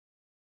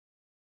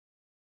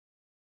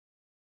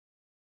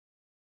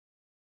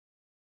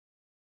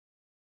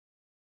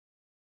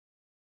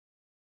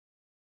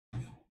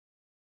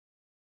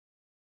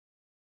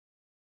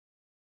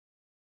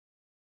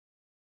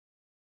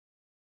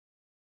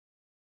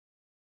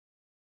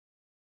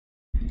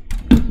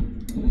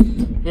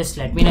Just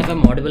let me know if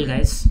I'm audible,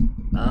 guys.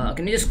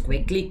 Can you just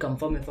quickly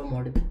confirm if I'm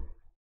audible?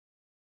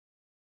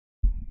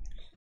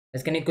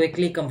 Yes, can you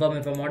quickly confirm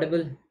if I'm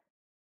audible?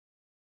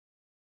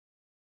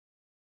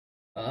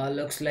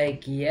 Looks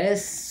like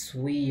yes,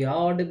 we are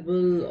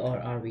audible, or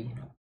are we?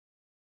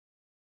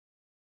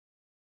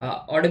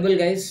 Audible,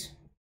 guys.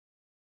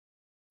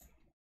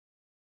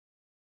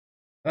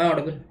 Am I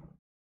audible?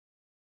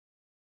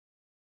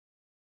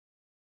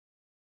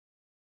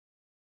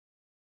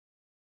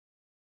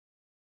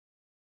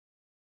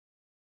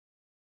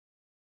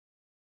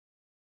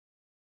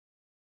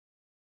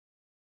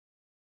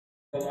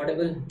 I'm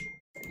audible.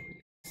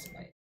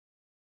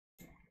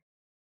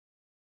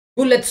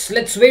 Cool.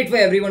 Let's wait for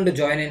everyone to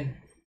join in.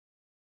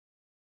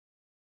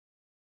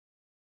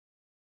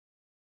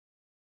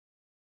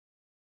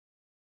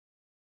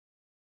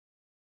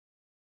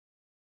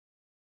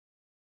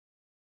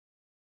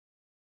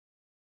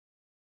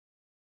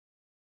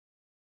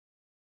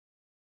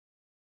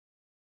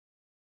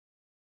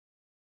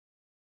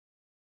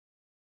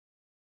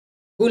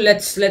 Cool.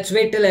 Let's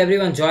wait till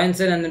everyone joins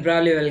in, and then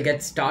probably we'll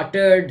get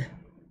started.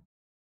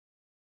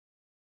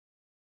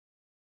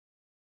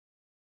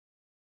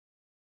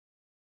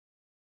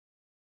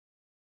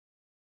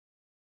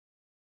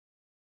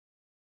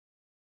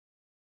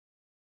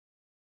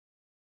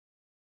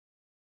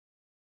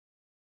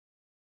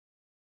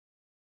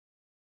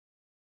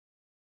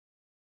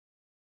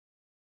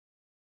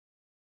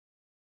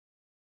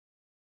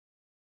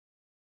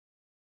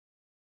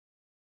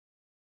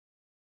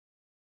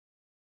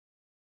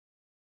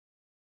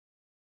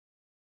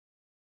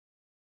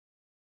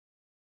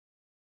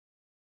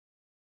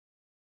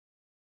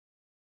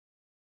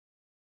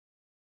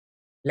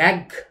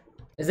 Lag?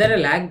 Is there a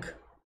lag?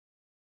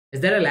 Is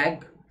there a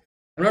lag?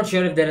 I'm not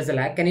sure if there is a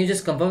lag. Can you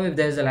just confirm if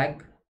there is a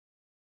lag?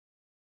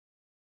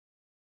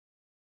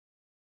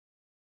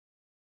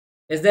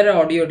 Is there an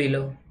audio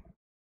delay?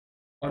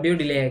 Audio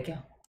delay है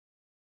क्या?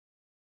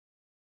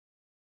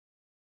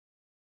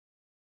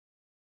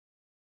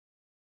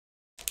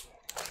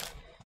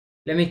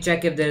 Let me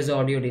check if there is an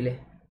audio delay.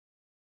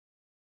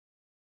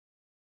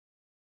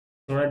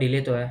 थोड़ा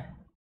delay तो है.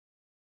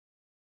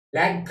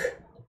 Lag?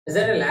 Is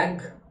there a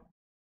lag?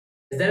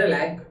 Is there a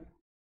lag?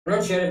 I'm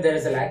not sure if there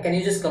is a lag. Can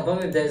you just confirm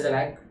if there is a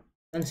lag? I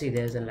don't see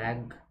there is a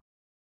lag.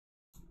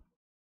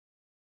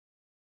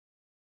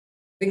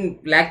 I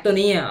think lag तो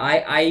नहीं है.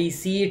 I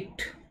see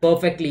it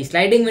perfectly.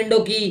 Sliding window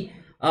की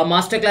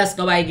master class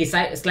कब आएगी?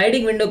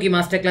 Sliding window की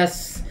master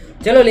class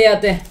चलो ले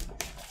आते हैं.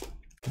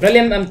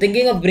 Brilliant. I'm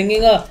thinking of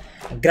bringing a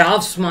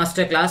graphs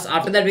master class.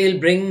 After that we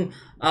will bring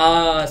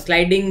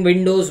sliding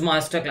windows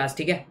master class.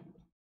 ठीक है?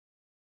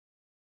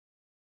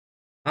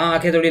 हाँ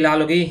आंखें थोड़ी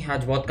लाल हो गई.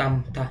 आज बहुत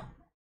काम था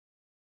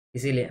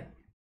इसीलिए.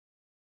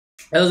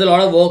 There was a lot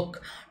of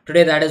work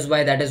today. That is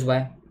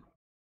why.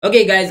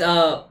 Okay, guys.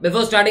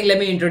 Before starting, let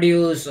me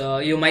introduce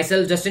you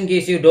myself, just in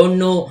case you don't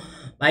know.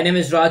 My name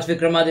is Raj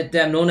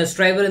Vikramaditya. I'm known as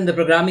Striver in the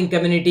programming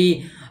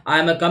community.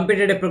 I'm a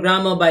competitive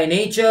programmer by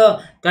nature.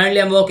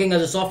 Currently, I'm working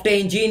as a software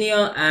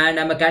engineer, and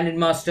I'm a candidate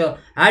master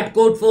at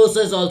Code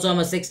Forces. Also, I'm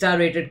a 6-star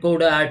rated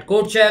coder at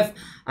CodeChef.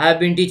 I've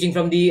been teaching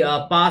from the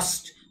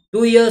past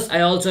 2 years.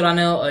 I also run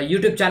a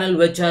YouTube channel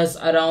which has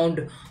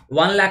around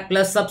 1 lakh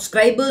plus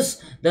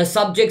subscribers. The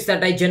subjects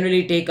that I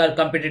generally take are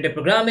competitive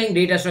programming,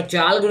 data structure,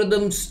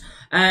 algorithms,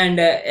 and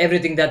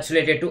everything that's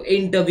related to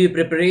interview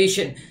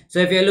preparation. So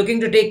if you're looking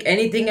to take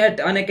anything at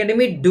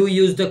Unacademy, do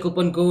use the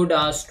coupon code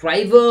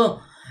Striver.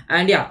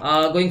 And yeah,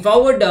 going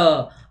forward,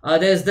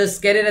 there's this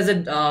career as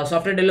a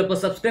software developer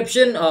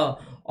subscription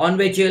on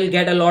which you'll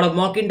get a lot of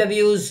mock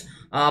interviews,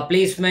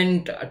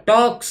 placement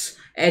talks,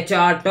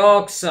 HR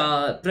talks,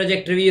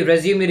 project review,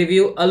 resume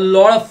review, a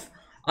lot of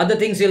other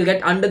things you'll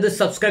get under this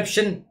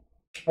subscription.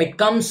 It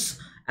comes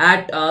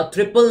at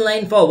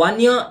 999 for 1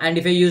 year, and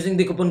if you're using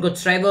the coupon code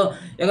Striver,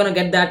 you're gonna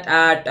get that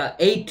at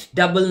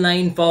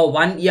 899 for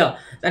 1 year.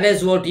 That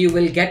is what you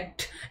will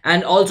get.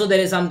 And also there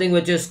is something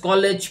which is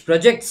college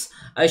projects,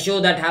 a show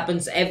that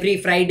happens every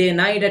Friday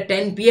night at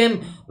 10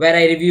 p.m. where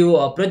I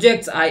review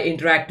projects. I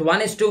interact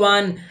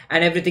 1:1,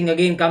 and everything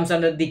again comes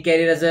under the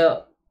career as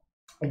a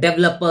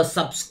developer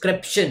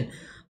subscription.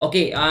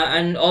 Okay,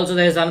 and also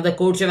there is another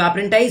CodeChef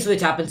apprentice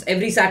which happens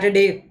every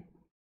Saturday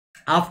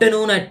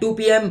afternoon at 2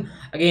 p.m.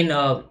 Again,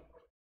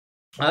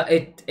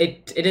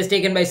 it is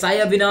taken by Sai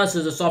Avinash,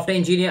 who's a software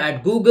engineer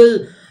at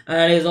Google,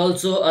 and is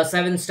also a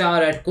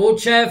 7-star at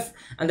CodeChef.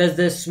 And there's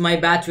this my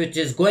batch which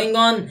is going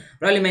on.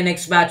 Probably my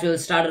next batch will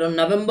start around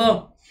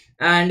November.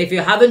 And if you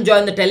haven't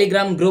joined the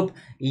Telegram group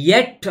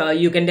yet,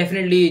 you can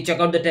definitely check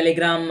out the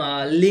Telegram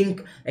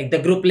link. Like the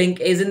group link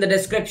is in the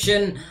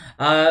description.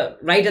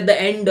 Right at the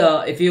end,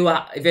 if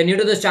you're new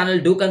to this channel,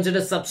 do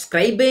consider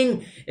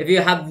subscribing. If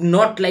you have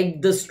not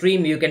liked the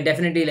stream, you can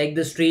definitely like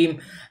the stream.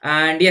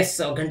 And yes,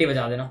 घंटी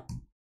बजा देना.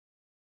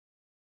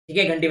 ठीक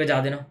है, घंटी बजा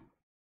देना.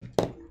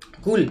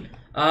 Cool.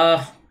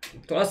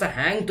 थोड़ा सा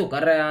हैंग तो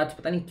कर रहा है आज,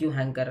 पता नहीं क्यों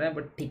हैंग कर रहा है,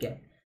 बट ठीक है,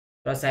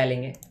 थोड़ा सा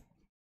लेंगे.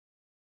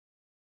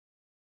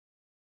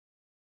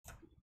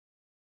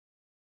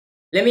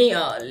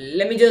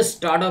 Let me just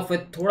start off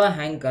with थोड़ा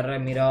हैंग कर रहा है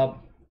मेरा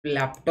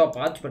लैपटॉप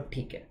आज, पर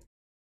ठीक है.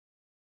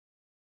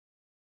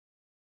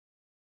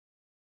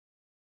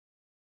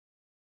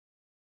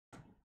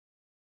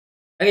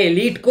 Okay,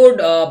 Leetcode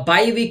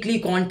bi-weekly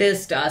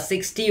contest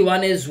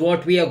 61 is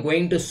what we are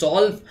going to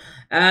solve.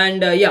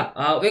 And yeah,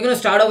 we're going to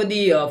start off with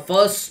the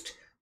first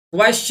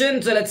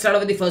question. So let's start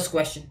off with the first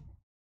question.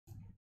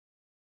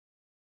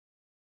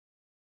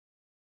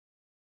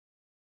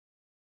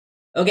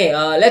 Okay,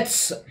 let's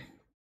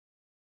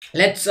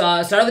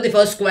start off with the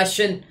first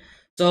question.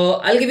 So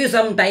I'll give you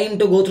some time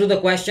to go through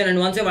the question, and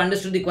once you've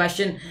understood the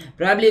question,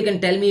 probably you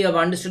can tell me you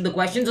have understood the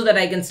question so that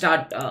I can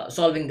start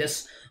solving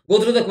this.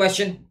 Go through the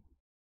question.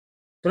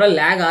 थोड़ा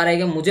lag आ रहा है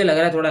क्या? मुझे लग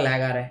रहा है थोड़ा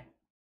lag आ रहा है.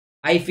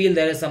 I feel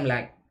there is some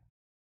lag.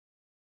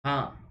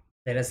 हाँ,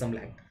 there is some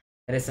lag,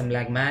 there is some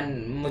lag man.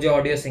 मुझे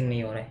ऑडियो सिंग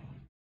नहीं हो रहा है.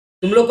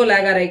 तुम लोग को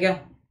लैग आ रहा है क्या?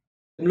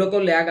 तुम लोग को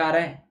लैग आ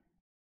रहा है?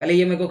 पहले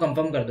ये मेरे को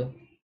कंफर्म कर दो.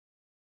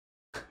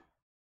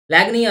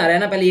 लैग नहीं आ रहा है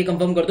ना? पहले ये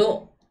कंफर्म कर दो,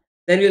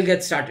 then we will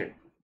get started.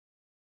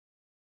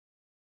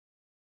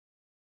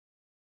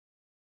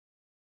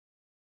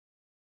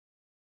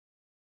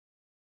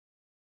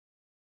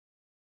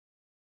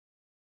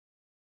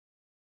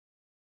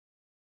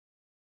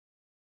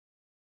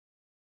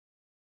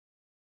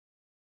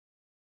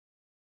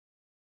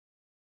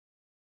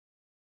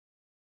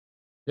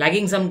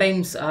 Lagging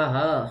sometimes.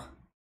 हाँ,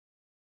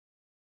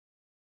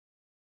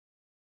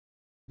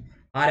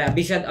 आ रहा है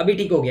अभी. शायद अभी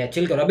ठीक हो गया.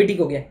 चिल करो, अभी ठीक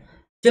हो गया.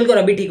 चिल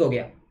करो, अभी ठीक हो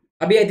गया.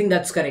 अभी I think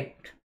that's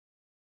correct.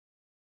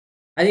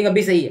 I think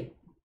अभी सही है.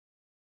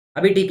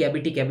 अभी ठीक है,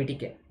 अभी ठीक है, अभी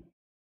ठीक है.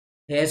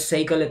 यस,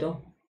 सही कर ले तो.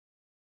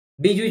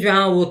 बीच बीच में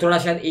हाँ, वो थोड़ा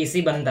शायद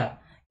एसी बंद था.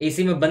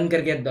 एसी में बंद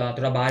करके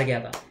थोड़ा बाहर गया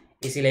था,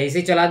 इसीलिए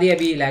एसी चला दिया.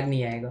 अभी लैग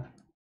नहीं आएगा.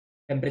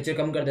 टेम्परेचर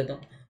कम कर देता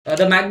हूँ.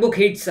 The MacBook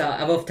heats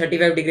above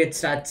 35 degree,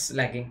 it starts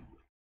lagging.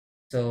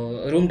 So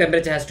room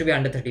temperature has to be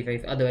under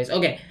 35 otherwise.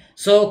 Okay,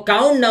 so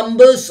count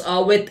numbers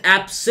with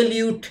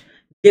absolute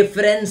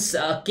difference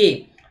k.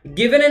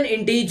 Given an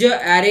integer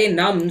array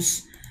nums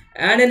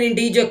and an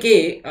integer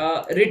k,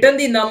 return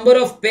the number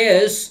of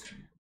pairs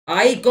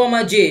I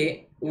comma j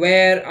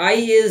where I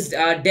is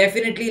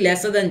definitely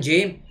lesser than j,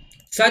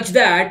 such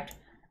that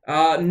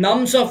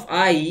nums of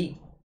I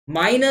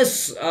minus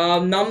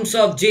nums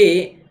of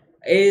j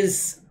is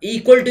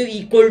equal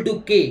to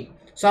k.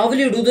 So how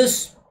will you do this?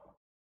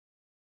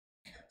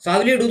 So how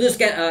will you do this?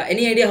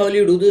 Any idea how will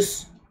you do this?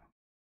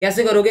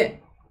 कैसे करोगे?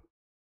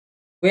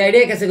 कोई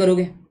idea कैसे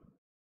करोगे?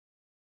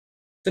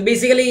 So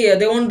basically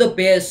they want the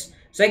pairs.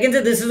 So I can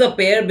say this is a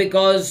pair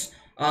because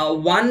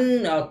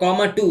 1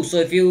 comma 2.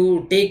 So if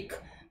you take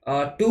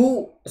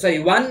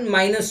 1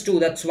 minus 2,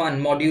 that's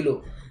 1 modulo.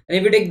 And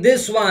if you take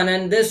this one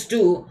and this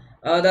 2,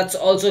 that's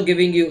also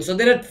giving you. So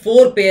there are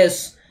 4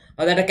 pairs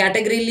that are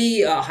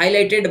categorically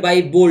highlighted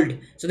by bold.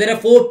 So there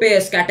are 4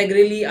 pairs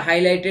categorically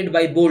highlighted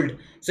by bold.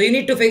 So you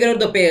need to figure out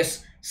the pairs.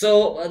 So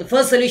the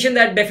first solution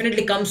that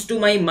definitely comes to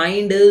my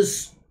mind is,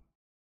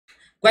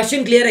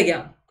 question clear है क्या?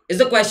 Is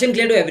the question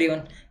clear to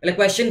everyone? पहले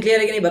question clear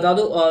है कि नहीं बता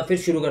दो और फिर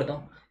शुरू करता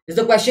हूँ. Is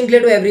the question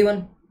clear to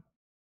everyone?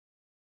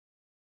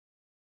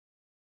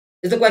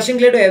 Is the question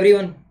clear to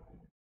everyone?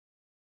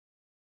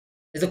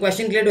 Is the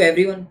question clear to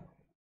everyone?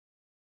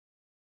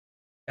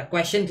 The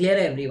question clear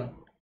है everyone?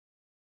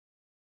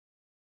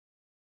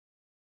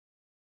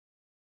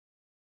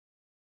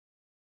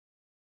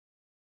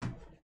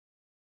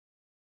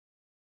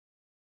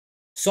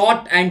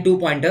 Sort and 2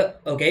 pointer.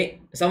 Okay,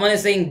 someone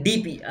is saying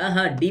DP.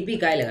 हाँ, DP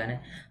काय लगाना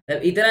है?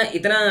 इतना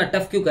इतना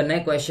tough क्यों करना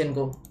है क्वेश्चन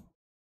को?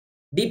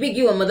 DP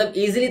क्यों? मतलब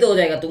इजीली तो हो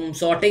जाएगा. तुम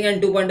सॉर्टिंग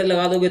एंड 2 पॉइंटर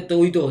लगा दोगे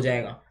तो ही तो हो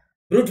जाएगा.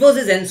 Brute force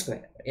is n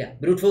square. Yeah,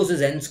 brute force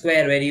is n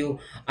square where you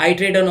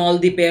iterate on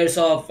all the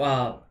pairs of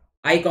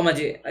I comma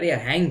j. अरे यार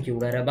हैंग क्यों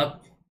कर रहा है बक?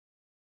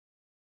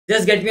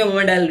 Just get me a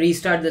moment. I'll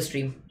restart the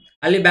stream.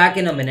 I'll be back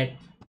in a minute.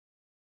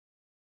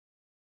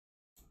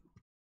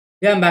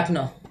 Yeah, I'm back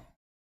now.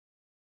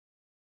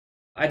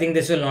 I think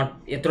this will not.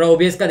 ये थोड़ा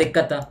OBS का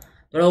दिक्कत था.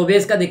 थोड़ा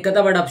OBS का दिक्कत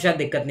था, बट अब शायद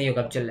दिक्कत नहीं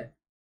होगा. अब चल रहा है.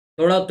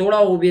 थोड़ा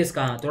OBS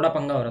का थोड़ा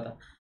पंगा हो रहा था.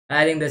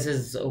 I think this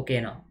is okay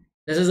now.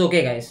 This is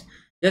okay, guys.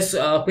 Just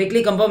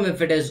quickly confirm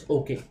if it is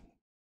okay.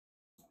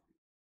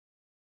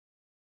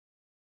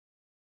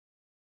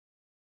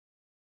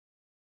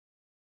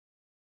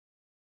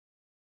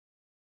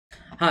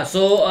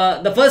 So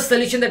the first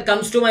solution that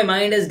comes to my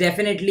mind is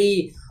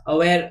definitely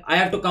where I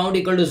have to count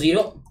equal to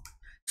 0.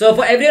 So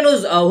for everyone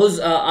who's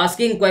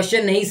asking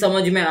question nahi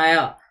samajh mein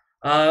aaya,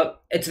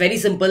 it's very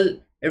simple.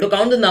 You have to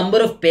count the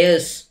number of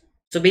pairs.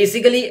 So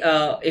basically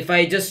if I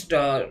just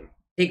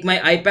take my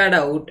iPad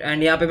out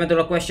and यहाँ पे मैं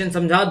थोड़ा question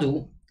समझा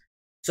दूँ.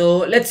 So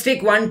let's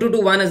take 1 2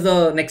 2 1 as the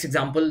next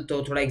example.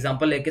 तो थोड़ा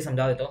example लेके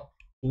समझा देता हूँ.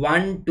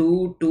 1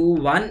 2 2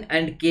 1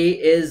 and k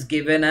is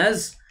given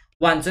as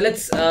 1. So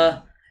let's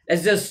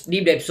just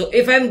deep dive. So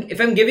if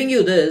I'm giving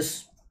you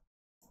this,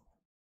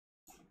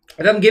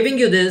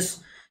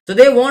 so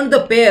they want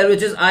the pair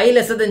which is I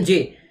lesser than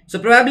j. So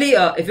probably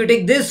if you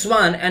take this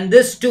one and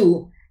this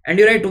 2 and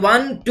you write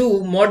 1 2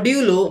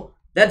 modulo,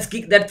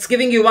 that's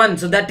giving you 1.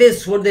 So that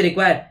is what they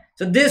require.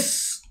 So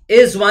this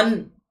is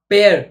one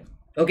pair.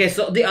 Okay,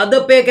 so the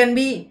other pair can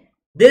be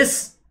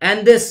this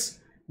and this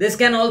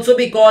can also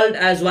be called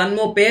as one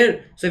more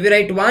pair. So if you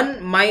write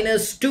 1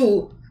 minus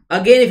 2,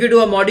 again if you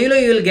do a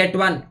modulo, you will get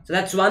 1. So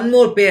that's one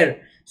more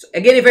pair. So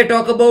again, if I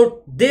talk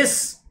about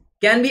this,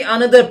 can be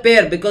another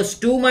pair, because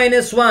 2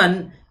 minus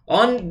 1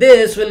 on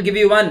this will give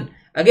you 1.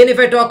 Again, if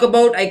I talk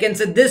about, I can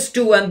say this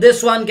 2 and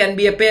this 1 can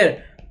be a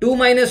pair. 2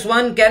 minus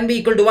 1 can be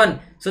equal to 1.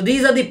 So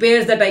these are the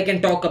pairs that I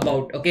can talk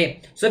about.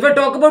 Okay. So if I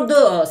talk about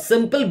the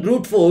simple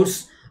brute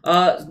force,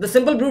 the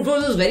simple brute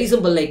force is very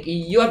simple. Like,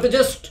 you have to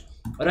just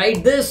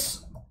write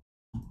this.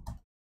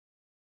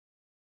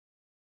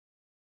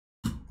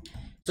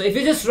 So if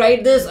you just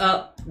write this,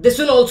 this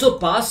will also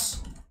pass.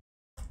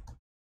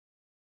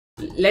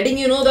 Letting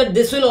you know that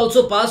this will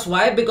also pass.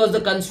 Why? Because the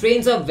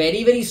constraints are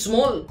very, very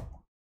small.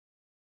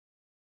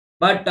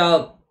 But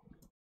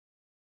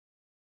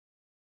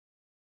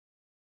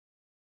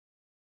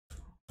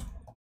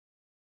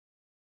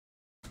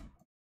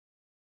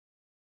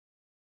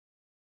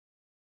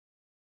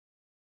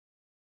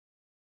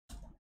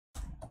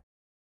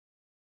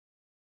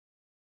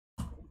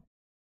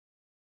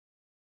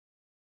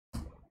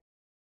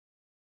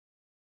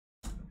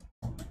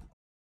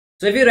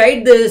so if you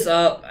write this,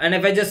 and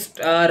if I just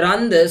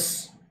run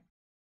this,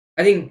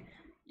 I think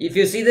if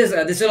you see this,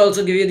 this will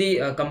also give you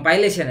the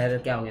compilation error.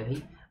 क्या हो गया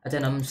भाई? अच्छा,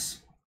 nums.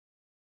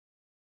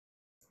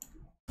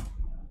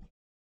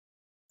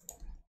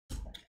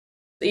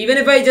 So even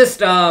if I just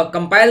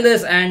compile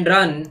this and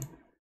run,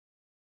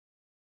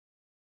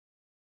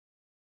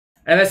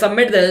 and if I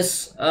submit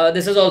this,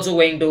 this is also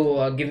going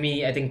to give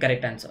me, I think,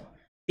 correct answer.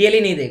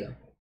 TL nahi dega.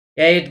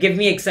 Yeah, it give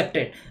me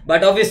accepted,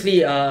 but obviously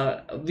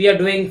we are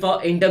doing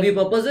for interview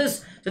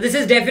purposes, so this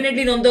is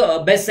definitely not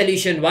the best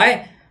solution.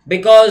 Why?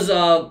 Because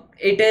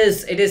it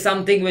is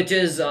something which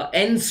is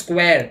n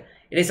square.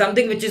 It is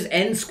something which is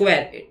n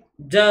square.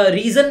 The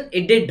reason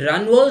it did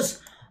run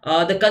was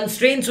the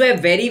constraints were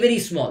very, very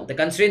small. The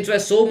constraints were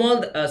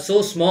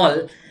so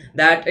small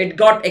that it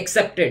got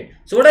accepted.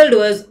 So what I'll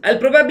do is I'll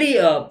probably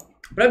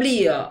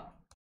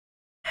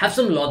have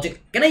some logic.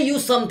 Can I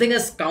use something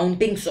as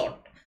counting sort?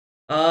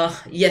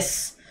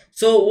 Yes.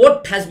 So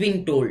what has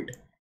been told?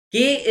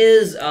 K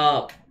is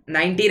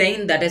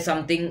 99. That is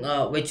something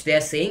which they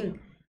are saying.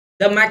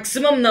 The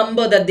maximum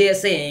number that they are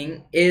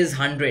saying is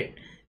 100.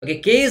 Okay,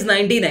 K is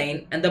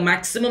 99 and the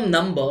maximum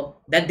number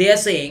that they are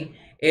saying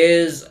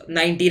is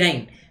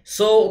 99.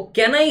 So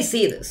can I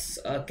say this?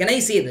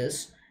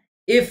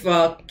 If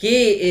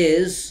K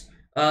is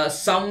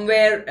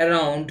somewhere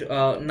around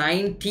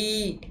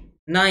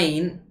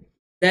 99,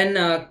 then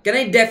can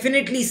I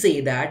definitely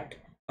say that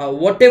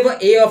whatever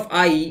a of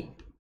I,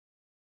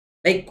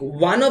 like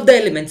one of the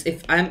elements,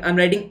 if I'm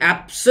writing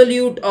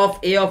absolute of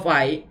a of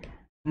I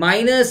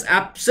minus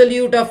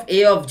absolute of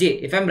a of j,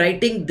 if I'm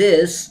writing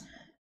this,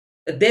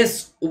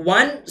 there's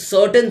one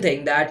certain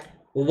thing that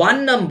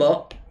one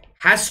number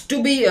has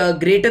to be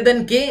greater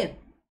than k,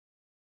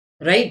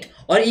 right,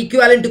 or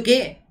equivalent to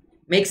k.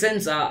 Makes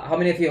sense? How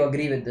many of you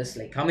agree with this?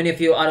 Like, how many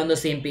of you are on the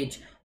same page?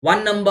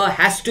 One number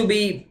has to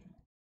be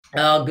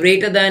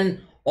greater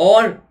than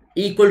or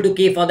equal to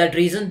k for that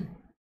reason.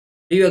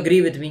 Do you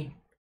agree with me?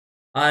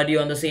 Are you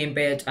on the same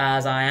page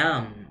as I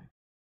am?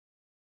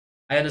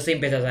 Are you on the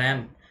same page as I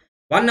am?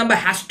 One number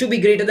has to be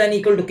greater than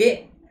equal to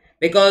k,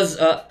 because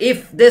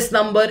if this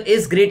number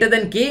is greater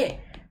than k,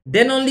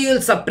 then only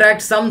you'll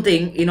subtract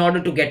something in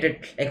order to get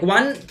it. Like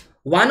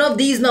one of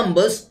these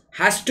numbers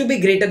has to be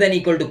greater than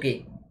equal to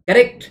k.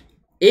 Correct?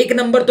 एक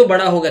number तो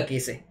बड़ा होगा k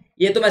से,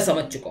 ये तो मैं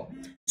समझ चुका हूँ.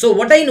 So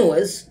what I know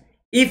is,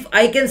 if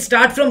I can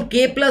start from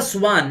k plus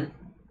 1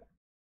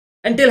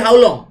 until how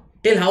long?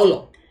 Till how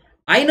long?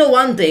 I know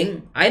one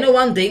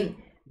thing.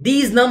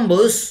 These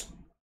numbers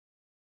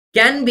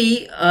can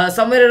be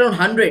somewhere around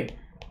 100.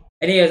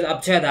 Anyways,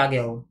 अब शायद आ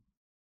गया हो.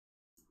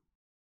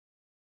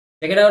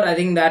 Check it out. I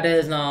think that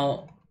is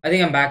now. I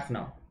think I'm back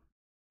now.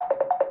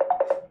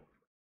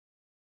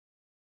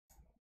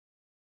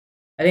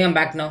 I think I'm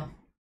back now.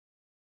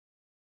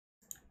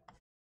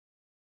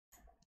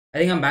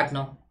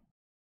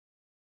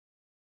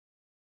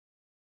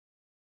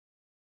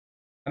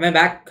 Am I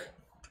back?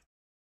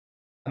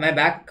 Am I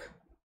back?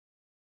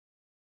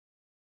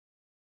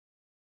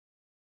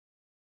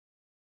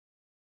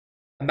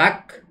 I'm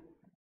back.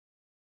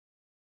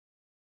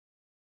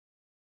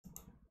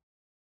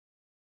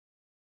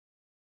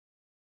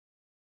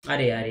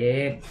 अरे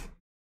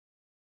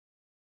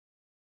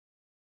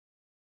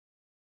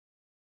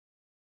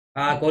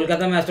हाँ,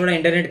 कोलकाता में आज थोड़ा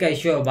internet का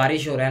इश्यू है.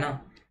 बारिश हो रहा है ना,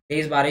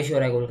 तेज बारिश हो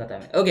रहा है कोलकाता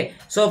में. Okay,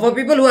 so for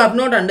people who have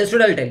not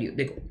understood, I will tell you.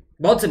 देखो,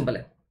 बहुत सिंपल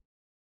है.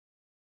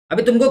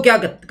 अभी तुमको क्या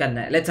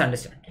करना है? Let's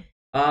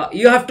understand.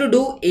 You have to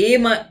do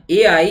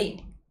a I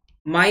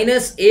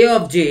minus A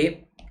of J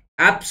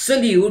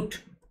absolute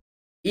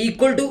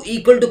equal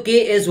to k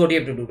is what you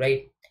have to do,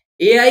 right?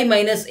 Ai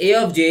minus a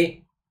of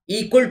j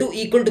equal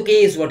to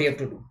k is what you have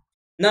to do.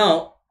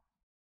 Now,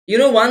 you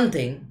know one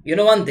thing,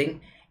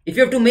 if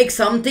you have to make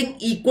something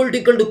equal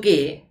to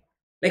k,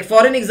 like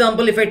for an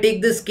example, if I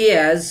take this k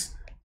as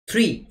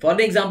 3,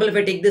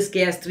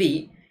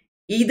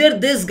 either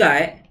this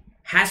guy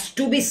has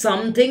to be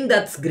something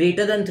that's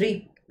greater than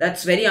 3.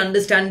 That's very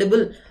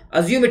understandable.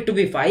 Assume it to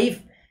be 5.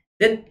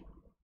 Then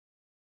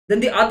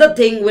the other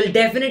thing will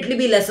definitely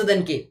be lesser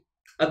than k.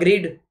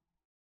 Agreed?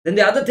 Then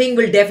the other thing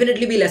will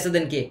definitely be lesser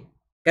than k.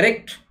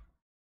 Correct?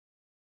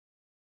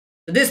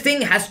 So this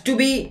thing has to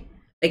be,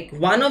 like,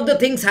 one of the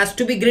things has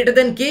to be greater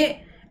than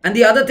k and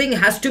the other thing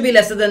has to be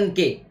lesser than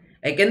k.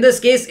 Like in this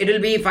case, it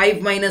will be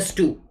 5 minus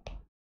 2.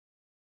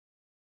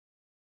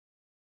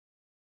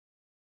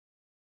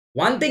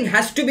 One thing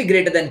has to be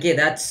greater than k.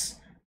 That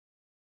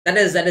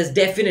is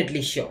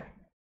definitely sure.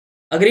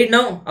 Agreed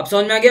now? Ab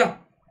samajh mein aa gaya?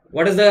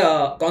 What is the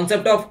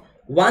concept of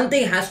one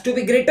thing has to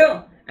be greater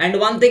and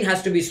one thing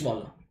has to be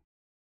smaller?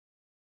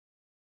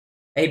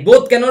 Hey,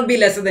 both cannot be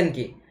lesser than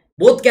k.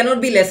 Both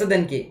cannot be lesser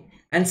than k.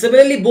 And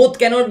similarly, both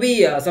cannot be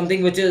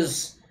something which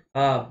is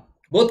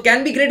both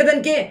can be greater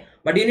than k,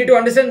 but you need to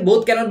understand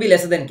both cannot be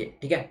lesser than k.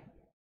 ठीक है?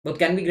 Both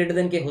can be greater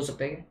than k. हो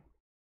सकता है क्या?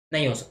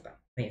 नहीं हो सकता.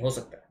 नहीं हो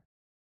सकता है.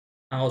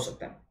 हाँ हो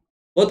सकता है.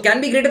 Both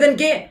can be greater than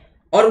k,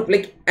 or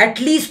like at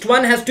least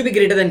one has to be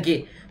greater than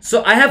k.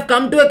 So I have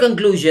come to a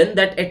conclusion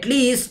that at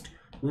least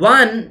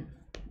one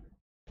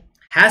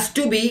has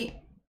to be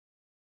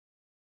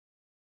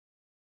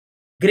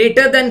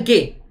greater than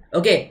k.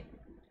 Okay,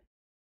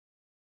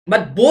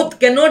 but both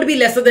cannot be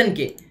lesser than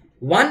k.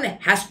 One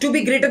has to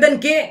be greater than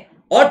k,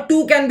 or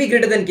two can be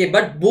greater than k,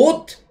 but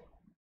both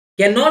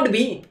cannot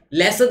be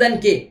lesser than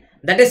k.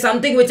 That is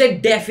something which I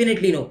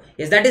definitely know.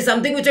 Yes, that is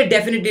something which I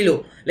definitely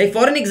know. Like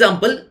for an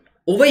example,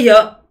 over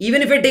here,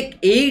 even if I take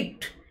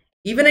 8,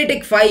 even I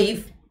take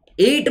 5,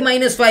 8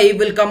 minus 5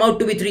 will come out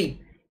to be 3.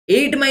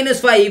 8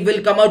 minus 5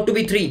 will come out to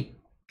be 3.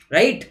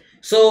 Right?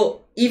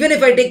 So even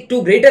if I take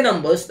two greater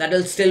numbers, that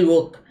will still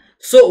work.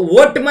 So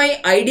what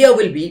my idea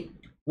will be,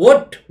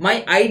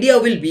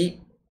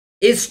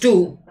 is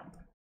to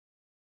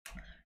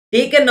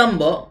take a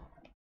number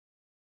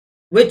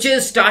which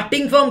is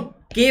starting from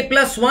k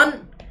plus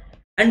 1,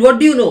 and what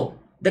do you know?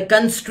 The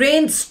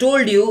constraints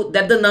told you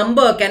that the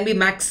number can be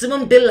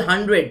maximum till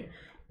 100,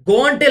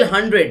 go on till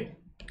 100,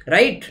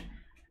 right?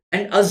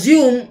 And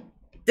assume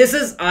this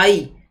is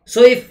I.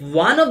 So if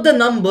one of the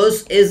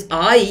numbers is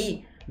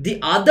I, the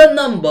other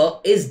number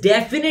is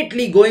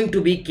definitely going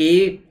to be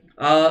k,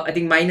 I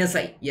think minus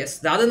I. Yes,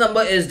 the other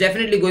number is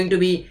definitely going to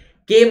be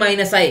k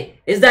minus I.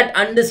 Is that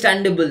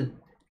understandable?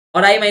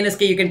 Or I minus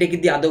k, you can take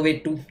it the other way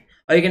too.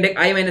 Or you can take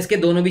I minus k,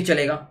 दोनों भी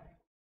चलेगा.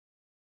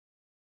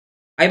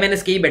 I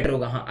minus k he better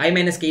होगा. हाँ, I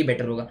minus k he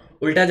better होगा.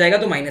 उल्टा जाएगा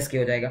तो minus k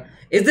हो जाएगा.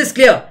 Is this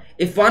clear?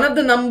 If one of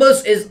the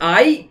numbers is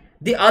I,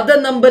 the other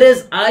number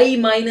is I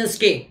minus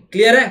k.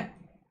 Clear है?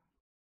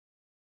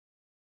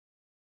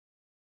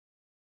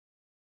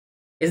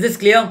 Is this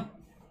clear?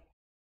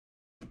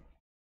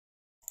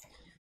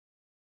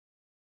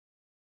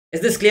 Is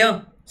this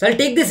clear? So I'll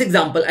take this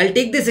example.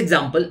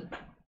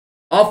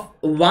 Of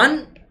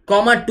 1,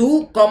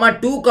 2, 2,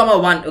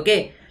 1.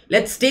 Okay.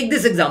 Let's take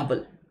this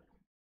example.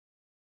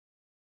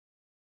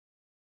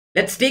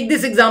 Let's take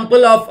this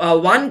example of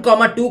 1,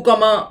 2, 2,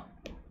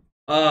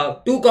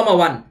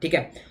 1.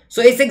 Okay.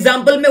 So इस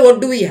example में what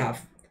do we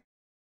have?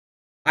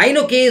 I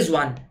know k is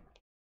 1.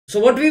 So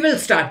what we will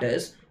start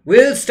is, we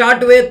will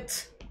start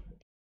with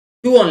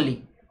 2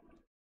 only.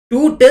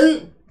 2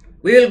 till,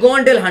 we will go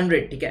until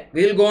 100. Okay.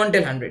 We will go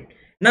until 100.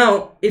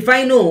 Now, if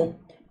I know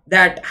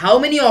that how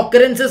many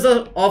occurrences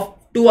of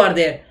 2 are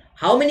there,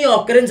 how many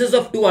occurrences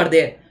of 2 are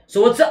there?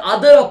 So what's the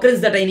other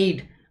occurrence that I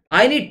need?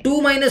 I need 2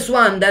 minus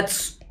 1,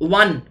 that's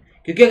 1.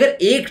 क्योंकि अगर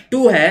एक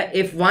 2 है,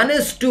 if 1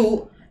 is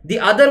 2, the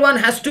other one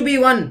has to be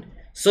 1.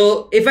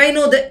 So if I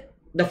know that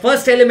the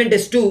first element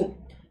is 2,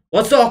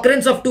 what's the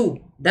occurrence of 2?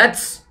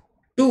 That's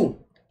 2.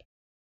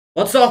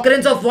 What's the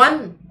occurrence of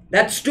 1?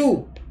 That's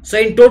 2. So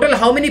in total,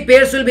 how many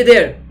pairs will be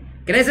there?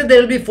 Can I say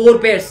there will be 4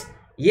 pairs?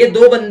 ये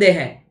दो बंदे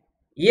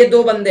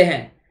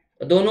हैं,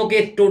 तो दोनों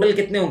के total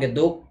कितने होंगे?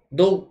 दो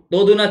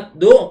दूना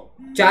 2,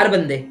 4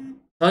 बंदे.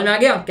 समझ में आ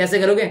गया? कैसे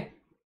करोगे?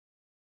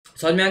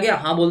 समझ में आ गया?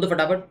 हाँ बोल दो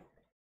फटाफट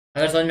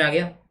अगर समझ में आ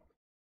गया.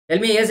 Tell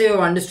me yes if you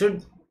have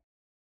understood.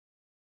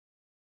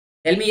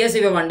 Tell me yes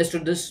if you have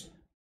understood this.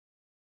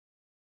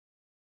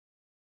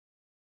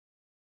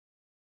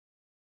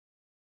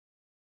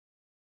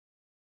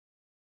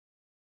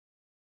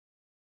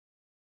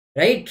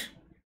 Right?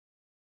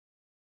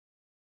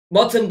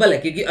 बहुत सिंपल है,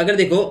 क्योंकि अगर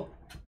देखो,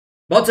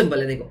 बहुत सिंपल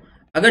है. देखो,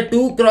 अगर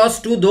 2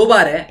 क्रॉस 2 2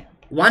 बार है,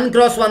 1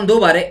 क्रॉस 1 2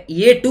 बार है,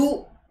 ये 2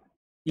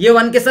 ये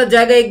 1 के साथ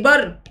जाएगा एक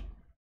बार,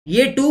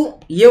 ये 2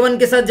 ये 1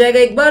 के साथ जाएगा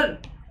एक बार.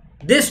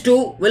 This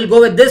 2 will go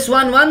with this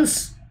one once,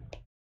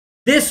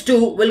 this 2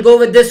 will go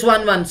with this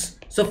one once.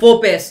 So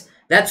 4 pairs.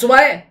 That's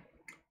why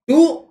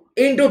 2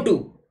 into 2.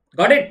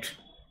 Got it?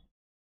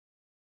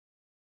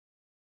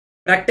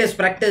 Practice.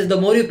 The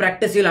more you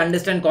practice, you'll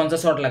understand कौन सा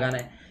sort लगाना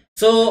है.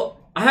 So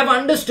I have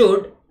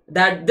understood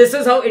that this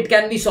is how it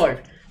can be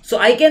solved. So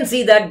I can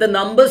see that the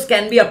numbers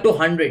can be up to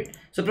 100.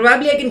 So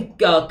probably I can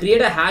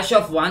create a hash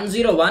of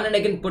 101 and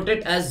I can put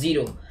it as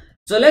 0.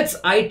 So let's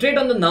iterate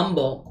on the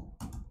number,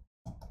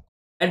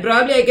 and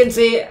probably I can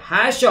say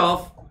hash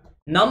of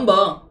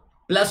number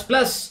plus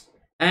plus,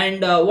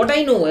 and what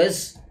I know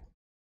is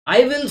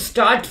I will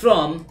start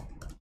from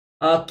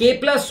k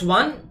plus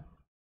 1,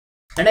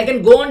 and I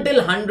can go until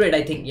 100,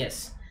 I think.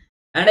 Yes,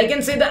 and I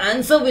can say the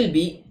answer will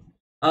be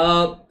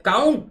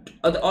count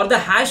or the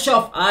hash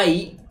of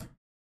I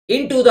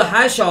into the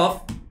hash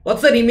of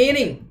what's the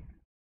remaining.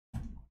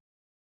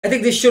 I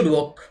think this should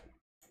work.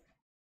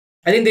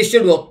 I think this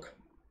should work.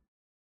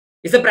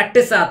 इसे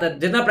practice से आता है,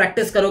 जितना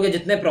practice करोगे,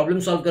 जितने problem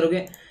solve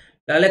करोगे.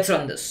 Let's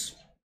run this.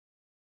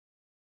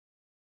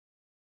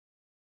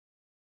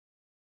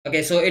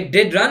 Okay, so it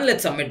did run.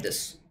 Let's submit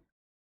this.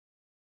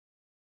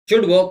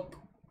 Should work.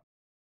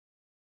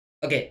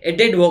 Okay, it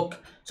did work.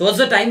 So what's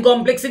the time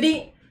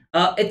complexity?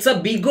 It's a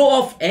big O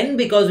of n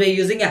because we're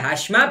using a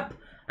hash map,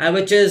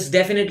 which is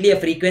definitely a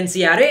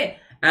frequency array,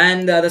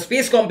 and the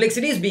space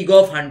complexity is big O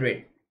of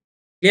 100.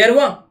 Clear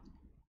हुआ?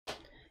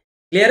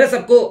 Clear है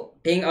सबको?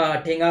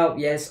 Thinga,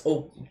 yes.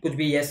 Oh, could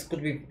be yes,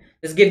 could be.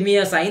 Just give me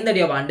a sign that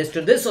you have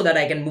understood this so that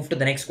I can move to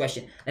the next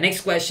question. The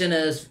next question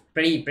is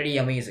pretty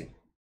amazing.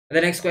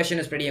 The next question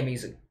is pretty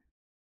amazing.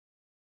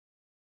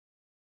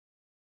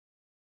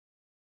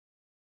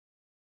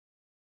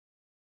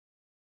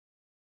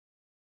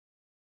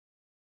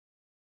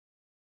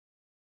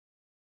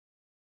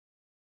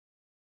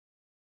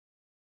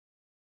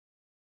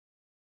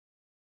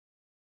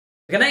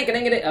 Can I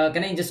get it?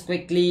 Can I just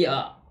quickly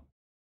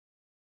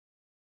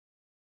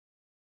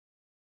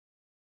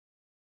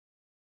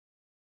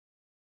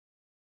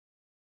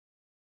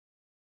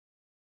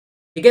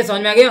ठीक है,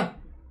 समझ में आ गया?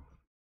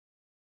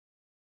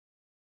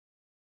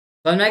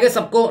 समझ में आ गया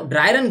सबको?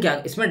 Dry run क्या,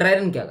 इसमें ड्राई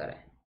रन क्या कर रहा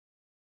है?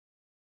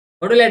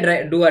 What will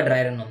I do a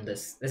dry run on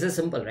this? This is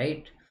simple,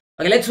 right?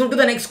 Okay, let's move to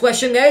the next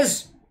question,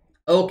 guys.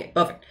 Okay,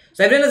 perfect.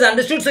 So everyone has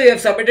understood. So you have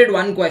submitted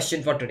one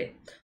question for today.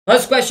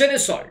 First question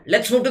is solved.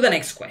 Let's move to the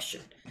next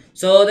question.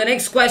 So the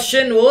next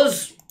question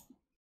was,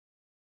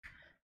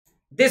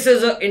 this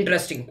is an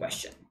interesting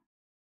question.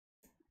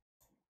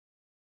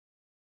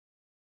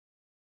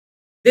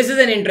 This is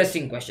an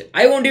interesting question.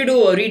 I want you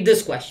to read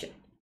this question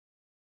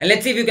and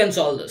let's see if you can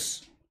solve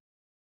this.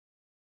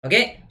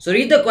 Okay, so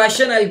read the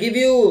question. I'll give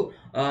you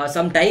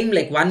some time,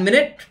 like 1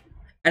 minute,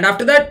 and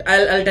after that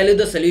I'll tell you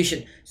the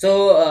solution.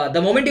 So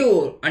the moment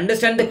you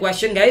understand the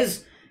question,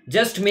 guys,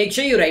 just make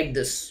sure you write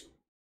this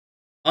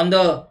on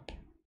the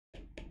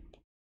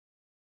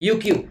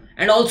UQ.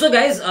 And also,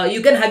 guys,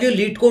 you can have your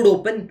Leetcode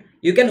open.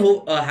 You can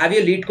have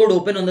your Leetcode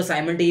open on the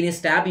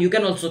simultaneous tab. You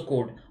can also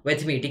code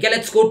with me. Okay,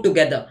 let's code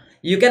together.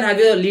 You can have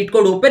your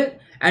Leetcode open,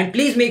 and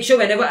please make sure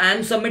whenever I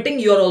am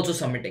submitting, you are also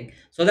submitting,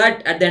 so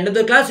that at the end of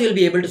the class you'll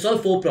be able to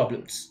solve 4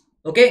 problems.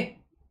 Okay.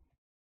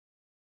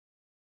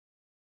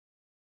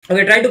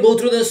 Okay, try to go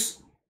through this.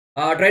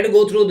 Try to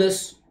go through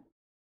this.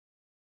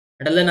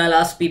 And then I'll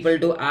ask people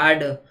to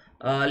add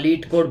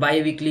Leetcode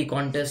Biweekly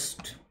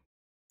contest.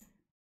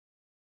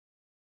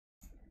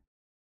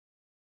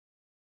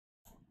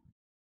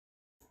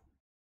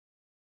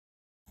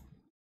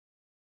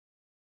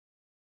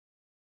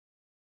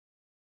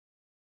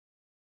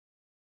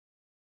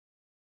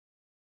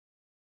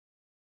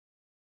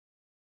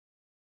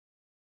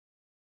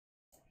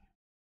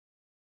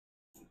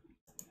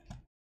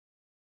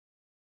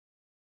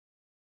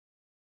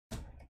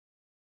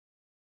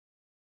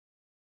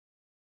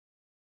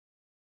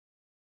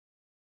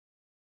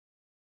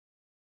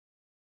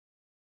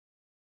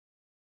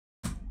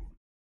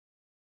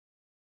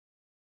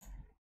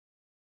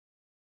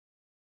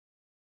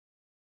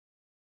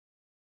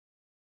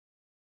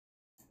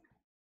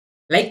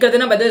 Like कर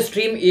देना, by the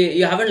stream.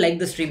 You haven't liked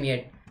the stream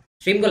yet.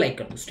 Stream को like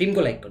कर दो. Stream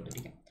को like कर दो,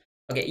 ठीक है?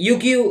 Okay,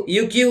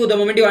 UQ. The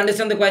moment you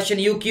understand the question,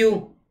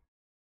 UQ.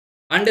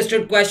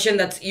 Understood question.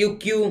 That's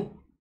UQ.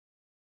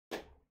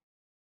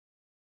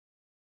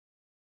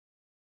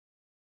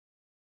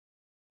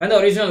 And the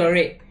original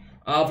array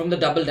from the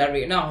double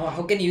array. Now,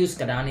 how can you use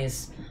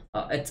Kadani's?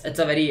 It's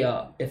a very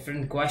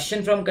different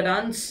question from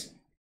Kadans.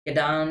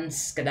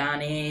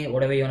 Kadani,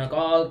 whatever you wanna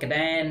call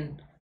Kadan.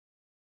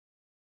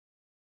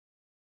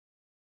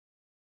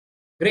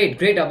 Great,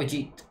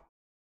 Abhijit.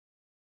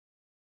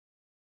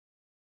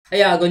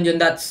 Yeah, Gunjan,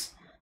 that's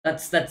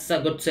a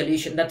good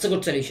solution. That's a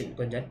good solution,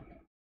 Gunjan.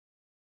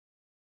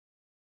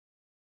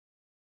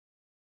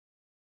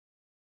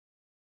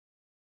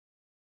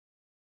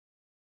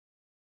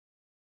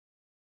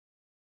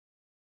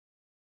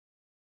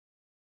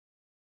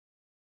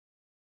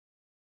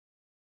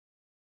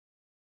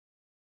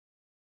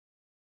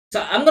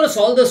 So I'm going to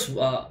solve this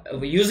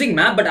using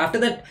map, but after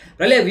that,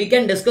 probably we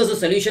can discuss a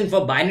solution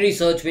for binary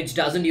search which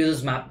doesn't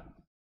use map.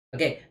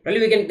 Okay,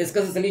 probably we can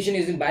discuss a solution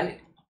using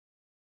binary.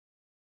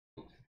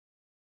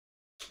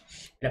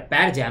 मेरा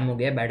पैर jam हो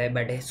गया बैठे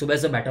बैठे, सुबह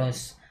से बैठा हूँ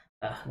इस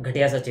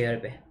घटिया सा चेयर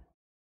पे.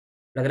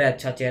 लग रहा है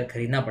अच्छा चेयर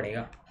खरीदना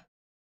पड़ेगा.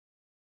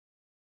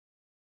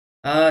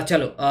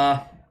 चलो,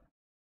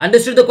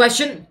 understood the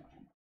question?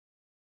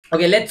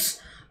 Okay,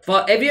 let's,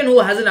 for everyone who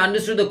hasn't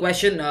understood the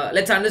question,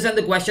 let's understand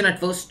the question at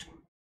first.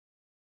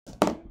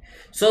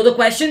 So the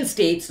question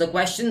states,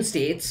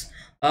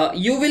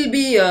 you will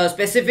be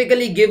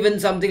specifically given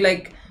something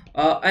like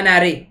an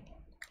array.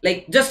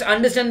 Like, just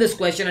understand this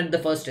question at the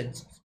first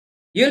instance.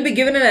 You will be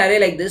given an array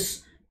like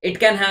this. It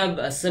can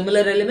have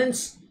similar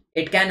elements.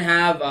 it can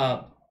have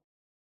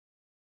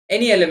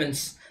any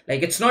elements.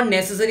 Like it's not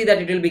necessary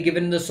that it will be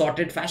given in the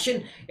sorted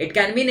fashion, it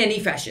can be in any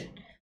fashion.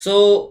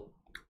 So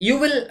you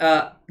will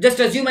just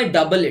assume I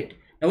double it.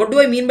 Now what do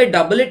I mean by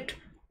double it?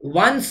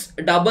 One's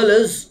double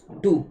is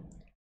 2,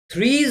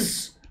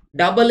 three's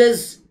double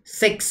is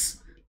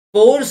 6,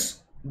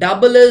 four's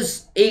double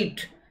is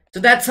 8. So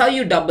that's how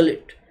you double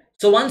it.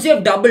 So once you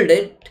have doubled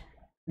it,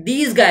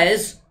 these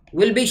guys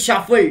will be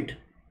shuffled.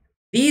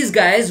 These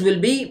guys will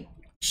be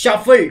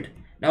shuffled.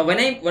 Now when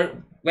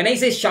I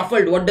say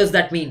shuffled, what does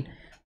that mean?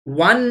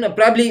 One,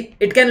 probably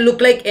it can look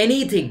like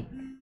anything.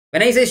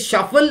 When I say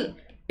shuffle,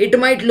 it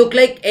might look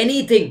like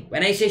anything.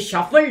 When I say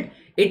shuffled,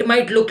 it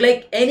might look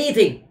like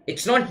anything.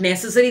 It's not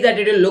necessary that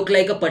it will look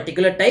like a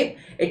particular type.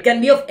 It can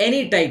be of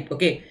any type.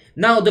 Okay.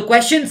 Now the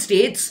question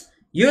states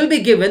you will be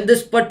given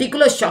this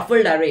particular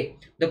shuffled array.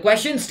 The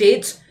question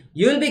states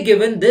you will be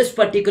given this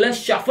particular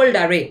shuffled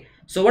array.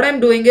 So what I'm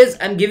doing is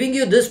I'm giving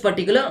you this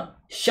particular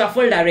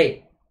shuffled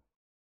array.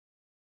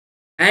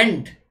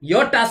 And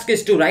your task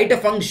is to write a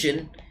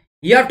function.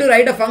 You have to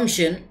write a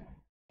function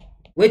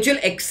which will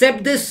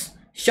accept this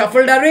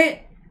shuffled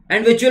array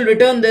and which will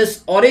return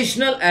this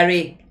original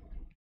array.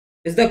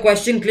 Is the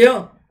question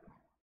clear?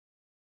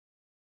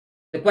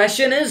 The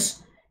question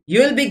is, you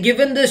will be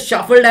given this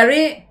shuffled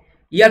array.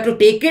 You have to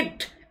take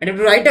it and you have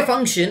to write a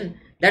function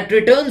that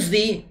returns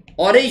the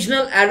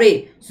original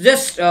array. So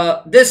just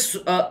this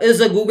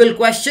is a Google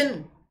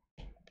question.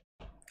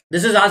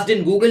 This is asked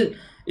in Google.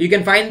 You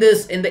can find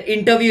this in the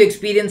interview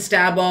experience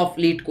tab of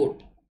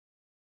Leetcode.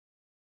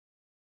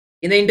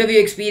 In the interview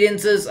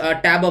experiences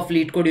tab of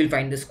Leetcode, you'll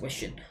find this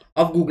question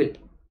of Google.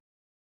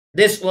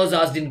 This was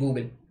asked in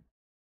Google.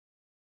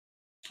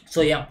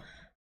 So yeah,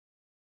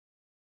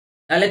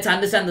 now let's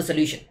understand the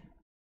solution.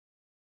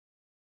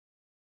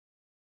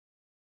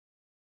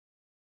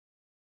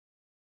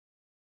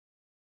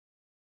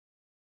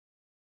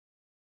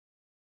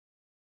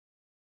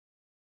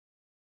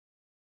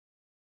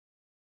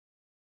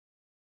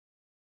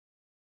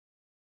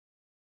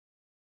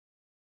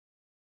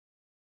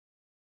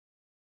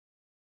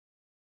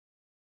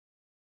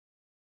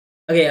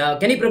 Okay,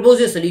 can you propose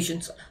your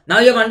solutions? Now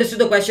you have understood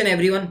the question,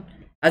 everyone.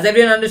 Has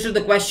everyone understood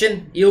the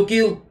question?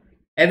 UQ,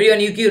 everyone,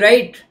 UQ,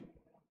 right?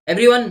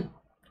 Everyone,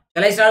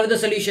 shall I start with the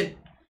solution?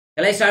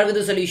 Shall I start with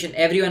the solution?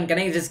 Everyone, can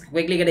I just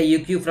quickly get a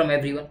UQ from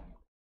everyone?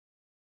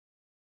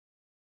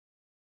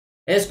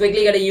 Let's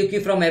quickly get a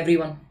UQ from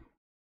everyone.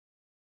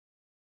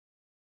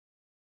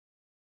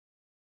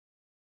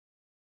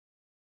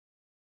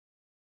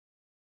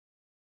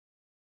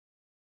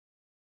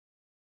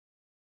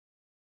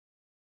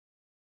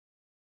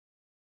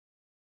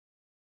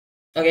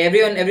 Okay,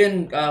 everyone,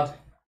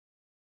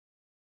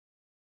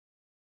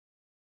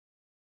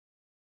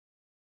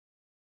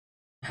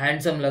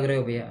 handsome लग रहे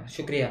हो भैया,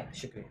 शुक्रिया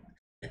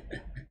शुक्रिया.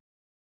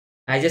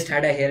 I just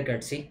had a hair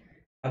cut. सी,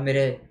 अब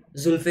मेरे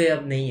जुल्फे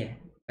अब नहीं है.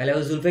 पहले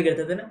वो जुल्फे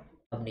गिरते थे ना,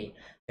 अब नहीं.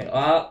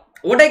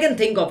 What I can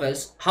think of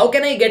is, how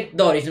can I get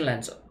the original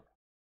answer?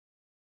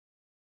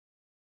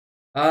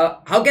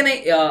 How can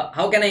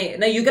I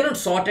now you cannot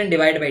sort and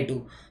divide by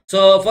 2.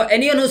 So for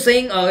anyone who's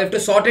saying you have to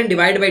sort and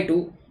divide by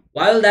 2,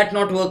 why will that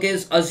not work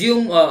is,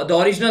 assume the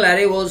original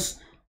array was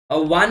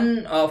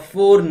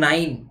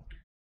 149.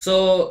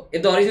 So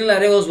if the original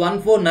array was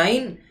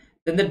 149,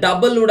 then the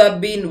double would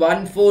have been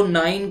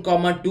 149,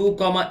 2,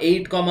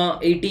 8,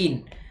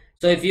 18.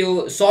 So if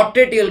you sort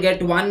it, you'll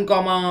get 1,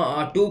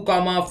 2,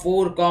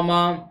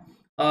 4,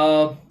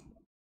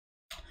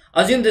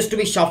 assume this to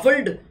be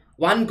shuffled,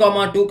 1,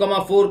 2,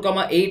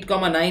 4, 8,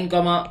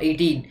 9,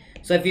 18.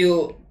 So if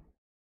you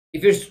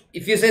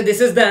say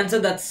this is the answer,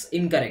 that's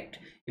incorrect.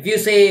 If you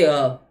say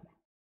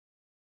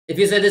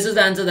this is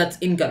the answer, that's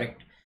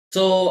incorrect.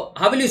 So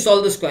how will you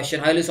solve this question?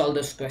 How will you solve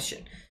this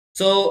question?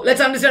 So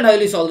let's understand how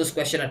will you solve this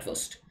question at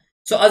first.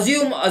 So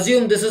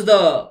assume this is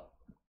the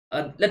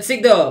let's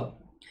take the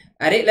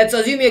array. Let's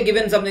assume you're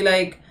given something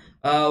like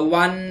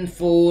 1,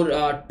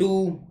 4,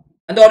 2,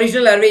 and the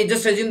original array,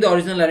 just assume the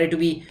original array to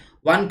be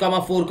 1,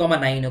 4,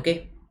 9.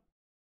 Okay,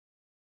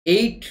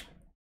 8,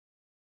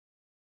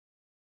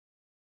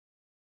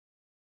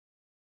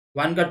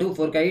 1 ka 2,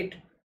 4 ka 8,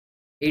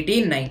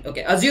 18, 9.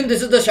 Okay, assume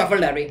this is the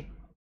shuffled array.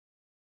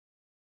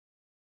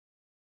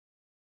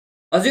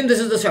 Assume this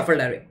is the shuffled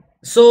array.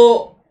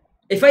 So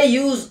if I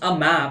use a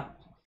map,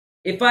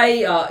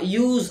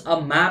 use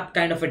a map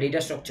kind of a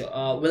data structure,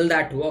 will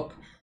that work?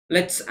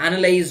 Let's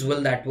analyze,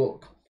 will that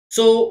work?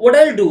 So what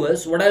I'll do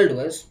is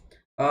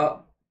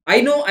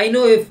I know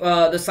if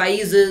the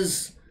size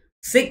is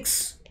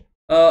 6,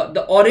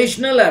 the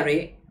original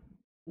array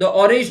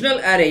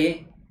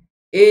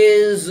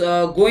is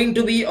going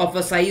to be of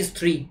a size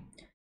 3.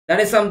 That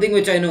is something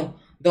which I know.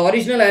 The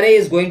original array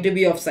is going to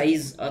be of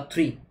size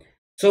 3.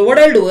 So what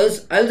I'll do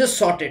is I'll just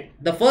sort it.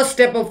 The first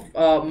step of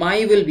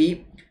my will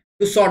be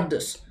to sort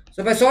this.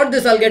 So if I sort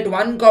this, I'll get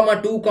 1,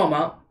 2,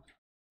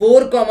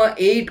 4,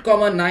 8,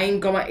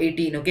 9,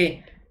 18.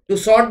 Okay. To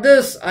sort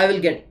this, I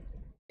will get.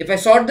 If I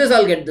sort this,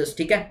 I'll get this.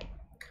 Okay.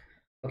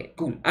 Okay,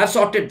 cool. I've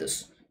sorted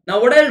this. Now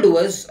what I'll do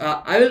is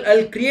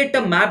I'll create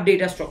a map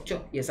data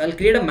structure. Yes, I'll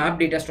create a map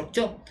data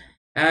structure,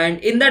 and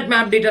in that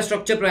map data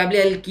structure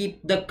probably I'll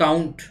keep the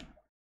count.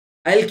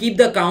 I'll keep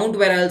the count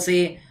where I'll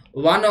say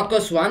 1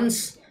 occurs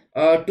once,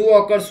 2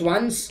 occurs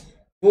once,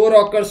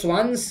 4 occurs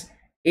once,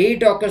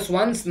 8 occurs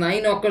once,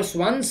 9 occurs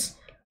once,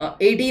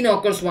 18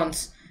 occurs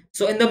once.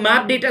 So in the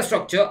map data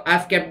structure,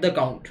 I've kept the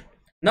count.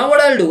 Now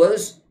what I'll do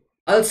is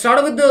I'll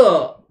start with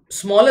the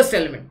smallest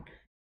element.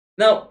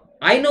 Now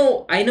I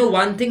know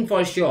one thing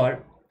for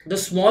sure. The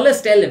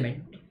smallest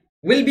element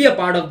will be a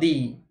part of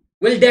the,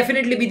 will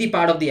definitely be the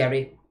part of the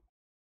array.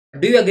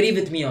 Do you agree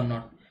with me or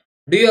not?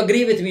 Do you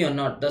agree with me or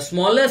not? The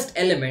smallest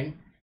element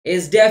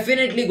is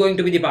definitely going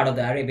to be the part of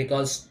the array,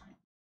 because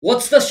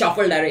what's the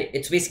shuffled array?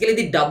 It's basically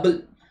the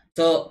double.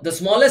 So the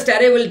smallest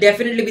array will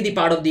definitely be the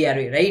part of the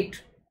array, right?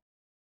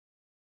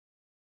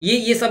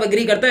 ये सब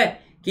agree करता है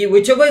कि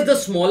whichever is the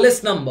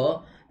smallest number,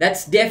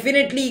 that's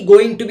definitely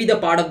going to be the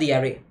part of the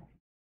array.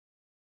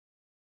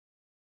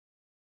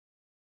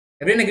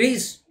 Everyone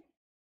agrees?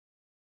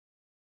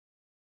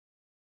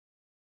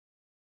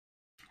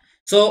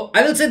 So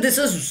I will say this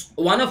is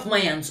one of my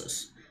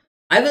answers.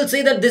 I will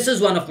say that this is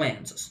one of my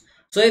answers.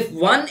 So if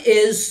one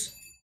is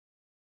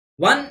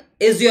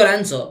your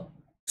answer,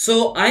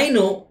 so I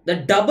know the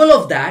double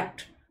of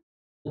that,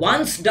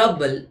 once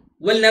double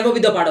will never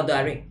be the part of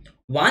the array.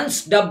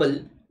 Once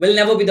double will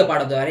never be the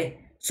part of the array.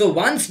 So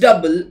once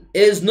double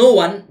is no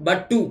one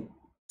but 2.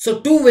 So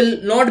 2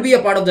 will not be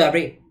a part of the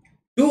array.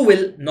 2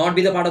 will not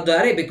be the part of the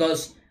array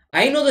because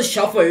I know the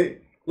shuffle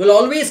will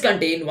always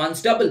contain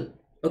once double.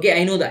 Okay,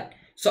 I know that.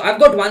 So I've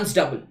got once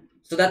double.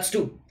 So that's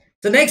 2.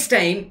 So next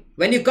time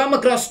when you come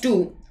across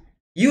 2,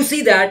 you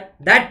see that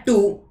that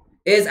 2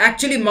 is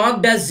actually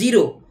marked as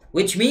 0,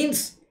 which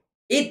means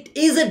it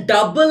is a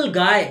double,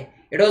 guy.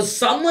 It was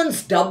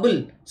someone's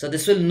double. So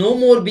this will no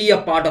more be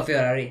a part of your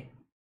array.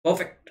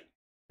 Perfect.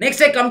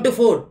 Next I come to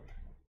 4.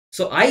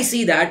 So I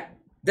see that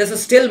this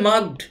is still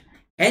marked.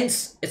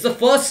 Hence, it's the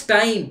first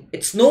time.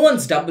 It's no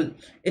one's double.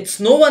 It's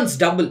no one's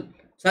double.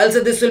 So I'll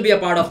say this will be a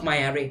part of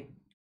my array.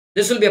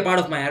 This will be a part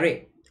of my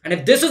array. And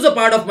if this is a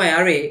part of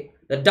my array,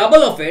 the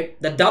double of it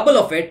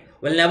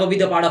will never be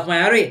the part of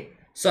my array.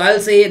 So I'll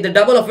say the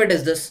double of it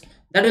is this.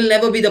 That will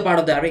never be the part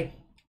of the array.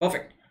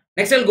 Perfect.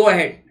 Next I'll go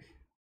ahead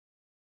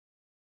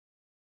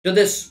to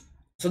this.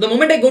 So the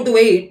moment I go to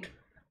 8,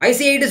 I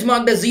see 8 is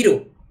marked as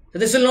 0. So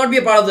this will not be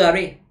a part of the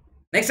array.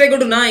 Next I go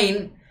to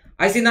 9.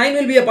 I see 9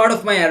 will be a part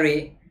of my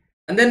array.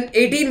 And then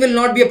 18 will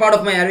not be a part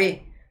of my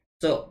array.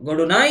 So go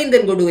to 9,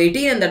 then go to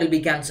 18, and that will be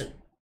cancelled.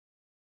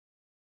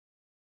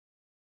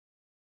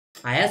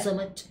 Aaya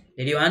samajh?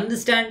 Did you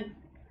understand?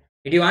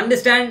 Did you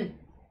understand?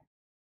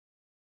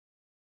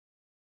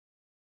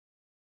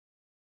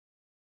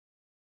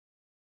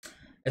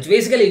 It's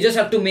basically you just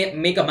have to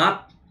make a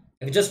map.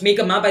 If you just make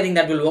a map, I think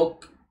that will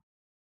work.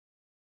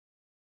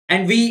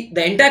 And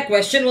the entire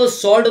question was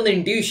solved on the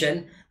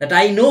intuition that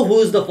I know who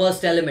is the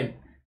first element.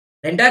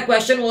 The entire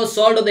question was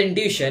solved on the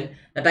intuition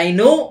that I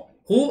know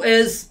who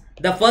is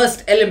the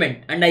first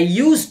element, and I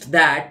used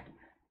that.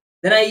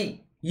 Then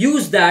I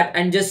used that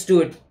and just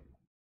do it.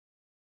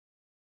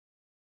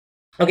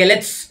 Okay,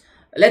 let's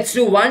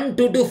do 1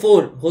 2 to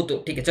 4 हो तो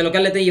ठीक है, चलो कर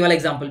लेते हैं ये वाला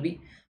एग्जांपल भी.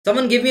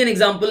 Someone give me an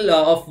example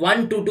of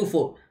 1 2 to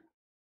 4.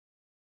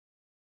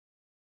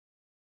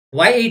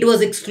 Why 8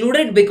 was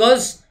excluded?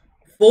 Because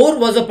 4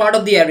 was a part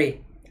of the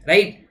array,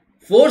 right?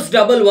 4's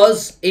double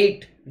was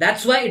 8.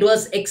 That's why it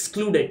was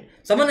excluded.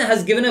 Someone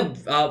has given a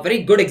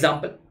very good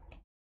example.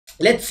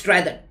 Let's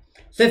try that.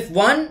 So if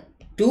 1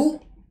 2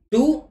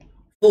 2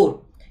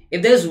 4,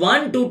 if there's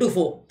 1 2 to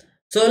 4,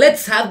 so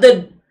let's have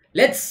the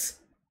let's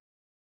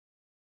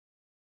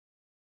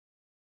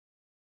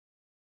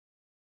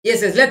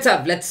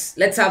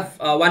have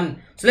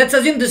one. So let's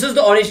assume this is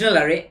the original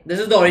array. This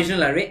is the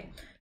original array.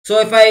 So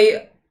if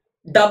I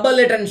double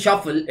it and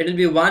shuffle, it will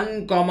be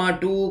 1 comma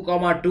 2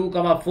 comma 2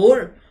 comma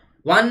 4.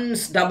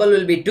 1's double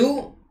will be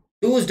 2,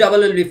 2's double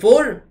will be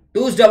 4,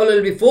 2's double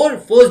will be 4,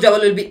 4's double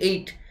will be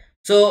 8.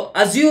 So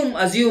assume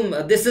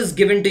this is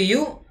given to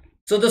you.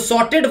 So the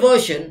sorted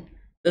version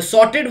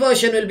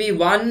will be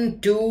 1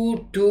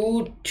 2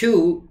 2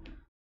 2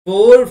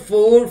 4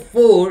 4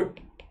 4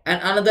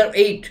 and another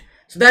 8.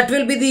 So that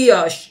will be the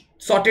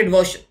sorted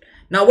version.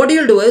 Now what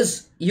you'll do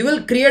is you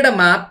will create a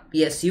map.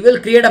 Yes, you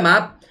will create a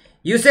map.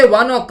 You say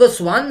 1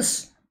 occurs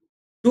once,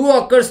 2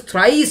 occurs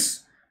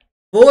thrice,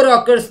 4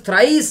 occurs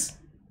thrice,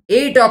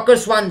 8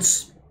 occurs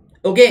once.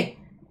 Okay,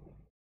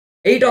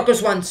 8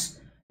 occurs once.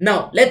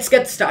 Now let's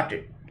get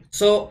started.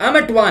 So I'm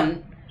at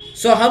 1.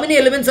 So how many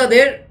elements are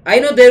there? I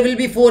know there will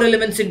be 4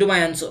 elements into my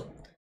answer.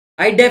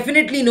 I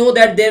definitely know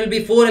that there will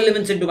be 4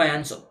 elements into my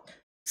answer.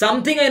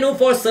 Something I know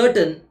for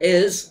certain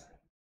is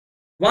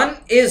 1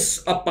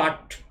 is a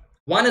part.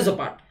 1 is a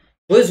part.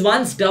 Who is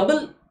 1's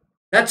double?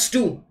 That's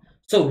 2.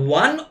 So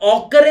one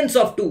occurrence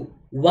of 2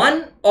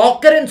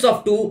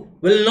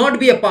 will not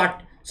be a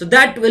part. So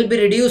that will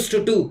be reduced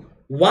to 2.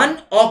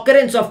 One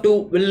occurrence of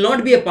 2 will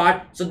not be a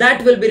part. So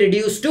that will be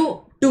reduced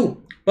to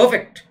 2.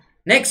 Perfect.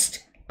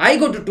 Next, I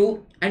go to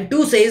 2 and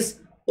 2 says,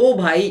 oh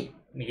bhai,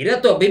 मेरा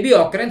तो अभी भी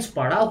occurrence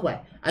पड़ा हुआ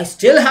है. I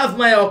still have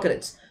my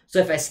occurrence. So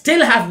if I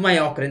still have my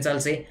occurrence, I'll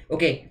say,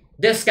 okay,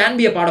 this can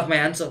be a part of my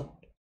answer.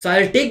 So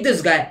I'll take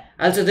this guy.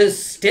 I'll say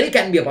this still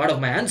can be a part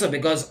of my answer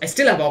because I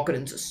still have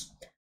occurrences.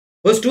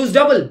 What's 2's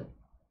double?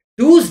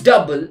 2's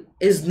double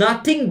is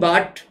nothing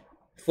but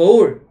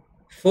 4.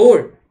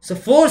 4. So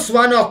 4's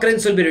one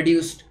occurrence will be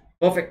reduced.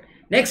 Perfect.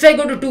 Next I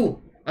go to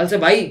 2. I'll say,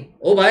 bhai,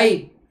 oh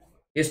bhai,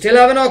 you still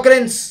have an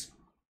occurrence.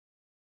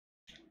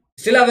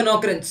 Still have an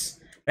occurrence,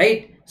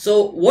 right?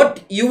 So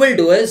what you will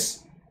do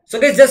is, so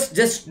guys,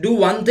 just do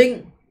one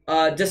thing.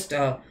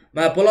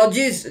 My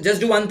apologies.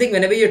 Just do one thing.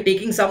 Whenever you're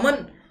taking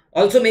someone,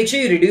 also make sure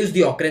you reduce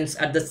the occurrence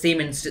at the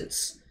same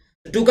instance.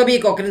 2 का भी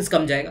एक occurrence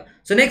कम जाएगा.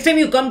 So next time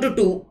you come to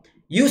 2,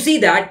 you see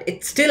that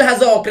it still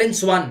has a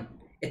occurrence 1.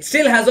 It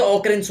still has a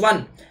occurrence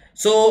 1.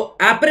 So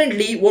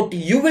apparently what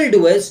you will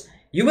do is,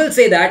 you will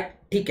say that,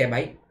 ठीक है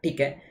भाई, ठीक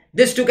है.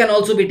 This 2 can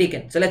also be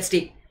taken. So let's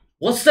take.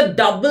 What's the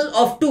double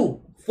of 2?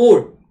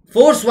 4.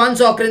 4's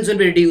one's occurrence will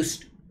be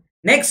reduced.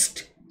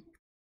 Next,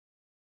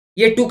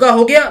 ये 2 का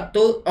हो गया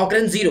तो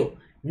occurrence 0.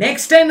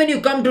 Next time when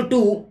you come to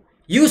 2,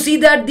 you see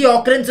that the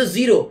occurrence is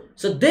 0.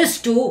 So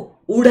this 2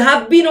 would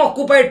have been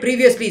occupied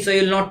previously, so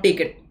you will not take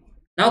it.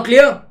 Now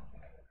clear?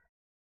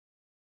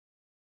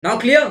 Now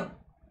clear?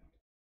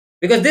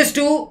 Because this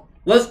 2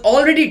 was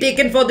already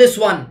taken for this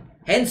one,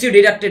 hence you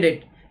deducted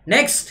it.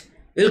 Next,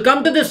 you'll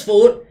come to this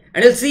 4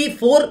 and you'll see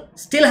 4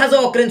 still has a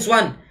occurrence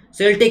 1.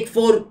 So you'll take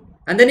 4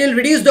 and then you'll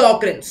reduce the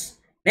occurrence.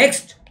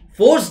 Next,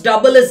 4's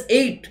double is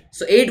 8.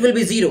 So 8 will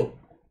be 0.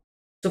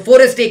 So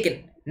 4 is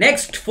taken.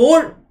 Next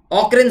 4,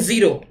 occurrence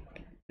 0.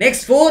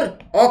 Next 4,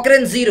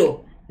 occurrence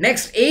 0.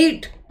 Next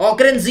 8,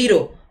 occurrence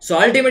 0. So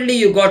ultimately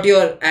you got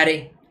your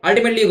array.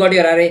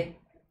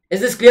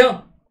 Is this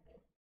clear?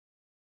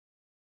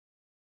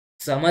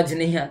 समझ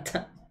नहीं आता.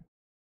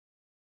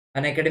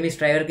 Unacademy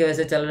striver के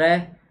वैसे चल रहा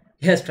है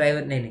या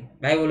striver नहीं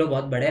भाई, वो लोग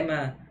बहुत बड़े हैं,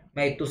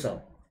 मैं इतू सा,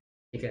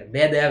 ठीक है.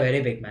 They are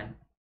very big man.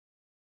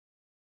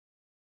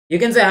 You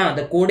can say हाँ,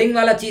 द कोडिंग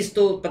वाला चीज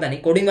तो पता नहीं,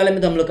 कोडिंग वाले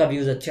में तो हम लोग का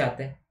व्यूज अच्छे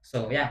आते हैं.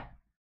 सो या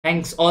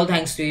thanks, all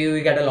thanks to you,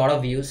 we get a lot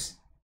of views.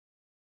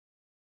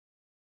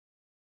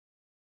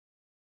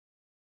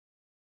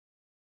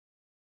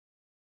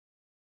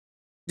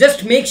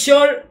 Just make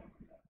sure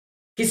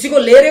किसी को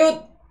ले रहे हो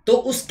तो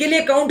उसके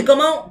लिए काउंट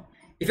कमाओ.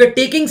 If you are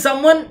taking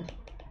someone,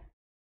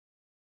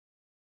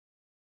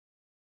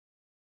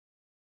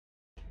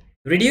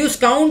 reduce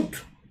count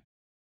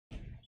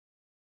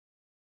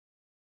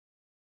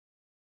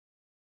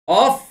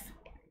of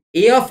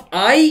a of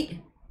I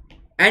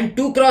and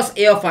 2 cross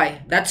a of I.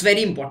 That's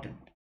very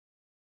important.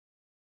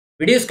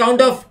 Reduce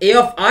count of a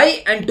of I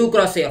and 2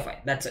 cross a of I.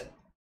 That's it.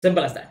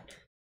 Simple as that.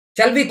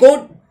 Shall we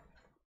code?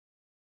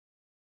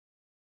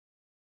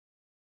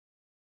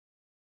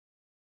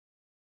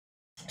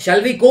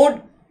 Shall we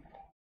code?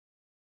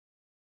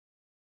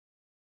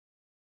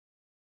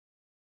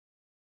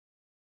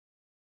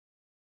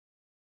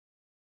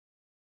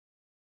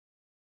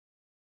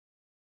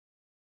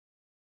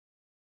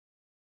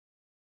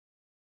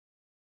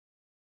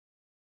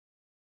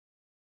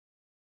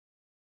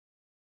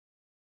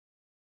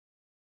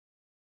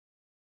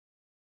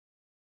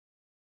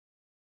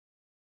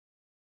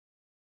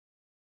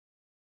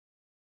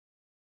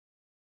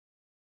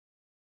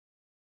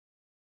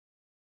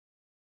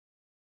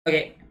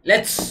 Okay,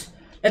 let's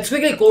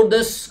quickly code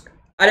this.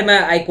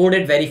 I code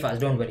it very fast.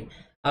 Don't worry.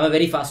 I'm a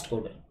very fast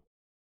coder.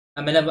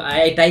 I mean,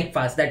 I type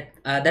fast.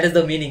 That is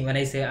the meaning when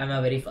I say I'm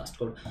a very fast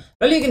coder.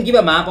 Well, you can give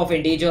a map of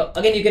integer.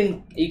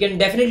 Again, you can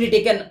definitely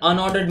take an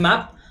unordered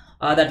map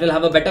that will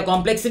have a better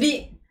complexity.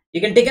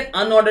 You can take an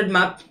unordered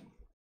map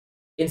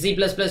in C++.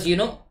 You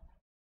know.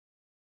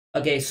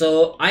 Okay,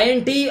 so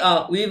int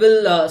we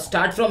will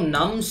start from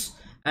nums,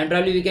 and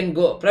probably we can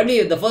go.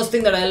 Probably the first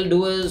thing that I'll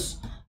do is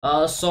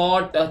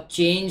sort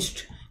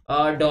changed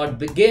dot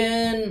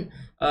begin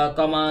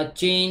comma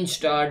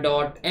changed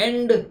dot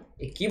end.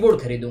 एक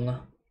keyboard खरीदूंगा.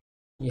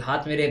 ये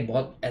हाथ मेरे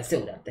बहुत ऐसे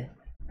हो जाते हैं.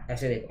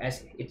 ऐसे देखो,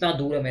 ऐसे इतना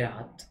दूर है मेरा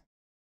हाथ.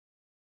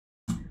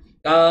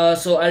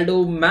 So I'll do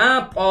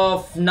map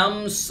of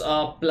nums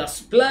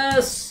plus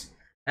plus,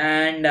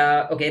 and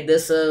okay,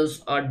 this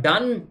is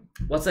done.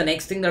 What's the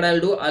next thing that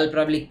I'll do? I'll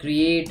probably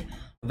create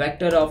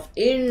vector of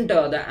int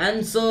the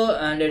answer,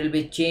 and it will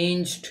be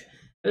changed.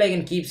 Well, I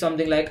can keep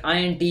something like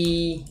int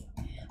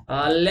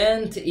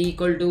length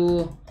equal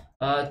to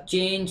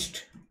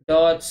changed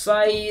dot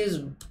size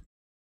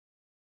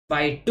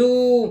by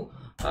 2.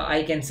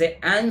 I can say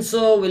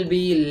answer will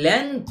be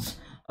length,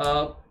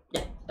 and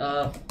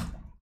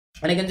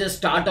I can just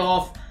start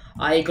off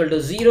I equal to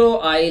 0,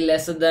 I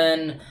lesser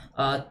than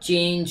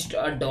changed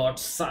dot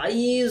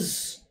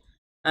size,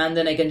 and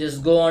then I can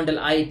just go until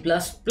I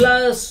plus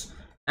plus,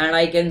 and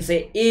I can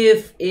say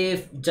if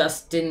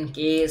just in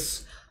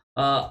case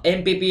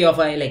MPP of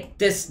I, like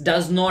this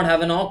does not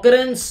have an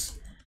occurrence,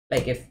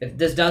 like if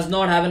this does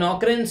not have an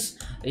occurrence,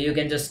 you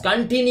can just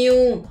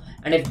continue,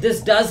 and if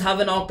this does have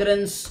an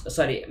occurrence,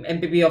 sorry,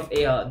 MPP of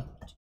a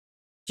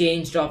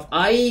changed of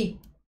I,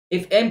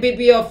 if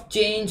MPP of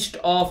changed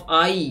of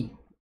I,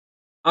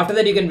 after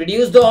that you can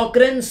reduce the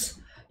occurrence,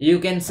 You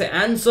can say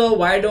answer.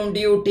 Why don't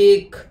you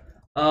take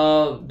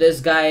this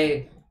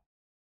guy?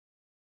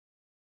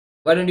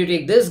 Why don't you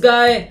take this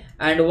guy?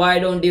 And why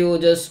don't you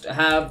just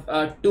have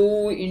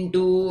 2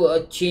 into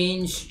a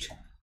changed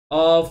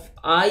of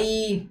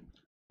I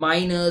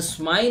minus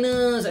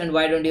minus, and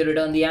why don't you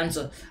return the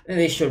answer?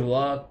 This should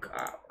work.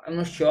 I'm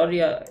not sure.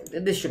 Yeah,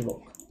 this should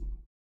work.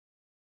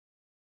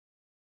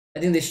 I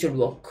think this should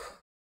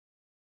work.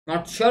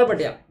 Not sure, but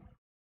yeah.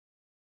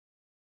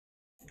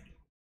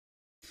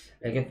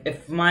 Like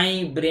if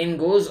my brain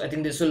goes, I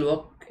think this will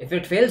work. If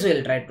it fails,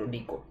 we'll try to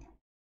decode.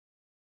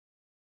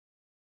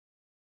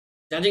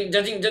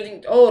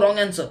 Judging. Oh, wrong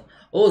answer.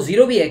 Oh,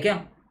 0 भी है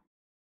क्या?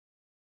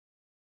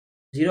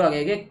 0 आ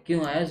गया क्या?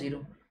 क्यों आया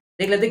 0?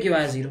 देख लेते क्यों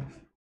आया 0.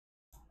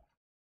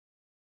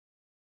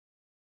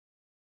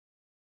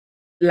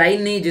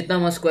 Line नहीं जितना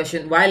must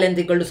question. Why length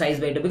equal to size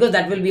by 2? Because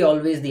that will be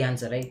always the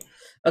answer, right?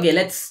 Okay,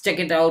 let's check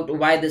it out.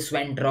 Why this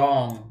went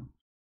wrong?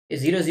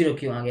 0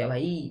 क्यों आ गया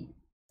भाई?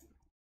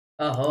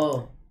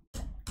 Oh.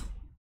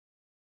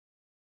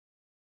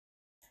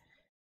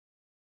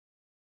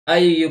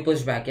 You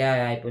pushed back.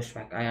 Yeah, I pushed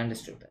back. I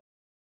understood that.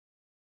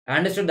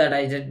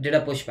 I did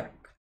a pushback.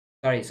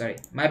 Sorry.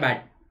 My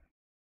bad.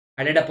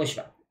 I did a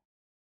pushback.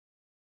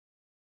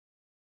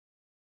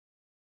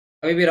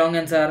 अभी भी wrong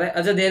answer आ रहा है.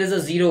 अच्छा, there is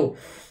a 0.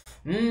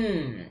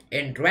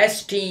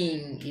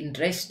 Interesting.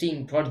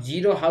 For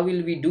 0, how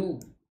will we do?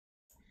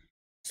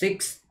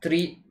 6,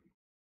 3.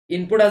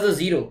 Input has a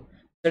 0.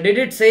 So did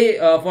it say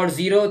for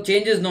 0,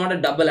 change is not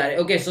a double array?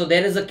 Okay, so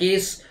there is a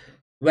case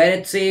where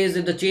it says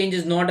if the change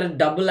is not a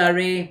double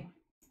array,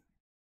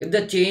 if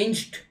the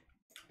changed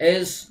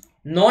is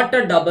not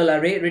a double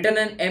array, return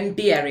an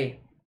empty array.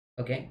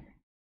 Okay.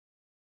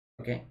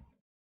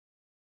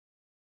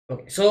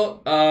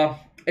 So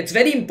it's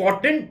very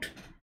important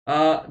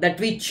that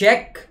we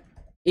check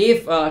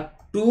if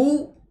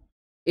 2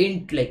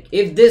 int, like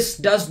if this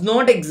does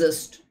not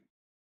exist,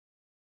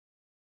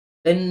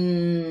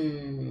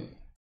 then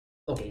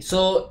okay.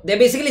 So they're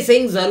basically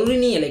saying zaruri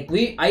nahi hai, like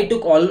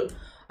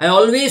I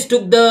always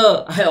took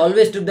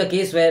the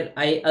case where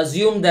I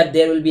assumed that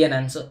there will be an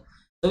answer.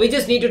 So we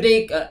just need to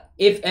take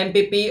if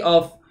MPP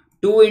of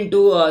 2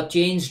 into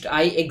changed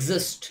I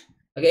exist.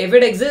 Okay, if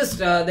it exists,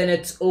 then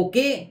it's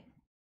okay.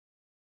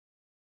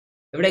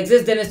 If it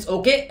exists, then it's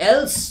okay.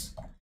 Else,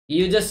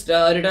 you just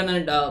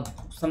return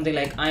something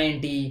like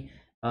int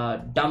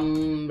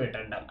dumb,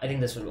 return dumb. I think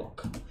this will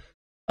work.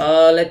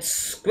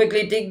 Let's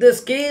quickly take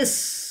this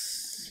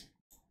case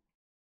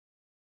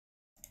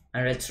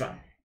and let's run.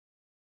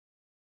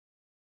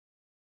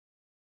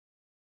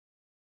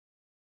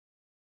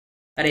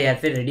 अरे यार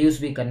फिर reduce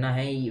भी करना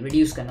है.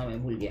 Reduce करना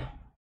मैं भूल गया.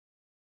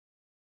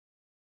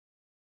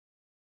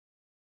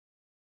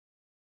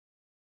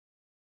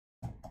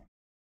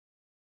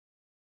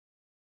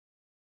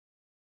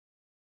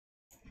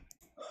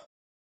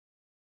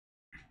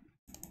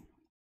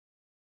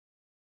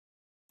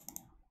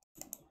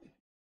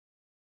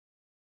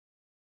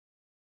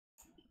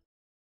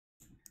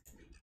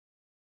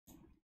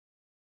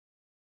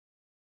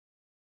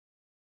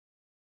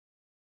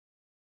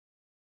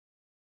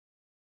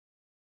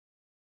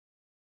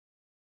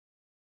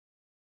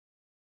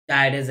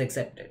 That is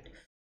accepted.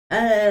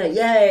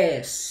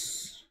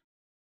 Yes.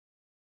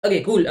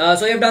 Okay, cool.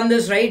 So you've done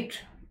this, right?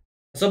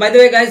 So by the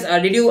way, guys,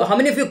 how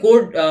many of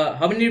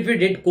you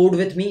did code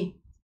with me?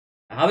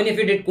 How many of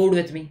you did code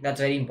with me?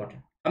 That's very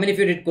important. How many of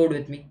you did code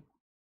with me?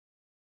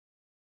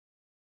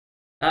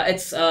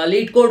 It's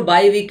Leetcode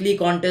Biweekly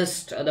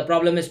contest. The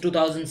problem is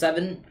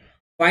 2007.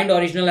 Find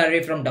original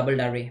array from doubled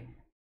array.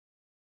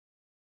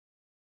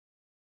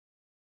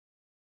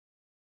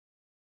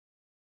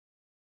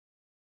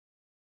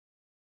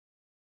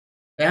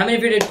 Okay, how many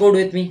of you did code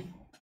with me?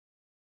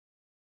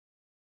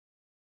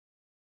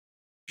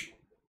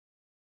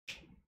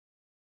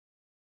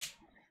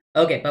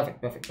 Okay,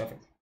 perfect.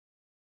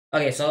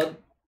 Okay, so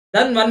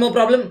done. One more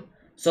problem.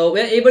 So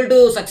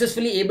we're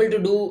successfully able to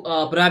do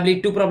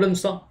probably 2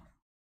 problems now.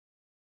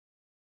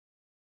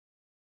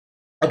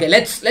 Okay,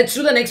 let's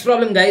do the next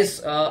problem,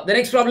 guys. The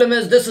next problem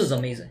is, this is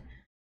amazing.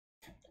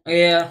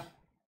 Yeah.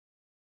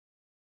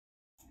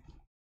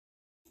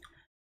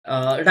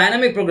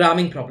 Dynamic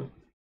programming problem.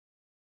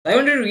 I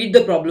want you to read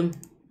the problem.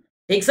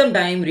 Take some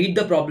time, read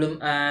the problem,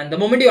 and the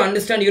moment you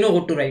understand, you know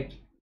what to write.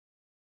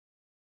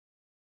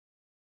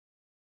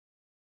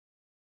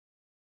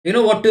 You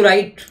know what to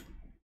write.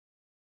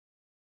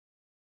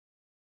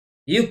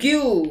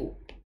 UQ.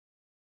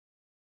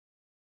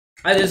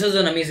 This is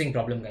an amazing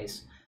problem,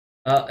 guys.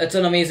 It's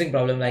an amazing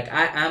problem. Like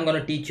I am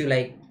gonna teach you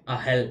like a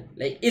hell.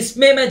 Like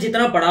इसमें मैं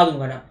जितना पढ़ा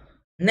दूंगा ना,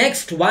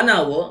 next 1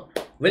 hour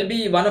will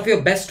be one of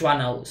your best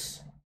 1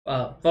 hours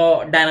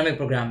for dynamic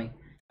programming.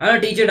 I'm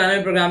gonna teach you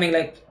dynamic programming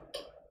like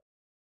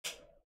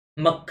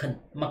makhan.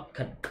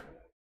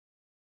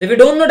 If you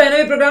don't know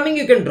dynamic programming,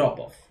 you can drop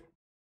off.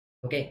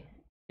 Okay.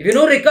 If you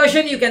know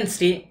recursion, you can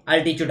stay.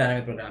 I'll teach you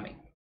dynamic programming.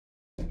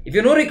 If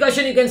you know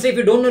recursion, you can say. If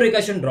you don't know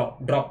recursion,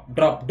 drop.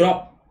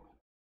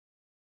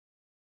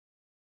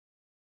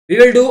 We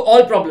will do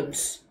all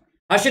problems.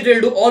 Harshit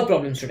will do all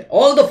problems today.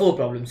 All the 4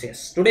 problems,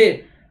 yes.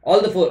 Today,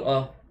 all the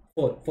 4.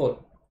 Four.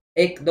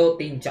 Ek, do,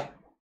 teen, cha.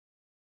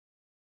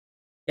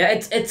 Yeah,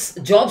 it's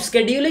job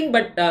scheduling,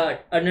 but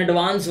an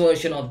advanced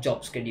version of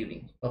job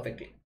scheduling.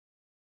 Perfectly.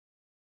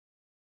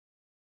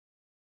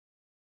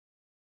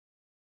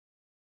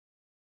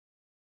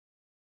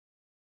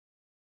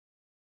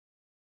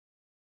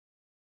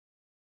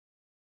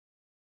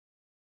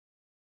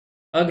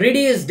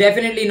 Greedy is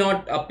definitely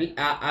not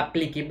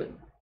applicable.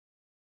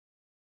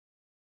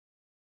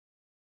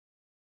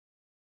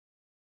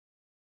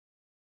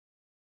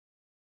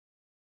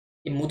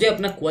 ये मुझे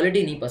अपना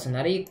quality नहीं पसंद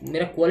आ रही,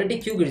 मेरा quality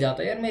क्यों गिर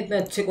जाता है यार? मैं इतने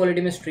अच्छे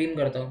क्वालिटी में स्ट्रीम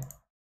करता हूँ,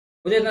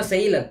 मुझे इतना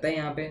सही लगता है,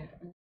 यहाँ पे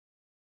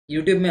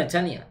यूट्यूब में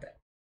अच्छा नहीं आता है.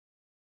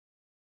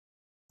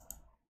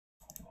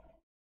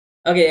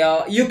 Okay,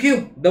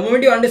 UQ, the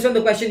moment you understand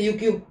the question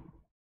UQ,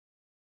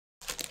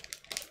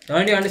 the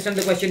moment you understand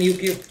the question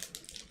UQ.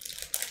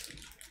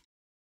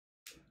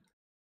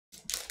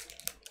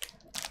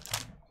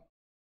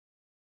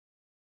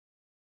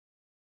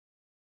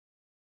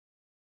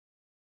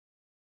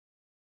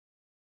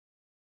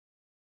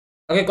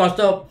 Okay,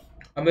 Costa,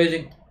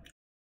 amazing.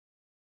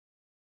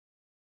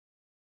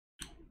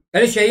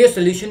 Can you share your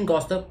solution,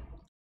 Costa?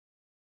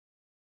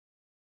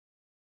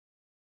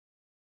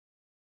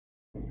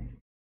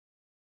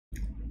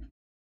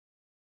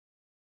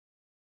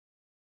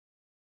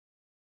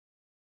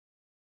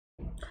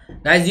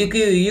 Guys,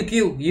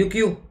 UQ.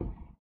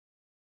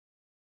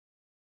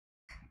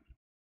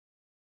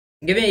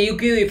 Give me a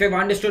UQ if I've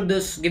understood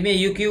this. Give me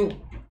a UQ.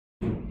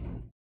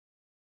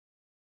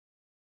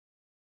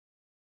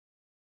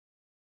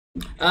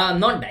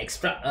 Not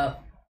Dijkstra.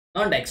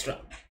 Not Dijkstra.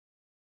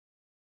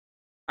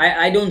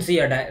 I don't see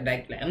a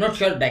I'm not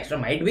sure Dijkstra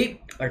might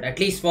be, but at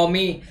least for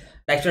me,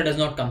 Dijkstra does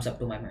not comes up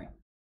to my mind.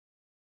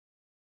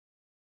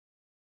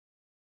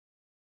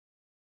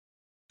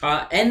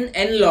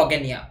 N log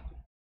n, yeah.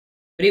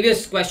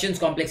 Previous questions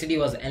complexity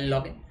was n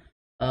log n.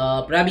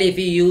 Probably if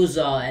we use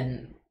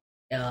an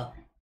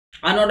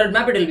unordered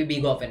map, it will be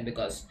big of n,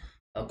 because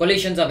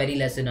collisions are very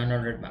less in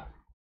unordered map.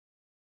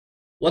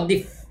 What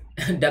the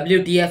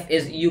WTF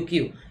is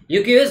UQ?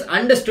 UQ is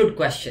understood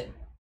question.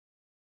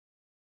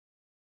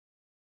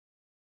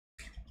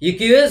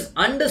 UQ is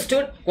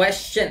understood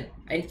question.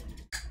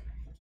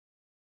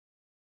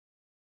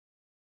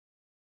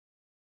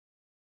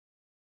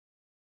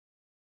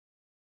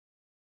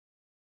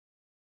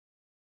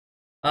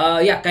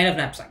 Yeah, kind of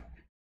knapsack.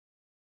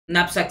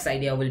 Knapsack's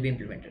idea will be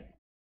implemented.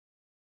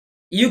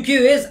 UQ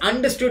is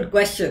understood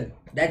question.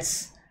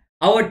 That's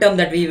our term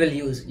that we will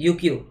use.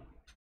 UQ.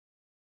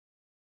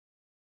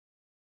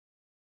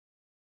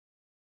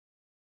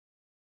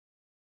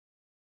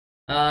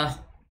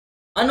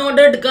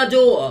 Unordered का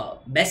जो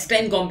best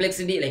time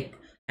complexity like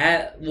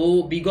है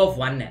वो big of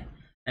 1 है,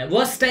 and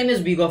worst time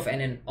is big of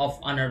n of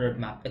unordered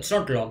map. It's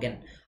not log n.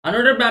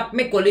 Unordered map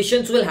में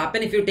collisions will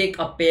happen if you take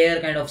a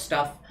pair kind of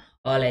stuff,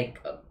 or like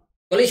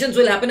collisions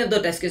will happen if the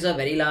test cases are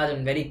very large,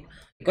 and very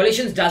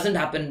collisions doesn't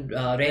happen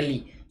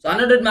rarely. So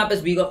unordered map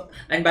is big of,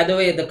 and by the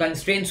way, the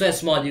constraints were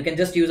small. You can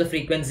just use a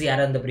frequency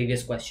error in the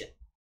previous question.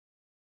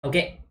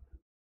 Okay,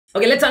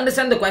 let's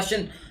understand the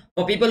question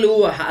for people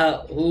who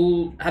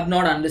have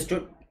not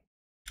understood.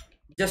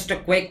 Just a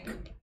quick.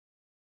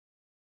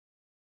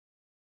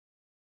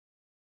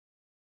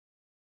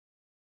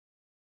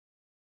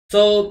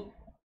 So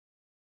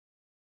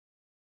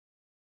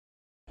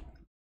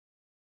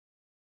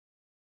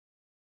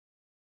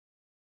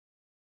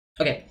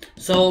okay,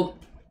 so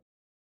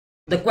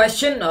the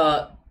question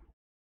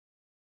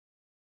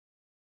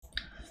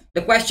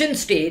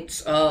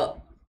states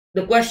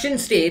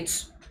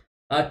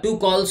two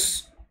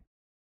calls.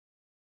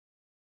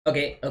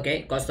 Okay,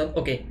 Kaustav.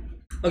 Okay,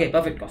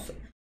 perfect, Kaustav.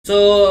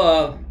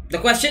 So the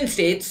question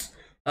states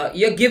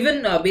you're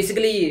given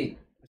basically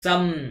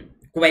some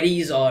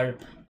queries, or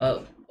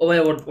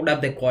what are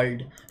they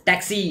called?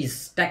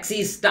 Taxis,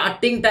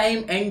 starting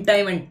time, end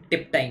time, and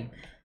tip time.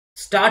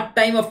 Start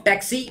time of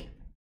taxi,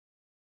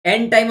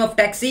 end time of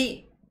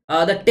taxi,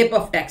 the tip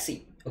of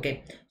taxi.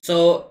 Okay,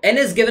 so n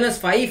is given as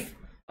 5,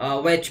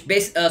 which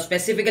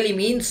specifically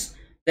means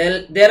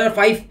there are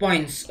 5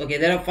 points. Okay,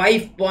 there are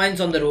 5 points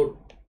on the road.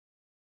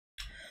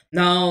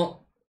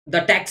 Now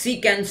the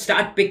taxi can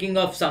start picking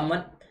up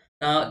someone.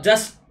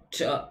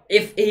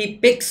 If he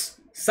picks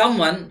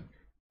someone,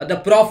 the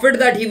profit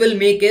that he will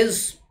make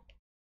is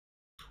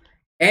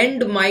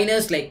end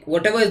minus, like,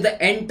 whatever is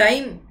the end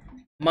time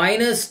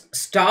minus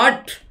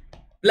start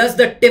plus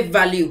the tip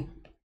value.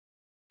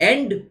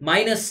 End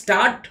minus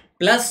start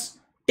plus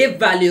tip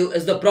value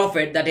is the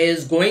profit that he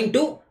is going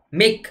to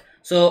make.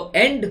 So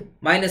end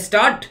minus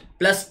start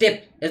plus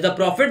tip is the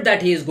profit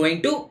that he is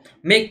going to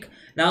make.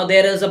 Now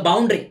there is a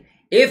boundary.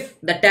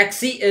 If the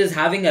taxi is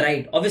having a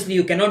ride, obviously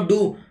you cannot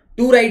do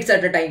 2 rides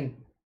at a time.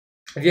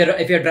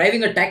 If you're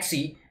driving a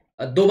taxi,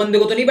 दो बंदे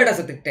को तो नहीं बैठा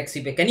सकते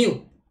taxi पे, can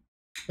you?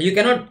 You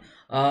cannot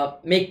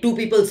make 2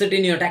 people sit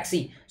in your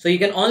taxi. So you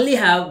can only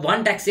have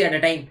 1 taxi at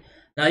a time.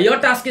 Now your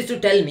task is to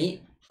tell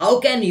me how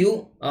can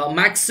you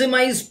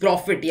maximize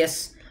profit.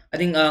 Yes, I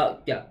think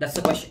yeah, that's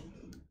the question.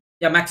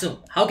 Yeah, maximum.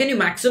 How can you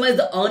maximize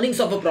the earnings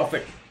of a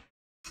profit?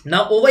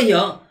 Now over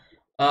here,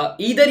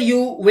 either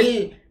you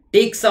will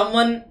take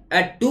someone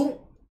at 2,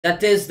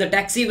 that is the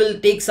taxi will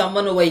take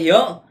someone over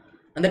here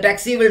and the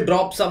taxi will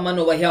drop someone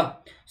over here.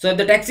 So if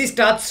the taxi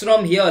starts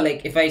from here,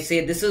 like if I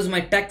say this is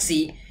my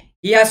taxi,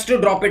 he has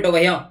to drop it over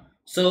here.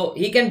 So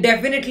he can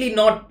definitely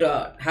not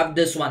have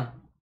this one.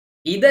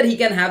 Either he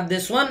can have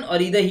this one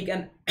or either he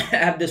can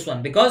have this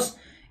one, because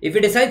if he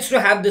decides to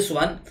have this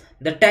one,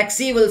 the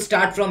taxi will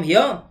start from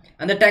here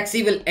and the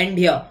taxi will end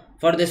here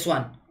for this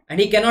one, and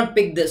he cannot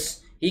pick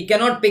this, he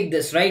cannot pick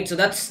this, right? So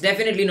that's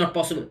definitely not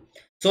possible.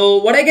 So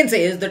what I can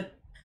say is that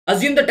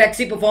assume the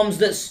taxi performs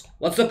this.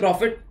 What's the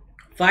profit?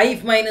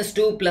 5 minus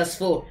 2 plus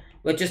 4,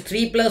 which is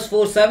 3 plus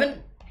 4,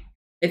 7.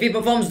 If he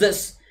performs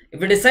this, if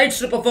he decides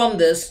to perform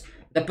this,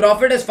 the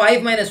profit is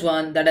 5 minus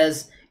 1, that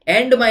is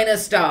end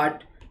minus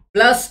start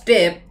plus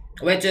tip,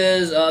 which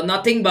is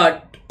nothing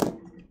but,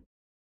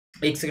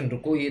 एक second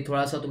रुको, ये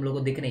थोड़ा सा तुम लोगों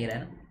को दिख नहीं रहा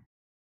है ना,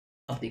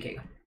 अब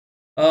दिखेगा.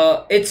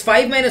 It's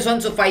 5 minus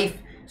 1, so 5.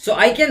 So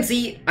I can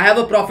see I have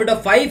a profit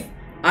of 5,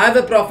 I have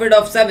a profit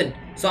of 7.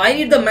 So I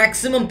need the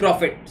maximum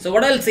profit. So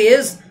what I'll say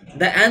is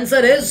the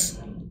answer is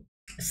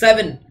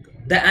 7.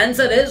 The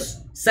answer is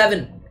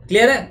 7.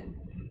 Clear है?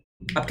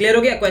 अब clear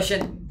हो गया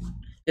question?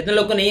 जितने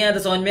लोग को नहीं आया था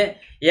समझ में,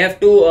 you have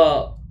to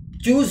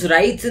choose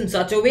rights in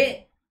such a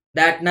way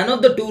that none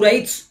of the two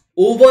rights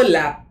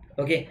overlap.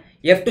 Okay,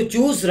 you have to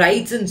choose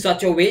rights in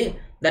such a way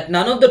that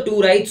none of the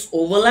two rights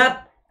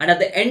overlap, and at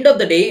the end of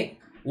the day,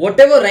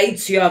 whatever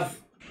rights you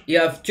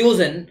have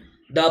chosen,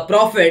 the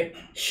profit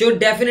should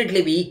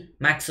definitely be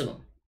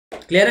maximum.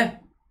 Clear?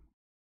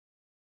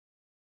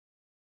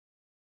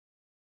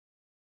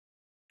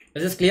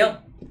 Is this clear?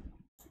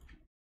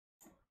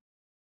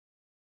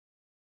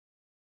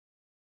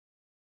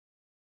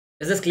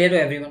 Is this clear to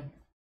everyone?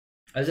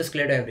 Is this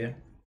clear to everyone?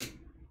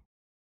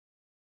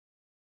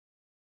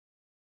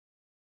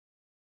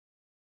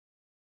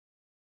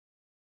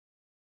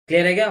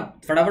 Clear है क्या?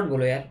 फटाफट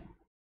बोलो यार.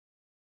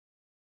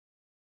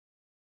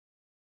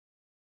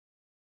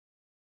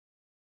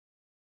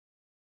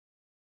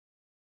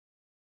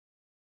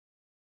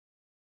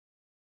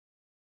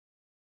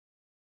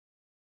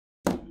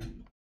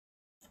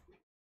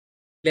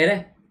 Clear है?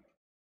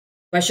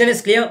 Question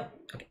is clear?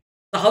 Okay.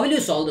 So how will you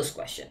solve this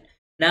question?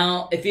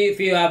 Now, if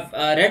you have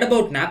read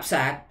about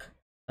knapsack,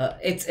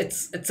 it's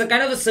a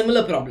kind of a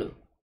similar problem.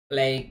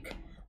 Like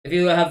if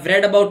you have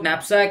read about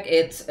knapsack,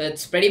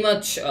 it's pretty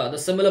much the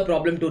similar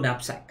problem to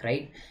knapsack,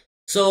 right?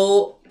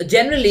 So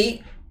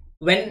generally,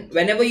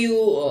 whenever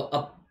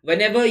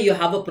you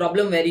have a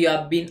problem where you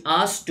have been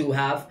asked to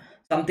have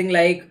something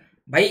like,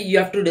 you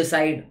have to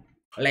decide,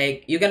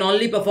 like you can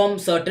only perform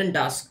certain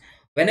tasks.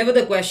 Whenever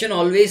the question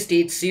always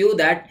states you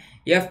that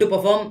you have to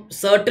perform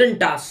certain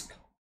tasks,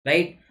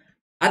 right?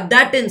 At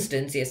that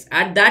instance, yes,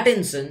 at that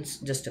instance,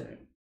 just a minute.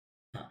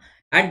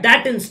 At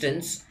that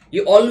instance,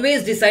 you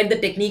always decide the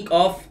technique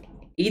of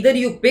either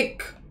you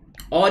pick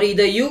or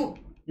either you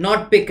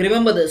not pick.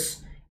 Remember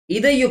this,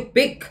 either you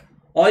pick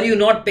or you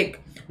not pick.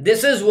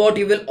 This is what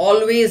you will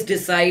always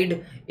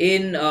decide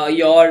in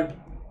your,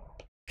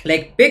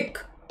 like, pick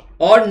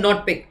or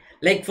not pick.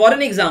 Like for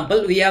an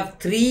example, we have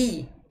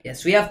three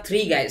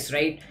guys,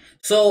 right?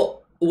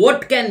 So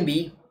what can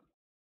be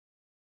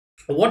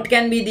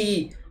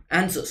the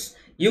answers?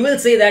 You will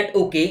say that,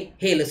 okay,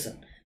 hey, listen,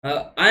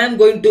 I am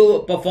going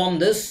to perform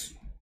this.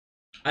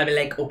 I'll be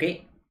like,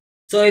 okay,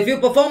 so if you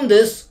perform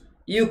this,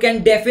 you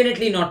can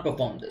definitely not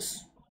perform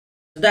this.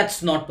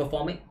 That's not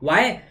performing.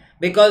 Why?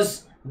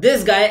 Because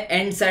this guy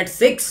ends at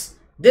 6,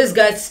 this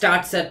guy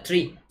starts at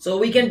 3, so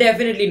we can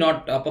definitely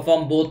not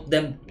perform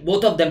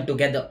both of them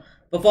together.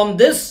 Perform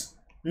this,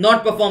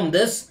 not perform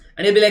this,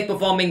 and you'll be like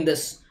performing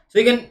this. So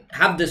you can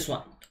have this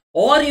one.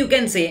 Or you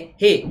can say,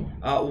 hey,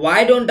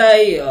 why don't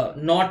I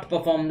not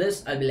perform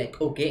this? I'll be like,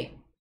 okay,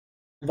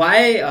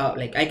 why,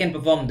 like I can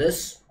perform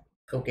this,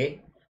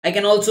 okay, I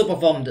can also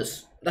perform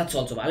this. That's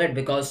also valid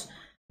because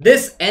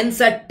this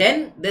ends at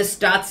 10, this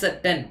starts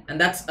at 10, and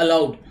that's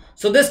allowed.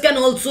 So this can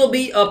also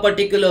be a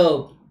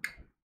particular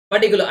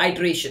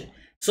iteration.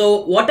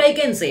 So what I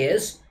can say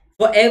is,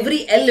 for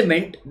every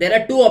element there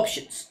are two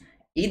options.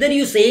 Either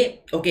you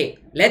say, okay,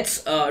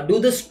 let's do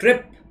the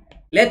strip,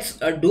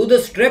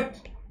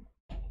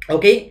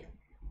 okay,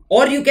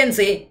 or you can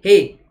say,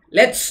 hey,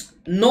 let's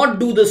not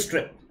do the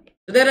strip.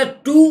 So there are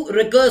two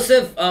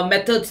recursive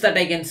methods that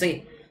I can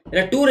say.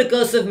 There are two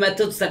recursive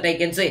methods that I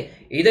can say.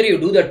 Either you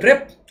do the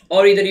trip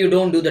or either you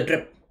don't do the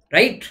trip,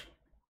 right?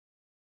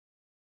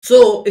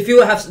 So if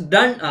you have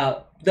done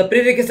the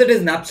prerequisite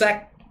is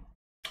knapsack.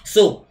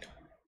 So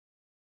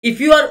if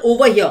you are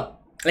over here,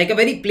 like a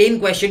very plain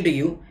question to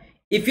you,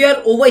 if you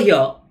are over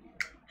here,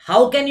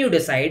 how can you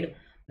decide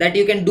that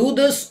you can do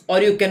this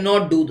or you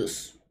cannot do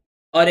this?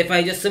 Or if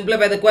I just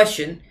simplify the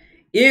question,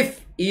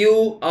 if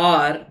you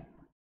are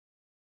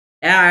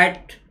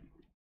at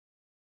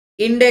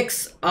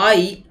index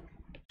I,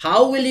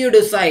 how will you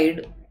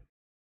decide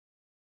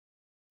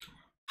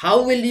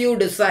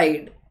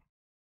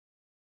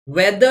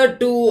whether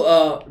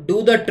to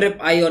do the trip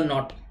I or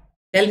not?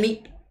 Tell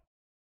me.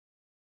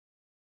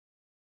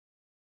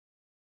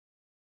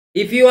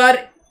 if you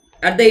are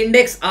at the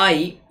index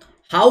I,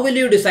 how will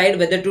you decide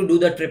whether to do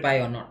the trip I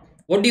or not?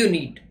 What do you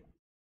need?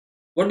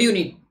 What do you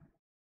need?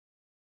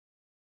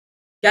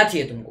 क्या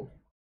चाहिए तुमको?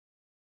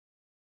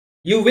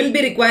 You will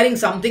be requiring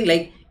something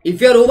like,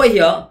 if you are over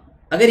here,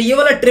 अगर ये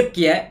वाला trip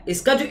किया है,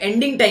 इसका जो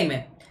ending time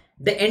है,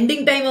 the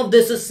ending time of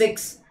this is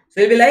 6.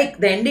 So you'll be like,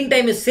 the ending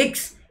time is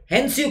 6,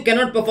 hence you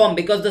cannot perform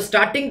because the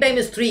starting time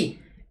is 3.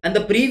 And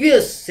the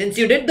previous, since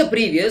you did the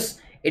previous,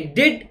 it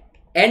did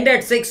end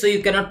at 6, so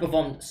you cannot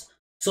perform this.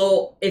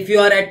 So if you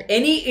are at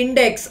any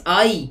index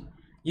I,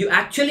 you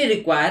actually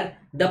require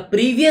the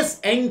previous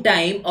end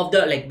time of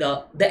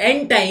the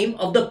end time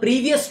of the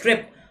previous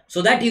trip,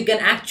 so that you can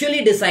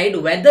actually decide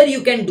whether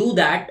you can do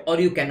that or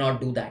you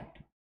cannot do that.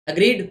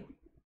 Agreed?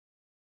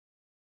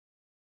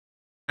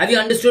 Have you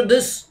understood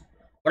this?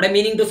 What I'm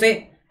meaning to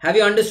say? Have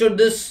you understood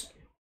this?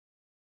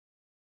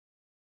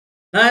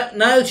 Now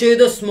I'll show you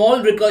the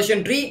small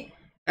recursion tree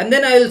and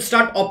then I will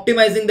start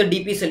optimizing the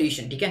DP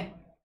solution. Okay?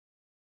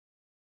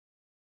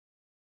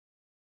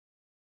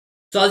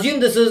 So assume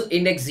this is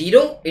index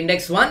 0,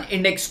 index 1,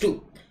 index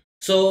 2.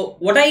 So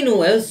what I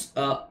know is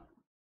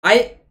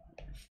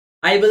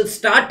I will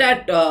start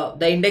at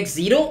the index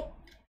 0,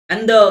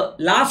 and the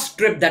last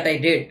trip that I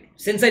did,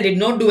 since I did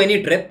not do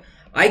any trip,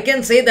 I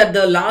can say that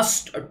the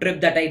last trip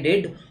that I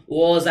did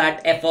was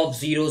at f of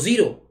 0,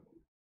 0.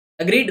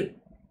 Agreed?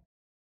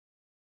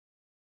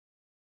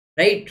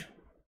 Right?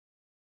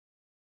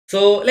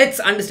 So let's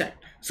understand.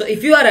 So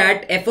if you are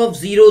at f of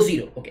 0,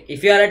 0, okay,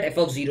 if you are at f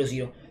of 0,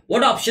 0,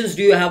 what options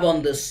do you have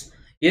on this?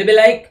 You'll be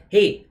like,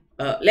 hey,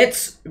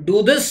 let's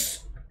do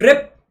this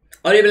trip,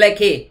 or you'll be like,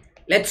 hey,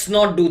 let's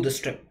not do this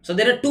trip. So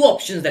there are two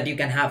options that you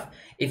can have.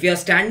 If you are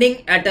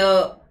standing at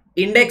a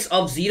index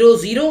of 0,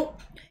 0,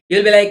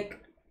 you'll be like,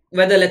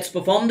 whether let's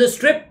perform this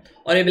trip,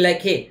 or you'll be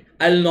like, hey,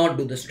 I'll not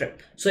do this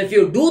trip. So if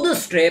you do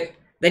this trip,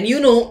 then you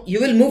know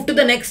you will move to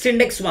the next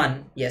index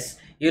 1. Yes,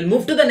 you'll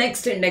move to the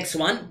next index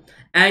 1,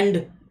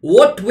 and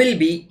what will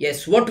be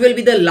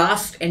the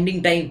last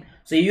ending time?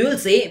 So you will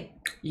say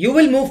you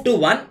will move to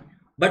 1,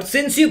 but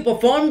since you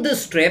performed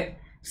this trip,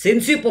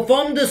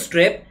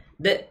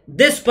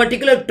 this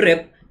particular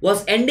trip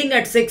was ending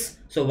at 6.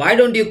 So why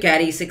don't you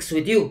carry 6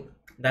 with you?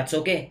 That's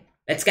okay.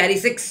 Let's carry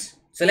 6.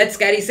 So let's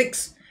carry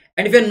 6.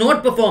 And if you're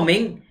not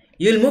performing,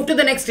 you'll move to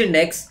the next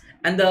index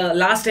and the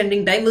last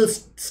ending time will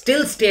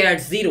still stay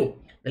at 0.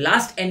 The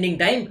last ending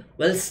time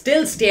will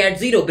still stay at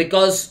 0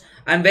 because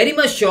I'm very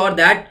much sure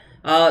that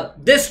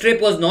this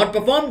trip was not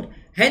performed.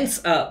 Hence,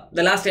 the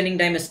last ending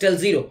time is still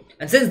 0.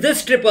 And since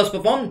this trip was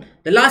performed,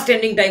 the last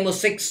ending time was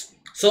 6.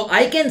 So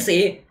I can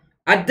say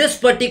at this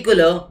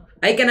particular,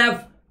 I can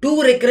have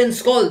two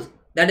recurrence calls,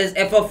 that is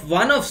f of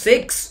 1 of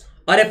 6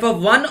 or f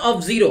of 1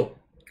 of 0.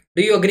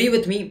 Do you agree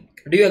with me?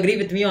 Do you agree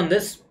with me on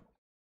this?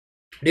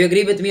 Do you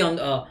agree with me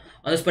on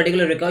this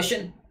particular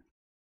recursion?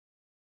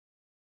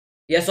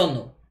 Yes or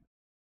no?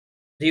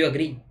 Do you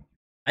agree?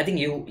 I think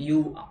you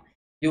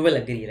will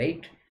agree,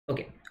 right?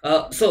 Okay.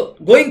 So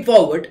going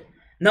forward,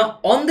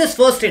 now on this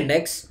first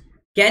index,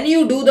 can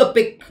you do the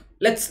pick?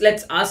 Let's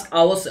ask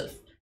ourselves,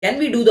 can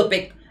we do the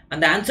pick?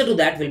 And the answer to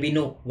that will be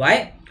no.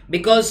 Why?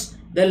 Because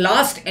the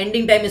last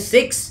ending time is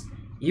 6.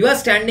 You are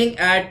standing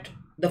at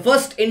the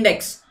first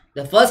index.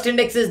 The first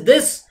index is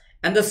this,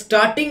 and the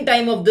starting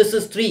time of this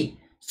is 3.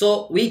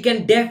 So we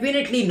can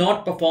definitely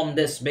not perform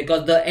this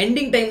because the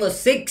ending time was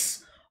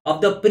 6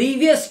 of the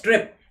previous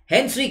trip.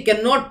 Hence we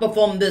cannot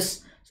perform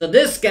this. So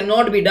this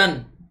cannot be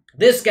done.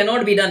 This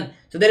cannot be done.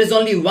 So there is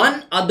only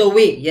one other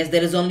way. Yes,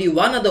 there is only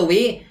one other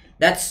way.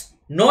 That's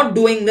not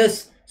doing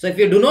this. So if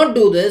you do not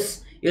do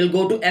this, you'll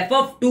go to f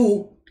of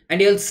 2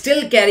 and you'll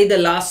still carry the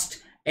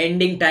last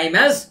ending time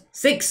as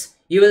 6.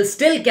 You will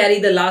still carry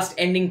the last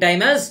ending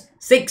time as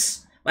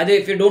 6. By the way,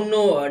 if you don't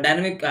know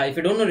if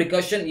you don't know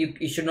recursion,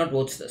 you should not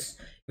watch this.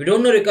 If you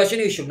don't know recursion,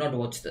 you should not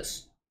watch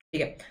this.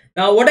 Okay.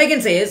 Now what I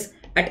can say is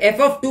at f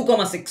of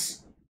 2,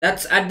 6,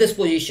 that's at this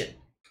position.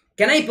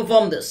 Can I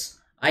perform this?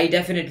 I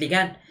definitely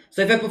can.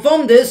 So if I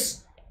perform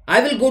this,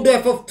 I will go to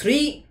f of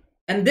 3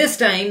 and this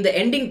time the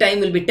ending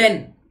time will be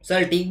 10. So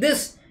I'll take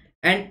this,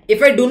 and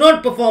if I do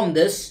not perform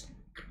this,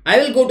 I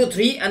will go to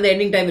 3 and the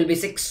ending time will be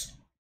 6.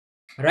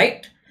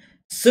 Right?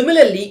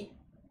 Similarly,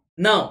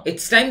 now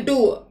it's time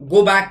to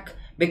go back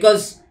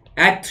because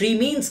at 3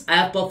 means I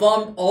have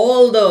performed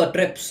all the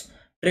trips.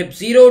 Trip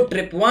 0,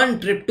 trip 1,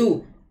 trip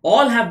 2,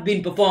 all have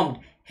been performed.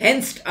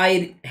 Hence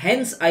I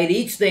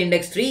reach the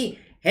index 3.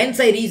 Hence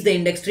I reach the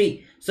index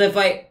 3. So if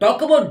I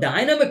talk about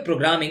dynamic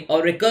programming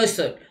or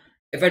recursion,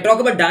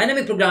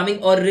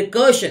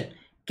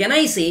 can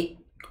I say,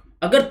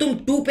 agar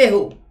tum 2 pe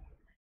ho,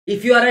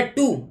 if you are at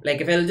 2,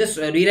 like if I'll just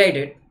rewrite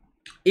it,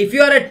 if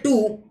you are at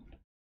 2,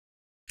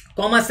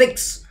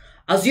 6,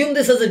 assume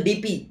this as a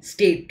DP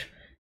state,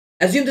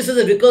 assume this is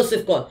a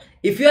recursive call.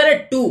 If you are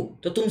at 2,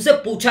 तो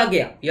तुमसे पूछा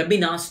गया, you have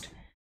been asked,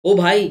 oh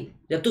भाई,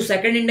 जब तू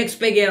second index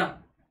पे गया,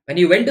 when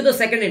you went to the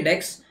second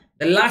index,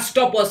 the last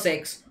stop was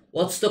 6.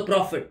 What's the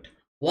profit?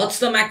 What's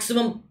the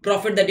maximum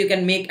profit that you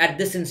can make at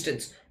this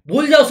instance?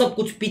 भूल जाओ सब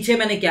कुछ, पीछे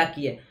मैंने क्या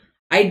किया.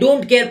 I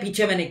don't care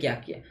पीछे मैंने क्या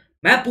किया.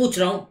 मैं पूछ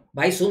रहा हूं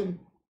भाई सुन,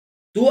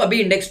 तू अभी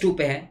इंडेक्स 2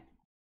 पे है,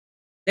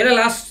 तेरा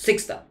लास्ट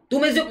 6 था, तू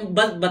मुझे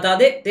बता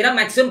दे तेरा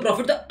मैक्सिमम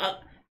प्रॉफिट तो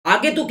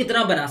आगे तू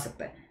कितना बना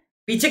सकता है।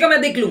 पीछे का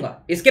मैं देख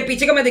लूंगा, इसके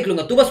पीछे का मैं देख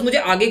लूंगा, तू बस मुझे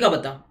आगे का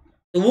बता।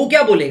 तो वो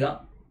क्या बोलेगा,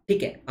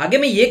 ठीक है आगे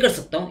मैं ये कर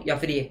सकता हूं या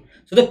फिर ये।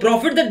 So the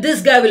profit that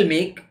this guy will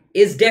make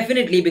is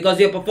definitely,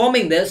 because you're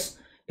performing this,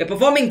 you're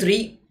performing 3,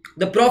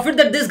 the profit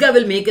that this guy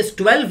will make is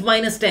 12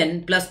 minus 10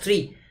 plus 3,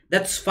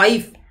 that's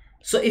 5.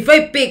 So if I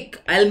pick,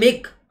 I'll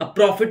make a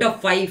profit of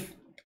 5.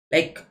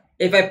 Like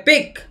if I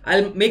pick,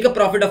 I'll make a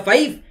profit of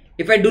 5.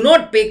 If I do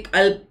not pick,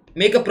 I'll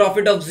make a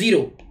profit of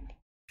 0.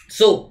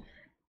 So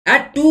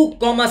at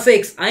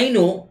 2,6, I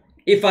know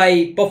if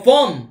I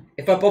perform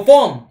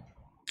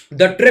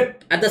the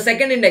trip at the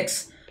second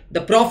index,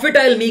 the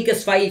profit I'll make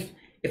is 5.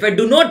 If I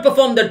do not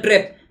perform the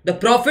trip, the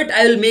profit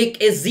I will make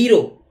is 0.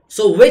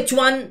 So which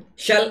one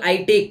shall I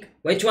take?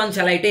 Which one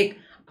shall I take?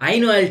 I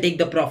know I'll take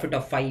the profit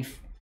of 5.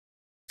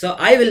 So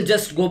I will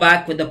just go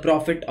back with the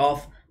profit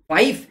of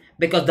 5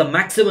 because the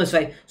maximum is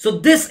 5. So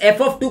this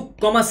f of 2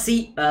 comma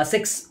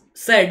 6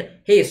 said,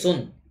 hey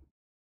soon,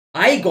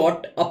 I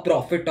got a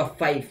profit of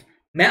 5.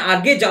 मैं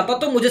आगे जाता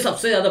तो मुझे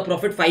सबसे ज्यादा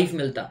profit 5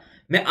 मिलता,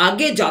 मैं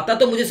आगे जाता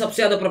तो मुझे सबसे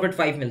ज्यादा प्रॉफिट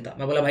 5 मिलता।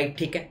 मैं बोला भाई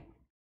ठीक है,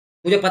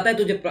 मुझे पता है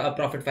तुझे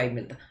प्रॉफिट 5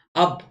 मिलता।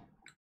 अब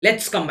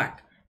let's come back,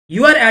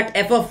 you are at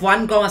f of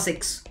 1 comma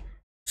 6.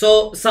 So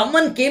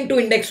someone came to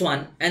index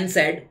 1 and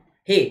said,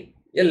 hey,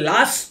 your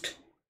last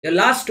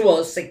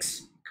was 6,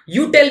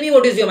 you tell me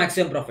what is your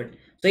maximum profit.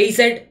 So he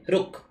said,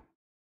 रुक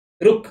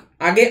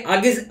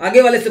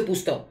आगे वाले से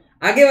पूछता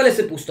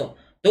हूं।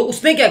 तो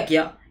उसने क्या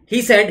किया,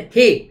 he said,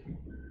 hey,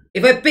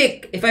 if I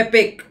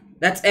pick,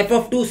 that's f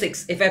of 2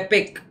 6, if I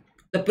pick,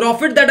 the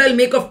profit that I'll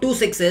make of 2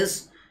 6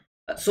 is,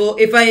 so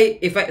if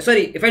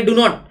I do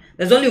not,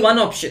 there's only one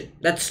option,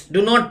 that's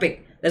do not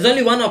pick. There's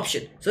only one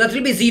option, so that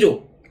will be 0.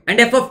 And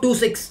f of 2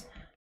 6,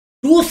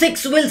 2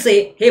 6 will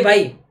say, hey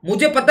भाई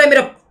मुझे पता है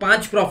मेरा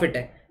 5 profit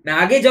है, मैं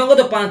आगे जाऊंगा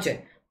तो 5 है।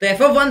 तो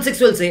f of 1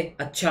 6 will say,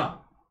 अच्छा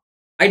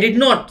I did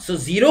not, so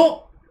 0,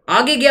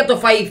 आगे गया तो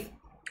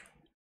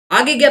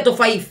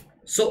 5,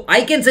 so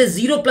I can say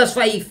 0 plus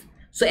 5.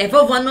 So f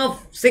of 1 of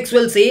 6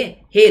 will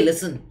say, hey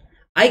listen,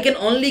 I can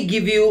only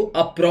give you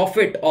a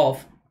profit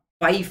of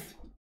 5.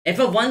 f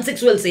of 1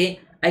 6 will say,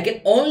 I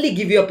can only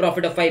give you a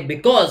profit of 5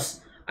 because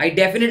I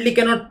definitely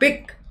cannot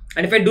pick,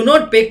 and if I do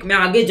not pick, मैं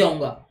आगे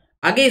जाऊंगा,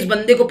 आगे इस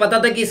बंदे को पता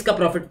था कि इसका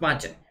प्रॉफिट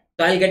 5 है,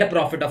 तो I'll get a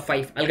profit of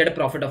 5. I'll get a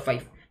profit of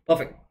 5.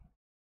 Perfect.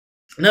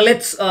 Now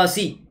let's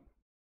see.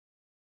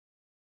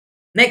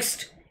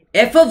 Next,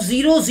 f of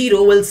 0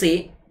 0 will say,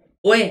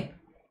 ओए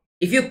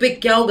if you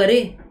pick क्या होगा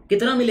रे,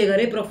 कितना मिलेगा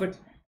रे profit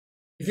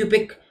if you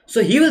pick.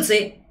 So he will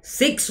say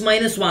 6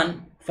 minus 1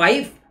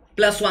 5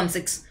 plus 1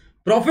 6,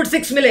 profit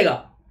 6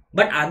 मिलेगा,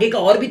 but आगे का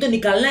और भी तो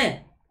निकालना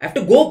है, I have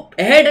to go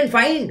ahead and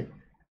find.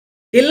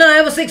 Till now I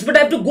have a 6, but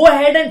I have to go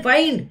ahead and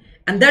find.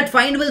 And that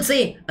find will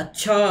say,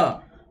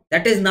 acha,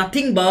 that is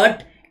nothing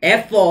but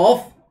f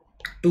of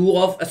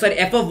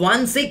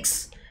 1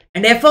 6.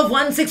 And f of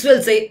 1 6 will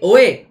say, oh,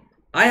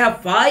 I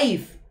have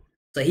 5.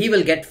 So he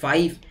will get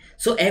 5.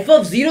 So f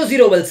of 0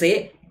 0 will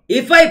say,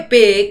 if I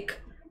pick,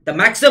 the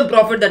maximum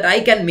profit that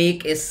I can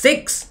make is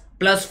 6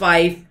 plus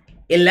 5,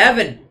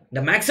 11.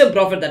 The maximum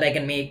profit that I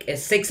can make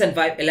is 6 and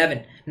 5,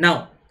 11.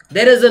 Now,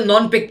 there is a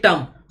non-pick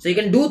term. So you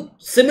can do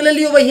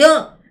similarly over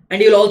here.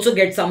 And you'll also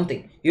get something.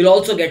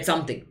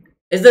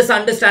 Is this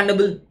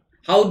understandable?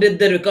 How did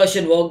the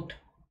recursion work?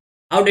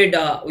 How did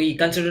we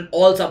consider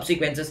all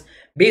subsequences?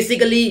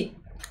 Basically,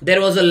 there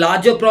was a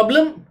larger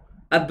problem.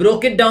 I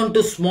broke it down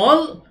to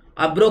small.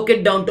 I broke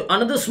it down to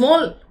another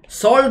small.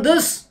 Solved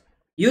this.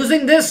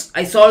 Using this,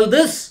 I solved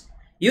this.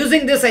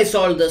 Using this, I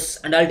solved this.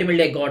 And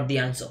ultimately, I got the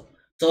answer.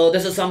 So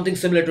this is something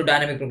similar to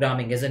dynamic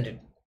programming, isn't it?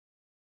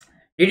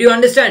 Did you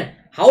understand?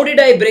 How did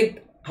I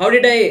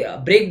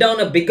break down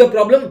a bigger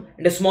problem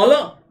into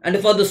smaller and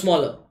a further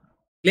smaller?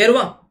 Clear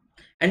hua?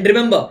 And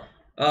remember,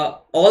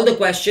 all the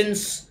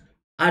questions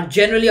are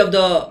generally of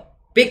the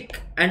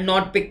pick and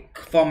not pick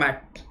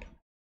format.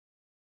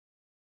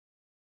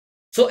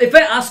 So if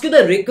I ask you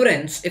the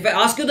recurrence,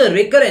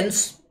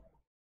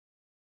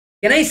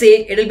 can I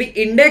say it will be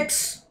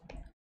index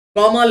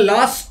comma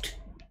last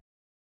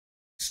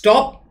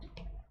stop,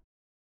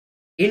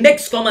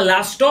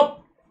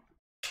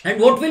 and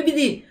what will be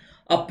the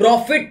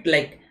profit,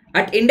 like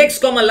at index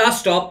comma last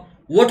stop,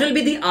 what will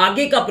be the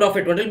aage ka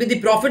profit, what will be the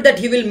profit that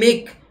he will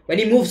make when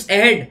he moves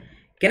ahead?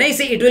 Can I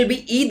say it will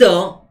be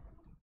either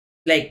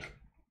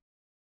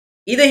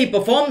he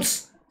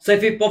performs, so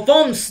if he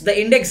performs the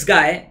index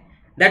guy,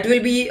 that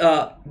will be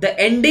the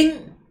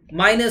ending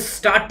minus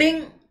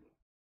starting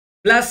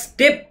plus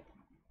tip,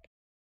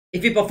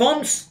 if he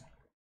performs,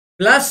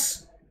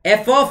 plus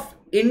f of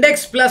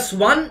index plus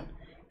 1,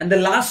 and the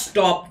last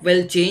stop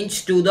will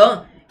change to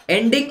the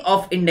ending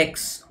of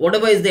index,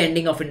 whatever is the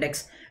ending of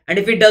index. And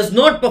if it does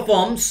not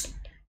performs,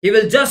 he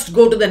will just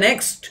go to the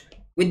next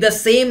with the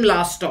same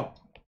last stop.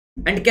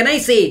 And can I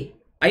say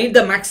I need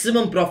the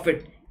maximum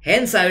profit,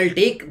 hence I will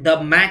take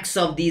the max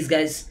of these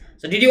guys.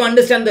 So did you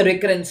understand the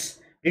recurrence?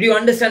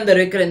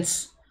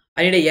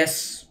 I need a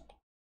yes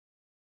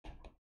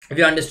if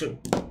you understood.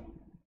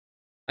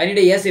 I need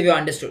a yes if you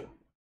understood.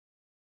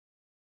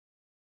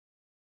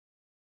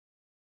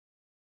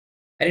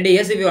 I need a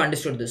yes if you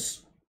understood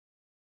this.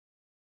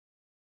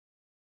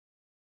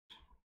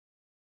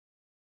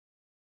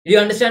 Do you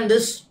understand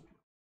this?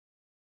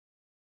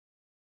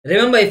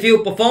 Remember, if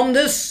you perform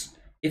this,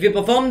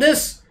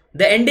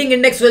 the ending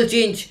index will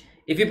change.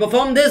 If you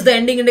perform this, the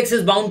ending index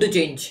is bound to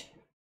change.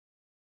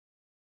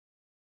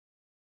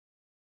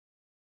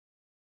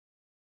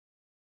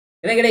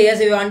 Can I get a yes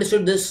if you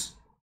understood this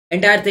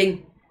entire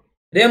thing?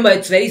 Remember,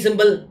 it's very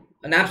simple.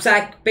 A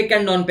knapsack, pick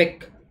and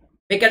non-pick.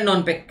 Pick and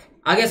non-pick.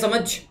 आगे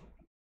समझ?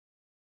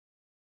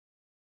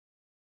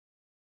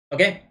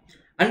 Okay?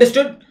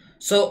 Understood?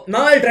 So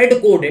now I'll try to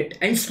code it,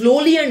 and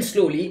slowly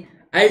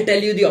I'll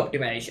tell you the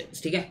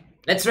optimizations. Okay?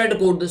 Let's try to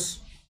code this.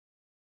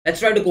 Let's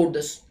try to code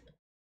this.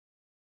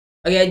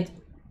 Okay.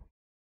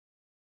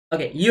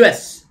 Okay.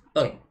 US.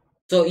 Okay.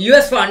 So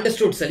US for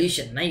understood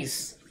solution.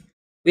 Nice.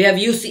 We have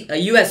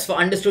US for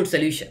understood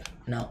solution.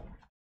 Now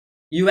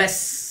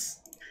US.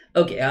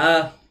 Okay.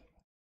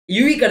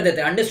 UE कर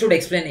देते हैं, understood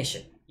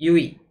explanation.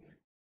 UE.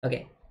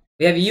 Okay.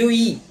 We have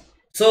UE.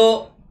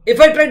 So if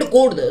I try to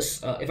code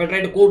this,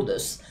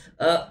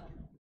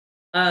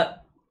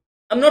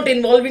 I'm not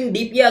involving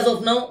DP as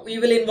of now. We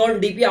will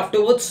involve DP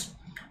afterwards.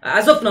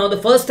 As of now,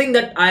 the first thing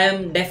that I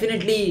am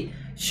definitely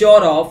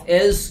sure of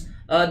is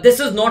this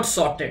is not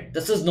sorted.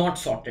 This is not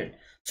sorted.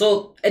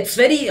 So it's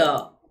very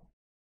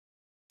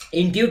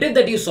intuitive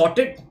that you sort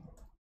it.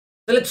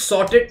 So let's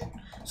sort it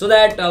so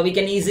that we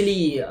can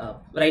easily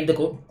write the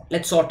code.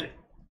 Let's sort it.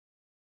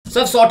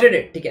 So I've sorted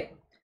it. Okay.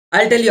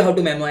 I'll tell you how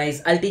to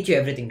memorize. I'll teach you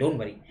everything. Don't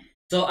worry.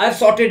 So I've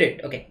sorted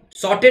it. Okay.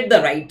 Sorted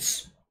the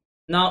rights.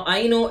 Now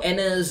I know n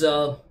is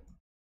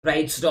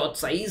rights dot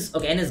size.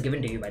 Okay, n is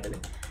given to you, by the way.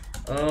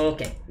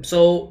 Okay.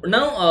 So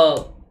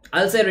now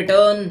I'll say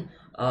return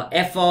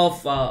f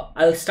of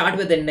I'll start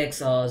with index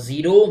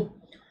 0.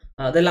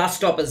 The last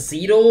stop is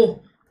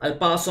 0. I'll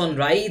pass on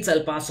rights.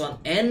 I'll pass on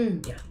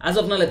n. Yeah. As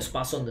of now, let's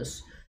pass on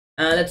this.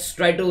 Let's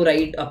try to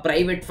write a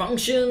private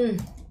function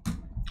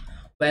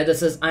where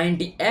this is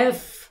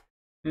intf.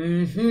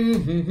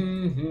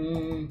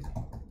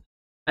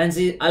 And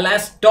see, I'll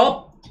ask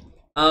top.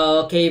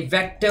 Okay,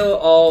 vector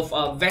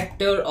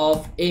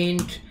of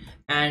int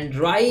and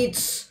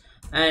rights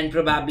and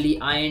probably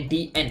int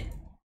n.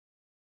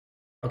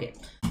 Okay.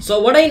 So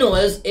what I know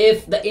is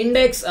if the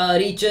index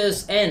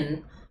reaches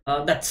n,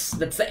 that's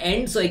the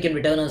end. So you can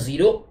return a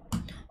 0,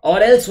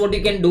 or else what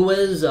you can do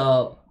is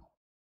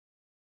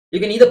you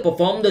can either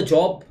perform the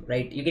job,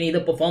 right? You can either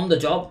perform the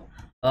job.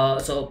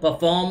 So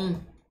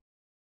perform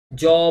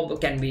job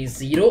can be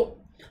 0,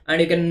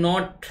 and you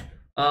cannot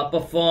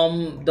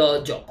perform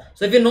the job.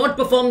 So if you not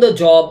perform the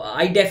job,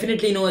 I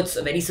definitely know it's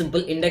very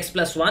simple. Index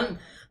plus 1,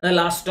 the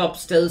last stop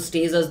still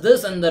stays as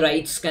this, and the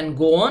rights can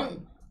go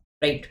on,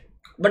 right?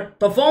 But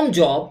perform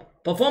job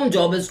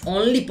is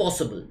only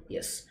possible.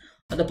 Yes,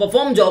 the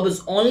perform job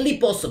is only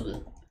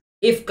possible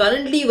if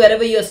currently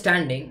wherever you are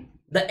standing,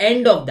 the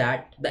end of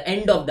that,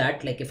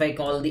 like if I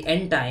call the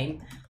end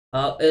time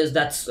is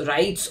that's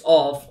rights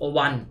of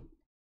 1.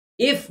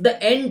 If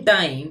the end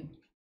time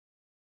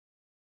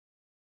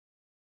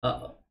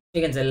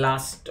you can say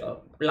last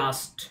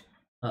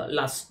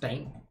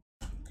time,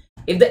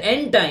 if the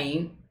end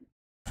time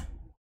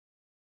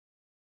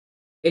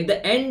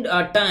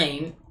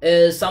time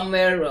is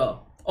somewhere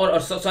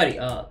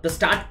the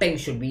start time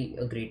should be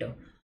greater.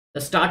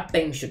 The start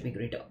time should be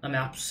greater. I'm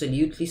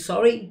absolutely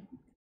sorry.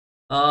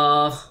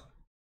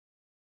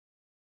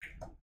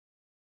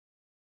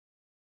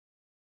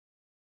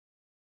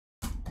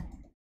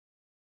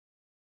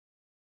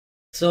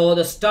 So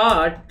the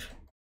start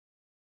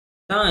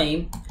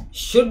time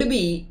should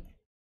be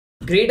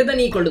greater than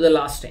equal to the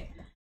last time.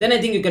 Then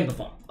I think you can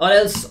perform, or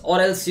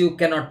else you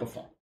cannot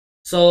perform.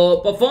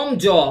 So perform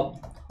job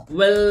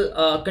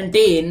will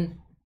contain.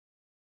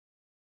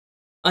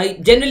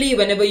 Generally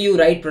whenever you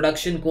write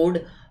production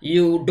code,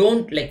 you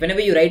don't, like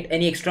whenever you write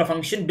any extra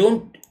function,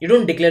 you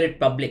don't declare it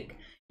public.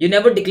 You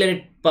never declare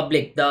it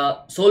public.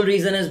 The sole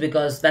reason is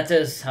because that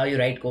is how you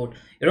write code.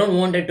 You don't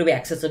want it to be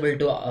accessible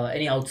to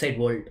any outside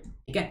world.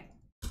 Okay.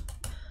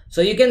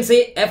 So you can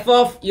say f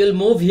of, you'll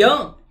move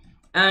here,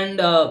 and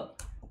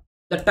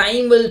the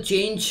time will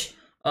change.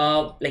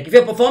 Like if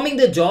you're performing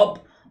the job,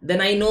 then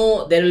I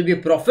know there will be a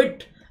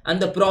profit, and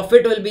the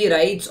profit will be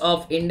rights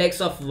of index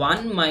of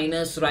 1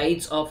 minus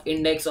rights of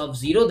index of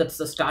 0. That's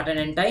the start and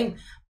end time,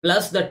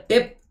 plus the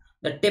tip.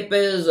 The tip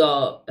is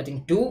I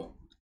think 2,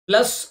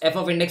 plus f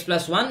of index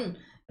plus 1,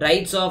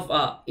 rights of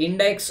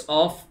index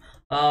of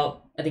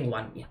I think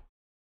 1. Yeah,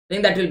 I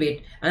think that will be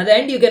it. And at the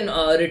end you can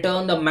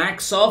return the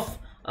max of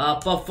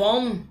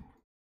perform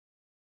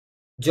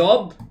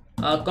job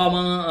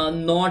comma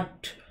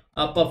not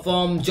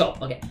perform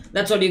job. Okay,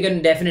 that's what you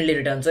can definitely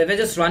return. So if I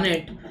just run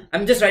it,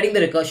 I'm just writing the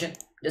recursion,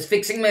 just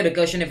fixing my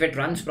recursion if it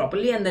runs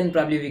properly, and then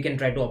probably we can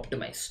try to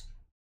optimize.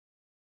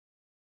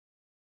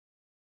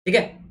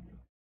 Okay.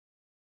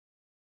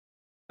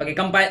 Okay,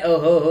 compile.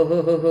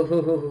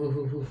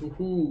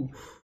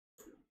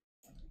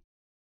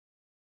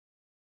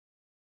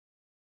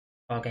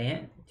 आ गए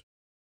हैं।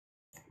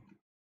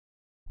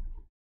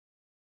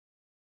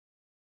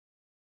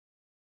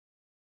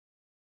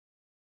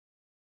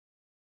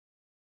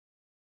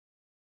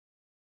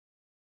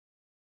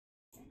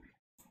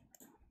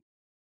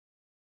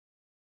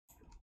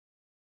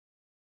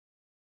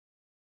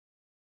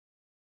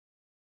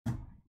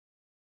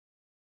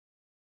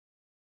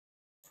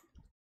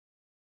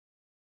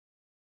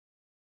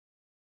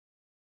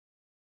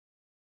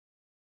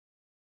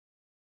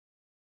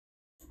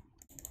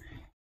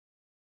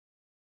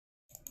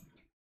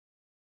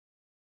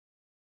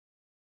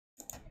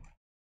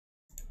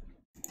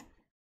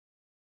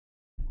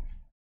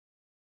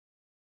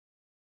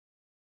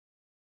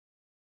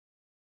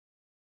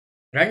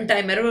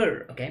 Runtime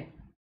error. Okay.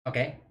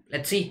 Okay.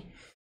 Let's see.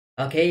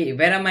 Okay,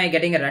 where am I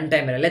getting a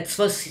runtime error? Let's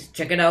first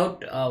check it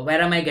out.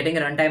 Where am I getting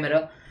a runtime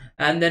error?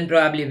 And then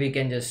probably we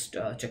can just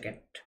check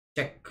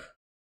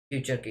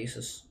future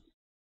cases.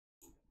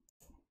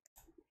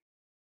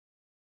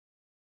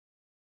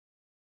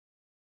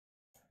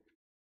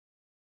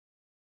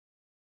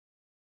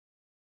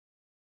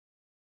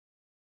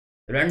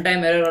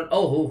 Runtime error.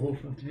 Oh.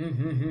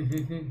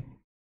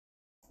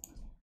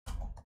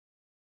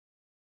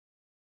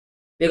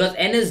 Because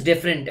n is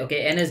different.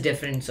 Okay, n is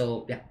different.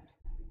 So yeah.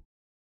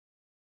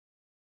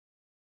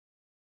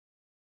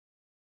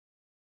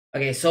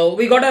 Okay, so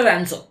we got our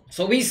answer.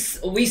 So we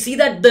see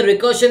that the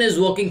recursion is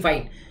working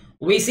fine.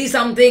 We see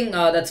something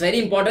that's very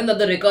important, that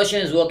the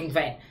recursion is working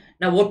fine.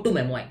 Now what to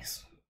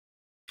memorize?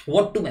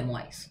 What to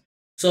memorize?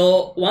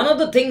 So one of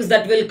the things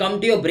that will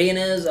come to your brain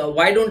is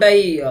why don't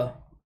I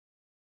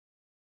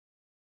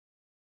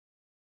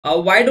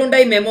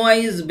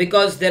memorize?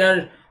 Because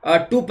there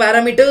are two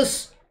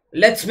parameters.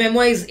 Let's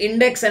memorize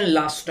index and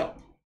last stop.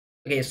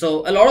 Okay,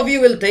 so a lot of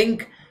you will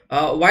think,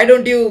 why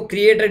don't you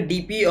create a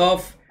DP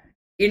of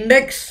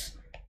index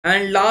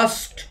and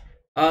last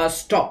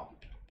stop?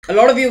 A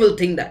lot of you will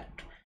think that,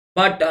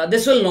 but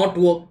this will not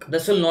work.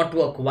 This will not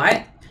work.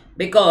 Why?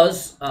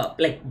 Because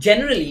like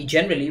generally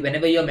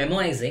whenever you're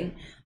memorizing,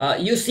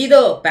 you see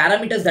the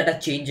parameters that are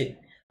changing.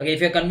 Okay, if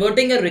you're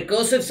converting a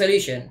recursive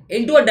solution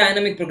into a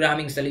dynamic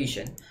programming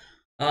solution,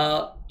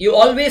 you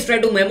always try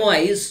to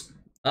memorize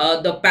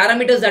the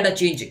parameters that are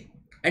changing.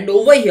 And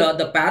over here,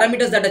 the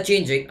parameters that are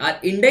changing are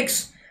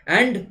index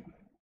and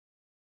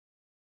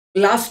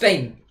last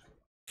time.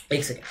 Wait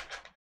a second.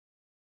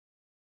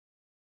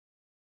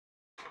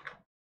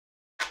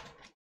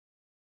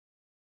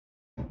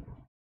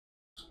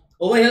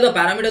 Over here, the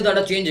parameters that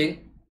are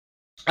changing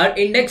are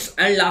index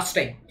and last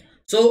time.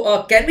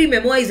 So can we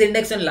memorize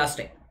index and last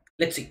time?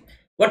 Let's see.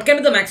 What can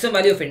be the maximum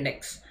value of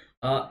index?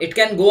 It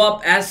can go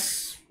up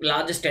as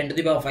large as 10 to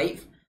the power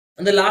 5.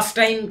 And the last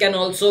time can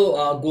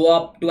also go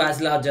up to as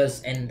large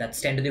as n,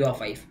 that's 10 to the power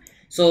 5.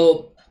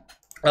 So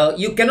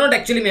you cannot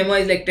actually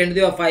memorize like 10 to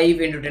the power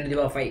 5 into 10 to the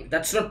power 5.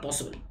 That's not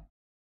possible.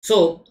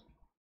 So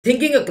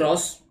thinking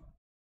across,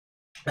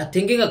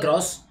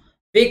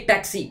 fake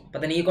taxi.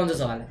 पता नहीं ये कौन सा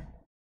सवाल है?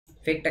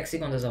 Fake taxi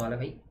कौन सा सवाल है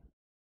भाई?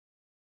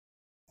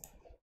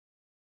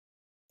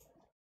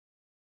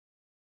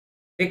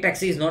 Fake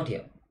taxi is not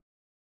here.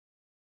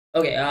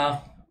 Okay,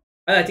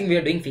 I think we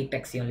are doing fake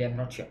taxi only. I'm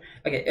not sure.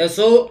 Okay,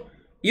 so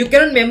you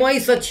cannot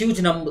memorize such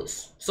huge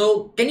numbers.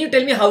 So can you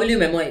tell me how will you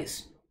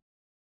memorize?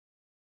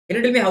 Can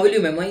you tell me how will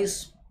you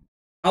memorize?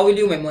 How will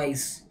you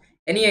memorize?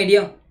 Any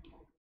idea?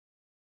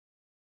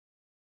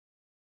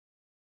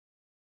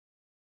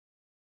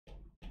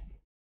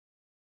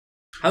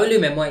 How will you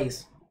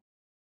memorize?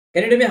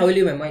 Can you tell me how will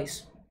you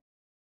memorize?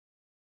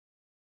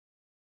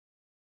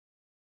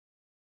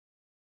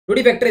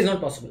 2D factor is not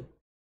possible.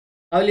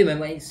 How will you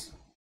memorize?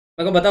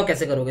 मेरे को बताओ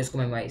कैसे करोगे इसको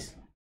memorize?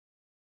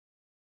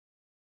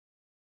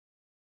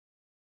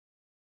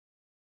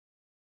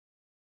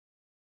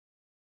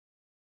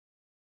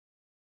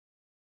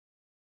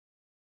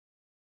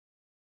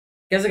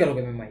 कैसे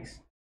करोगे memorize?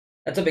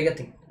 That's a bigger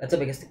thing. That's the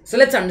biggest thing. So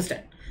let's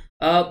understand.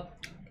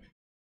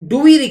 Do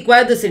we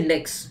require this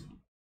index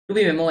to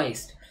be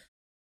memorized?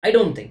 I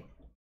don't think.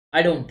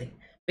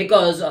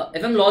 Because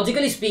if I'm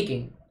logically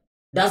speaking,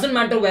 doesn't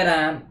matter where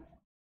I am.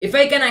 If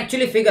I can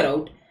actually figure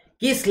out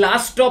कि इस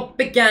last stop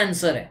पे क्या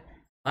answer है,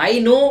 I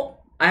know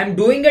I am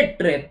doing a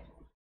trip.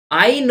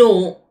 I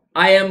know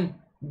I am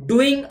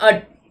doing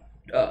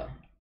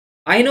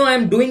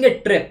a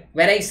trip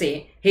where I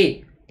say,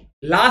 hey,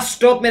 last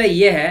stop मेरा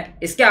ये है,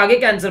 इसके आगे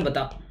का आंसर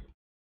बता.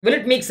 Will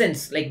it make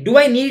sense? Like, do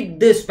I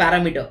need this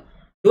parameter?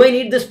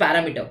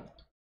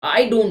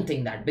 I don't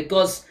think that,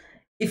 because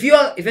if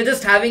you're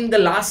just having the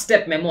last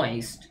step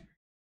memorized,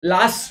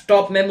 last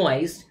stop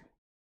memorized,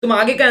 तुम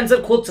आगे का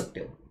आंसर खोज सकते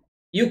हो.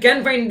 You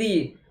can find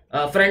the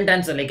front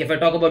answer. Like if I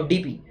talk about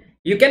DP,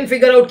 you can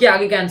figure out कि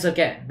आगे का answer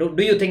क्या है.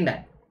 Do you think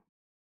that?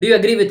 Do you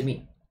agree with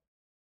me?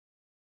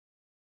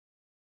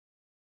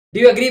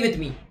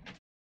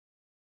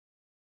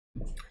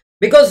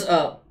 Because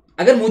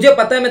अगर मुझे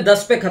पता है मैं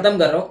 10 पे खत्म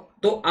कर रहा हूं,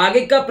 तो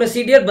आगे का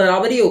प्रोसीडियर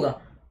बराबर ही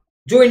होगा.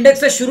 जो इंडेक्स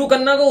से शुरू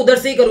करना होगा उधर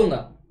से ही करूंगा.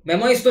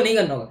 मेमोराइज तो नहीं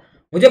करना होगा.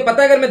 मुझे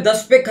पता है अगर मैं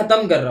 10 पे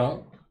खत्म कर रहा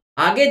हूं,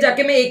 आगे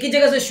जाके मैं एक ही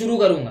जगह से शुरू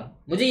करूंगा.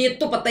 मुझे ये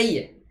तो पता ही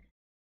है.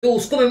 तो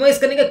उसको मेमोराइज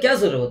करने का क्या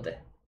जरूरत है?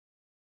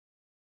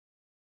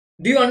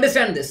 Do you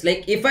understand this?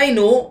 Like if I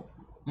know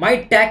my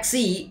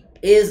taxi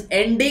is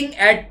ending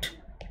at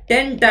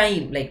 10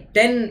 time, like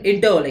 10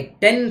 interval, like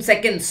 10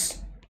 seconds,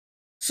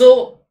 so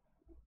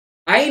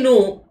I know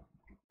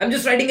I'm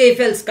just writing a if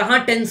else.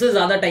 कहाँ 10 से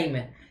ज्यादा टाइम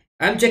है?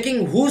 I'm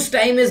checking whose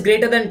time is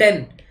greater than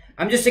 10.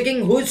 I'm just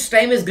checking whose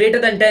time is greater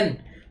than 10.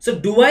 So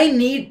do I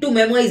need to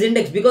memorize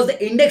index? Because the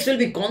index will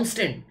be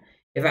constant.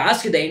 If I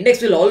ask you, the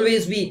index will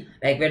always be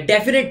like, we're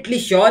definitely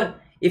sure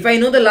if I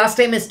know the last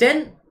time is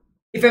 10,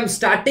 if I'm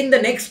starting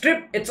the next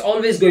trip, it's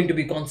always going to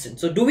be constant.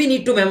 So do we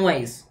need to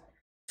memorize?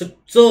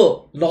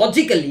 So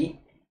logically,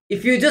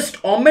 if you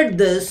just omit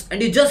this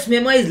and you just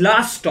memorize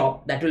last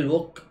stop, that will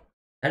work.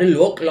 That will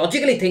work.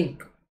 Logically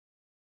think.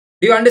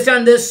 Do you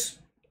understand this?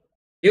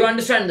 Do you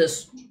understand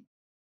this?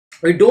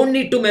 We don't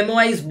need to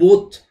memorize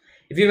both.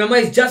 If you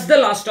memorize just the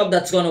last stop,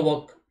 that's gonna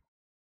work.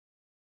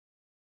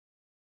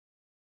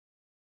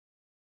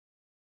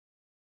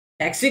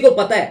 Taxi को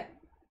पता है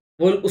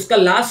वो उसका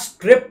last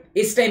trip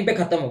इस time पे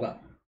खत्म होगा,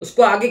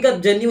 उसको आगे का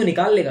जर्नी वो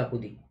निकाल लेगा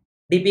खुद ही,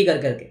 डीपी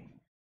कर करके,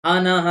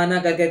 आना हाना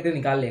कर करके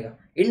निकाल लेगा।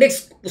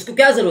 इंडेक्स उसको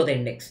क्या जरूरत है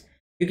इंडेक्स?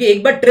 क्योंकि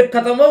एक बार ट्रिप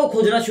खत्म हुआ वो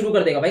खोजना शुरू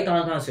कर देगा भाई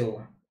कहाँ कहाँ से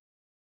होगा,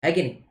 है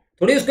कि नहीं?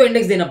 थोड़ी उसको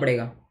इंडेक्स देना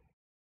पड़ेगा।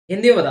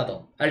 हिंदी में बताता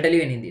हूँ, I tell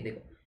you in Hindi.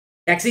 देखो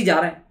टैक्सी जा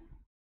रहा है,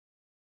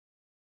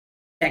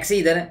 टैक्सी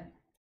इधर है,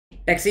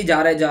 टैक्सी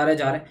जा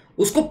रहा है,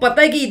 उसको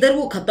पता है कि इधर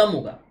वो खत्म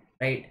होगा,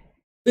 राइट?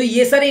 तो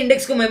ये सारे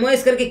इंडेक्स को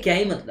मेमोराइज करके क्या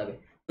ही मतलब है?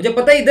 मुझे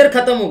पता है इधर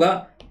खत्म होगा,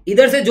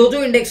 इधर से जो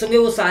जो इंडेक्स होंगे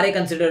वो सारे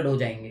कंसिडर्ड हो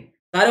जाएंगे,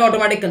 सारे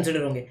ऑटोमेटिक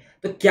कंसिडर होंगे।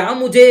 तो क्या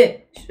मुझे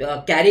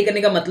कैरी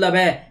करने का मतलब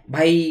है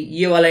भाई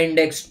ये वाला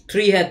इंडेक्स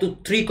 3 है तो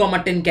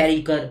 3,10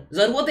 कैरी कर?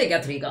 जरूरत है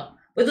क्या 3 का?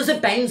 भाई तो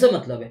सिर्फ टाइम से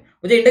मतलब है,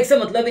 मुझे इंडेक्स से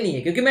मतलब ही नहीं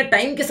है, क्योंकि मैं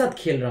टाइम के साथ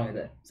खेल रहा हूं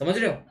इधर। समझ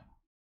रहे हो?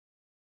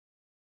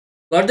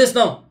 Got this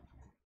now?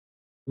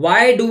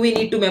 Why do we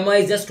need to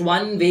memorize just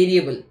one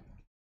variable?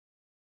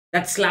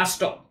 That's last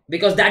stop,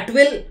 because that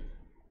will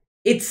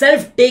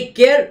itself take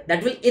care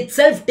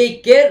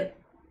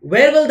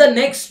where will the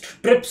next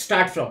trip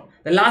start from.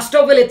 The last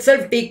stop will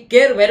itself take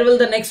care where will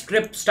the next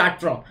trip start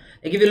from.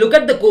 Like if you look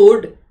at the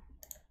code,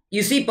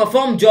 you see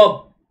perform job,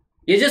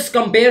 you're just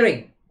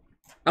comparing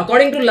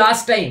according to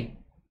last time.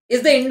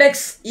 Is the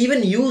index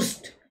even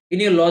used in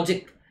your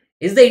logic?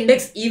 Is the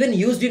index even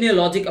used in your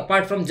logic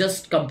apart from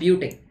just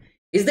computing?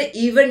 Is the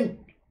even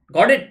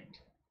got it?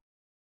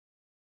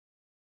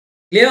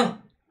 Clear?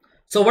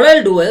 So what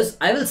I'll do is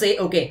I will say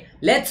okay,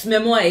 let's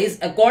memorize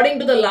according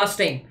to the last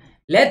time.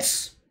 Let's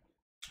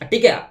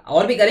ठीक है,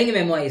 और भी करेंगे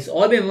memorise,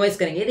 और भी memorise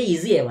करेंगे। ये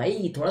easy है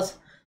भाई, थोड़ा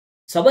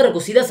सबर रखो,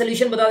 सीधा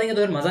सोल्यूशन बता देंगे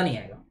तो फिर मजा नहीं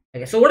आएगा।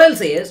 Okay, so what I'll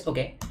say is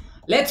okay,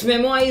 let's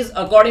memorize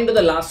according to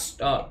the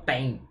last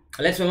time.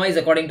 Let's memorize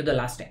according to the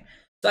last time.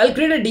 So I'll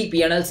create a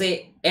DP and I'll say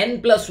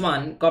n plus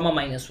 1 comma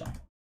minus 1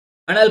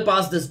 and I'll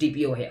pass this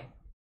DP over here.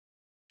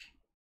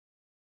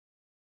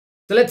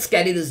 So let's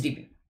carry this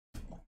DP.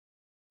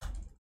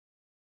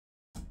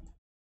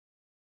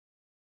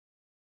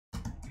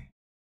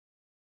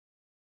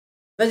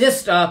 So I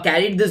just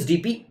carried this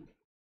DP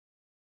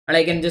and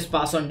I can just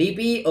pass on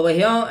DP over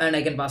here and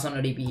I can pass on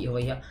a DP over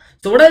here.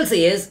 So what I'll say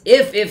is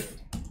if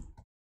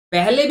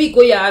पहले भी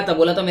कोई आया था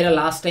बोला था मेरा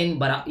last time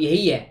बरा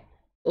यही है,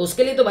 तो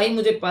उसके लिए तो भाई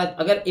मुझे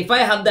अगर if I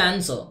have the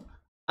answer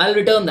I'll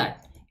return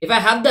that. If I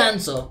have the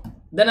answer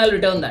then I'll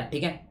return that.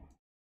 ठीक है,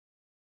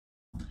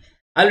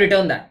 I'll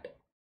return that.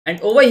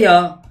 And over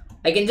here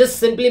I can just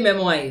simply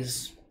memorize.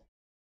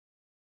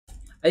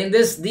 I think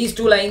these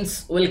two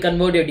lines will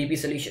convert your DP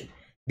solution.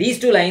 These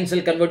two lines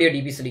will convert your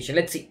DP solution.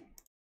 Let's see.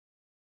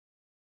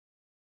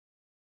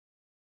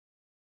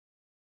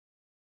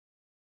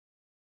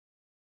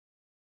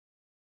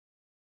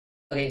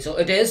 Okay, so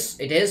it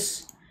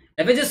is.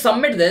 If I just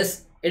submit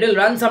this, it will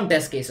run some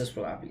test cases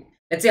probably.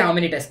 Let's see how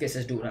many test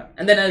cases do run,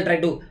 and then I'll try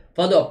to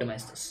further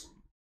optimize this.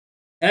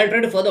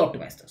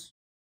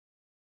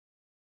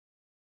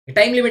 The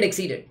time limit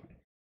exceeded.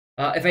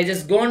 If I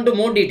just go on to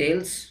more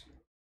details.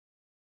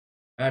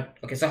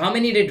 Okay, so how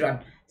many did run?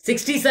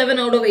 67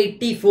 out of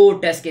 84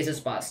 test cases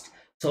passed.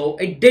 So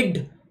it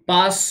did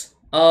pass.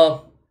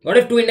 What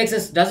if two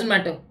indexes? Doesn't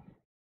matter,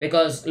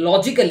 because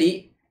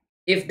logically,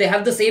 if they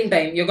have the same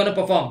time, you're gonna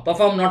perform,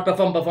 not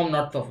perform,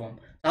 not perform.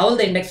 How will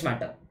the index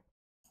matter?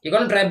 You're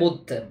gonna try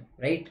both them,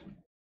 right?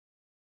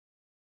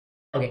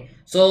 Okay,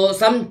 so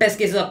some test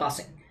cases are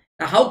passing.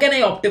 Now, how can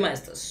I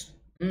optimize this?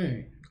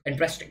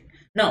 Interesting.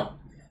 Now,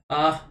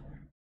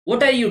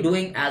 what are you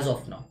doing as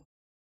of now?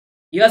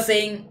 You are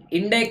saying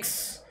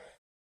index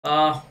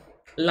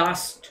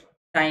last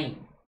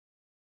time.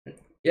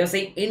 You are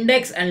saying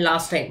index and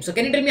last time. So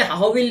can you tell me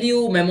how will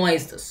you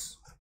memorize this?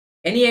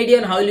 Any idea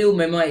on how will you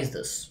memorize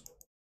this?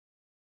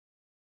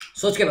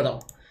 सोच के बताओ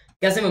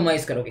कैसे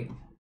memorize करोगे?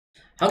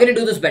 How can you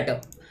do this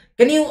better?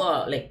 Can you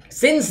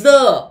since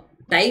the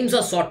times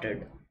are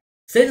sorted,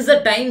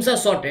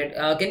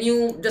 can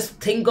you just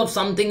think of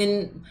something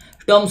in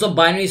terms of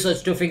binary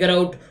search to figure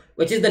out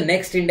which is the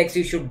next index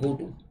you should go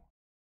to?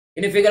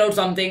 Can you figure out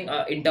something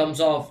in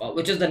terms of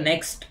which is the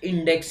next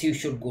index you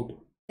should go to?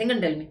 Think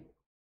and tell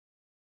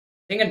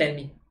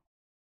me.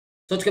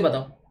 सोच के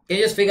बताओ. Can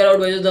you just figure out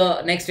where is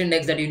the next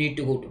index that you need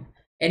to go to?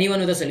 Anyone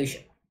with a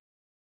solution?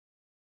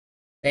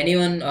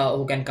 Anyone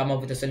who can come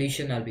up with a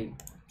solution, I'll be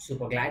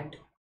super glad.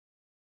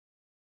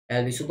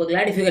 I'll be super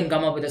glad if you can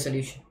come up with a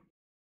solution.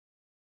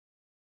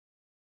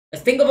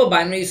 Just think of a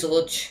binary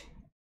search.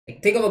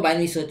 Like, think of a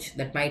binary search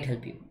that might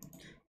help you.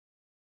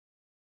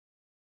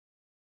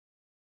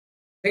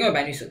 Think of a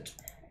binary search.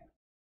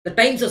 The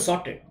times are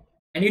sorted,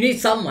 and you need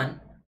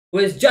someone who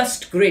is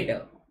just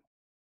greater.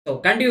 So,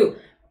 can't you?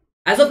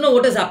 As of now,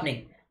 what is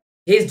happening?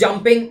 He's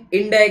jumping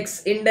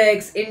index,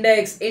 index,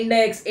 index,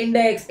 index,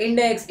 index,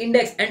 index,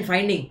 index, and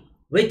finding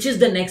which is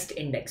the next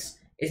index.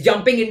 He's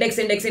jumping index,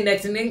 index,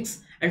 index, index,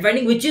 and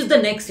finding which is the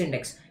next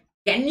index.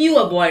 Can you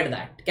avoid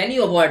that? Can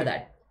you avoid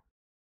that?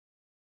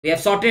 We have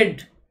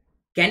sorted.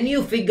 Can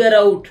you figure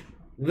out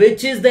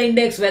which is the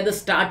index where the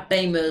start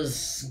time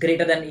is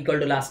greater than equal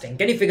to last time?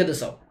 Can you figure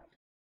this out?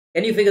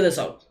 Can you figure this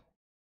out?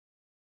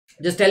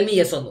 Just tell me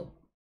yes or no.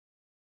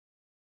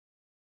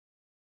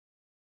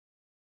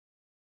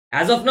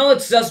 As of now,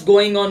 it's just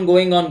going on,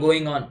 going on,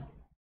 going on.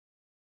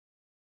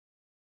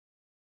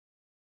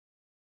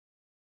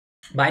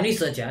 Binary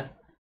search, yaar.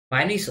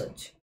 Binary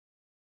search.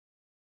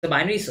 The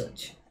binary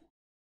search.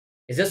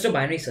 It's just a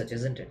binary search,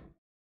 isn't it?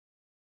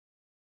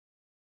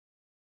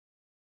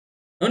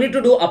 No need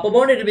to do upper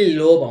bound, it will be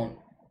lower bound.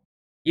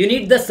 You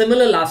need the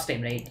similar last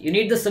time, right? You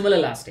need the similar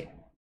last time.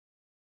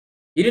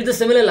 You need the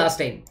similar last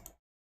time.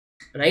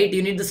 Right?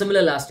 You need the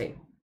similar last time.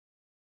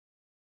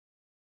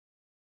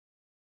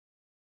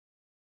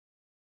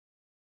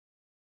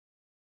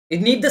 You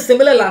need the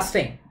similar last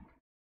time.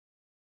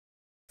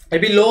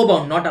 It'll be lower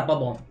bound, not upper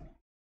bound.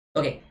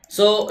 Okay.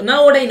 So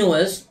now what I know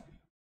is,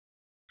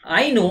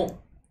 I know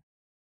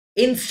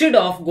instead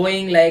of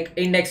going like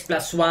index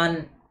plus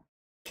 1,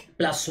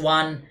 plus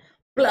 1,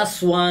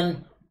 plus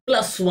 1,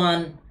 plus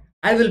 1,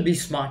 I will be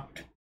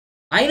smart.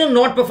 I know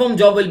not perform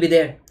job will be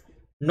there.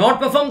 Not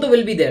perform to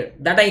will be there.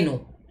 That I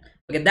know.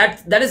 Okay,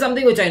 that is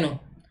something which I know.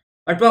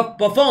 But for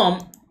perform,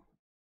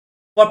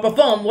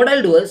 what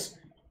I'll do is,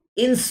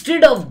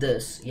 instead of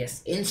this,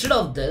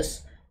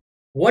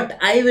 what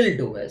I will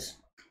do is,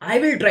 I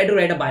will try to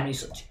write a binary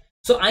search.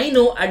 So I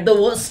know at the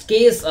worst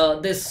case,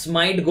 this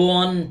might go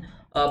on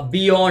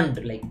beyond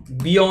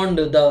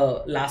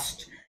the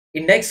last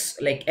index,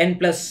 like n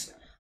plus.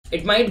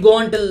 It might go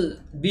on till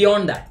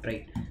beyond that,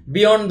 right?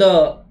 Beyond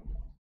the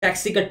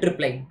taxi cut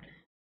tripline.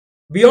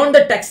 Beyond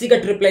the taxi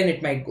cut tripline,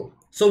 it might go.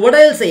 So what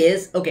I'll say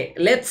is, okay,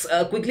 let's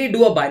quickly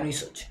do a binary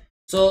search.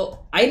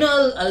 So I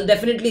know I'll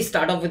definitely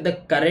start off with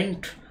the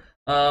current.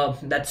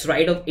 That's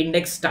right of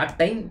index start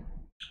time.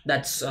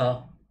 That's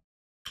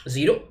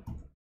 0.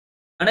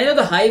 And I know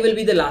the high will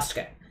be the last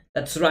guy.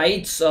 That's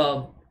writes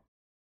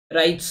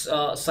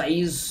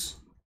size.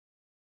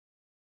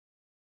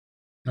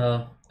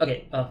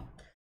 Okay.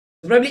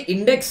 Probably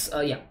index.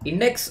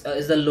 Index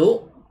is the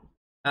low,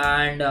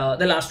 and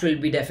the last will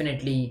be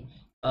definitely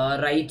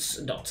writes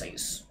dot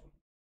size.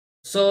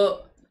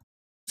 So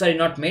sorry,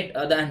 not mid.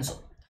 The answer.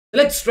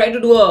 Let's try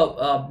to do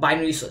a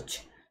binary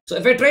search. So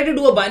if I try to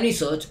do a binary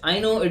search, I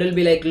know it will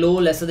be like low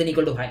lesser than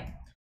equal to high.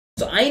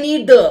 So I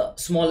need the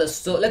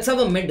smallest. So let's have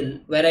a middle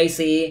where I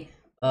say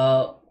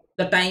the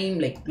time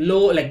like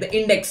low, like the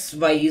index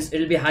wise, it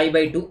will be high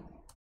by 2.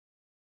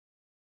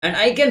 And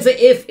I can say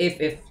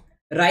if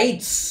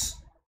writes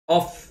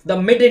of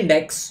the mid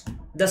index,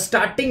 the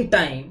starting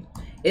time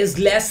is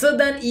lesser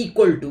than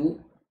equal to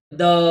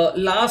the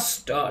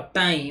last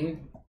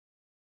time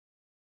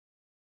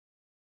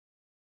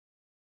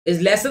is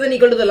lesser than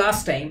equal to the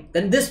last time,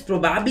 then this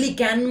probably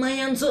can my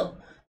answer.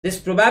 This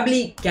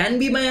probably can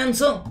be my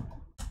answer.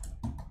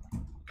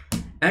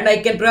 And I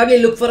can probably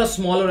look for a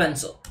smaller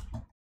answer.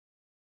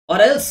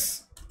 Or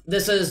else,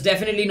 this is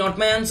definitely not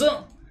my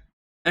answer.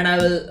 And I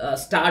will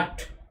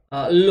start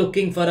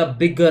looking for a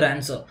bigger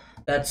answer.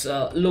 That's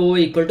low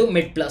equal to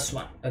mid plus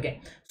 1.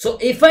 Okay. So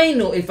if I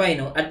know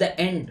at the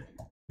end,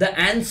 the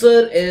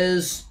answer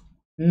is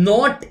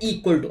not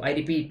equal to, I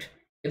repeat,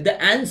 if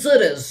the answer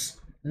is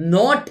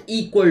not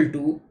equal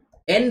to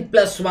n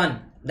plus 1,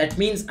 that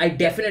means I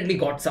definitely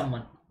got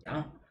someone.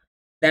 Yeah?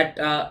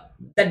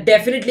 That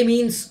definitely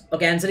means,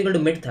 okay, answer equal to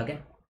mid tha kya?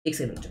 Ek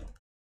second.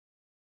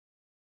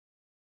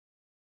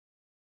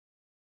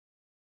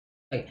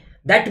 Okay.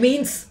 That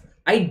means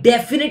I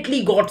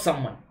definitely got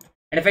someone.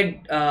 And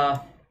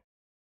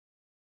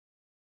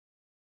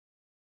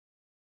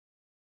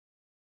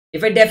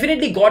if I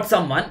definitely got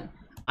someone,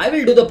 I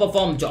will do the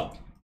perform job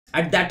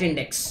at that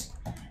index.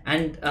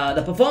 And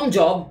the perform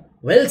job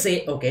will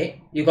say,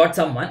 okay, you got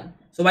someone.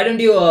 So why don't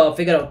you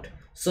figure out?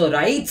 So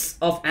writes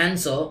of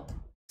answer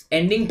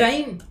ending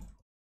time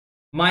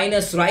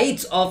minus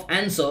writes of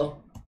answer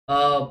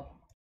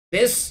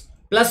this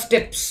plus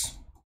tips.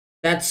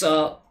 That's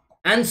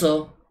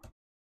answer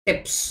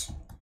tips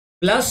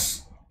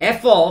plus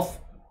f of,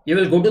 you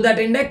will go to that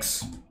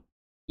index.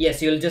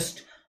 Yes, you'll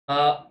just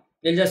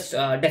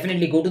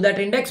definitely go to that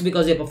index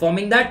because you're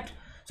performing that.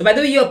 So by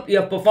the way, you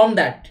have performed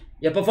that.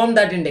 You have performed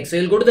that index. So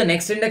you'll go to the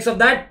next index of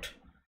that.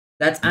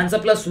 That's answer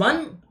plus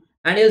 1.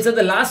 And you'll say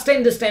the last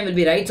time, this time will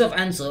be writes of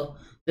answer.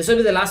 This will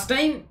be the last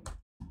time,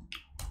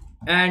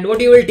 and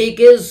what you will take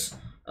is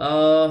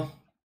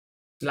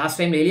last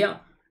time ले लिया,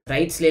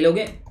 rights ले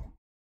लोगे,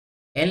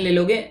 n ले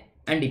लोगे,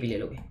 and dp ले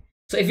लोगे.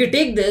 So if you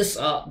take this,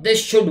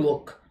 this should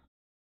work.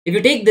 If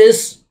you take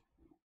this,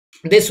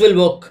 this will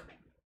work.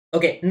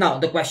 Okay, now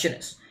the question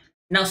is,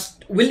 now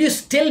will you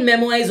still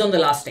memorize on the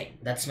last time?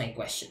 That's my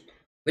question.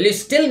 Will you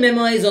still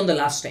memorize on the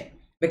last time?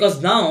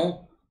 Because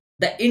now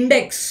the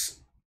index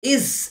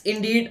is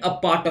indeed a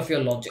part of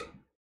your logic.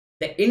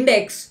 The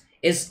index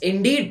is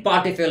indeed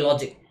part of your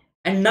logic.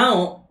 And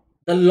now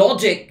the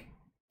logic,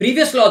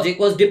 previous logic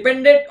was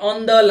dependent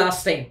on the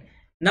last time.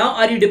 Now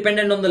are you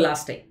dependent on the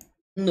last time?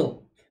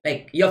 No.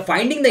 Like you're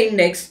finding the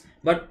index,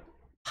 but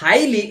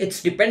highly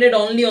it's dependent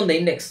only on the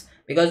index.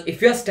 Because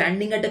if you're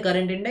standing at a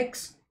current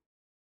index,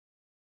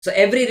 so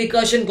every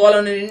recursion call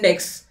on an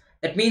index,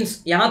 that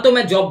means यहाँ तो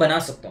मैं job बना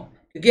सकता हूँ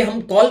क्योंकि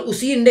हम call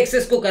उसी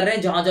indexes को कर रहे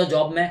हैं जहां जहां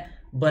जॉब मैं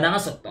बना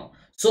सकता हूँ.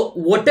 So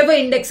whatever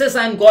indexes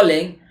I am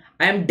calling,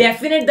 I am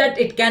definite that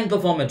it can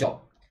perform a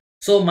job.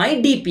 So my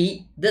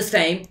DP this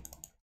time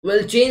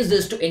will change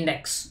this to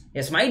index.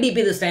 Yes, my DP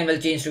this time will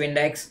change to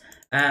index,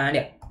 and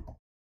yeah,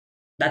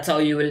 that's how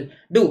you will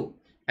do.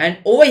 And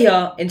over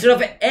here, instead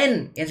of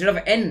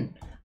n,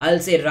 I'll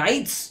say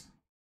writes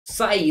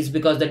size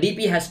because the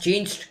DP has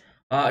changed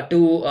to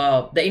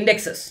the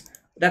indexes.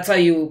 That's how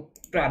you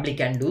probably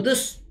can do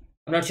this.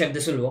 I'm not sure if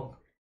this will work.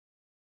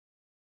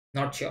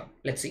 Not sure.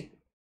 Let's see.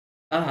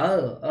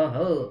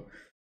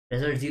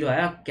 Result 0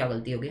 आया, क्या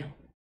गलती हो गया?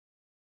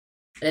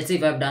 Let's see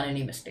if I've done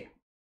any mistake.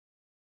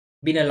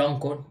 Been a long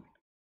code,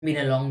 been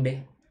a long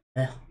day.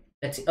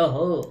 Let's see.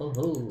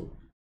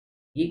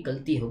 ये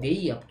गलती हो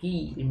गई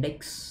आपकी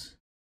index.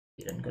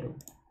 Run करो.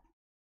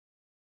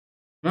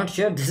 Not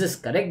sure if this is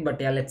correct,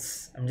 but yeah,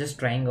 I'm just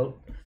trying out.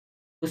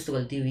 कुछ तो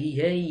गलती हुई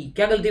है.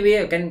 क्या गलती हुई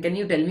है? Can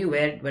you tell me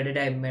where did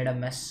I made a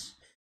mess?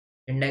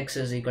 Index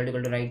is equal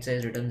to right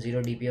size, return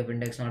 0, dp of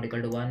index not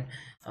equal to 1.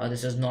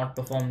 This is not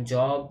perform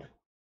job.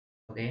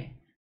 Okay,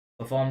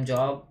 perform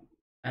job.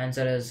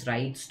 Answer is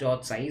writes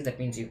dot size. That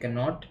means you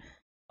cannot.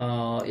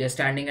 You're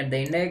standing at the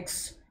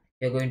index.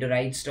 You're going to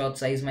writes dot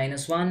size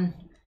 -1.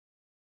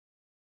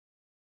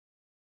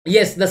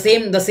 Yes, the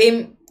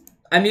same.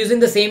 I'm using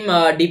the same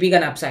dp ka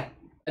knapsack.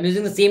 I'm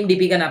using the same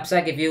dp ka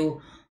knapsack. If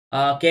you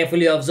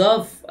carefully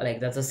observe, like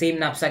that's the same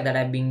knapsack that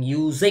I've been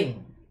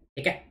using.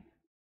 Okay.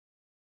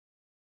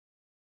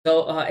 So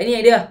any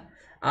idea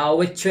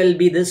which will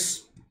be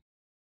this?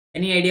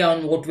 Any idea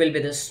on what will be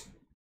this?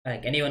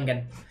 Like anyone can.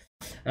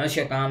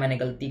 Sure, कहाँ मैंने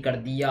गलती कर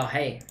दिया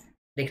है,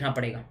 देखना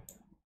पड़ेगा.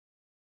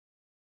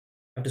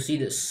 Have to see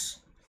this.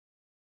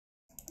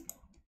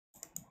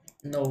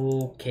 No,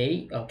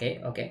 okay.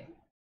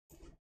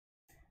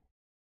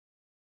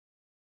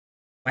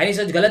 मैंने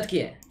सच गलत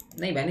किया है?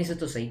 नहीं, मैंने सच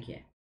तो सही किया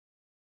है.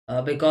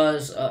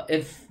 Because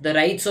if the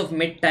rights of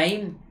mid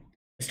time,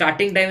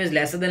 starting time is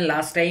lesser than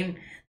last time,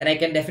 then I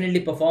can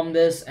definitely perform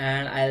this,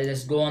 and I'll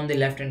just go on the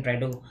left and try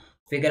to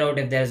figure out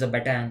if there's a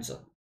better answer.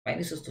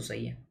 मैंने सच तो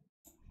सही है.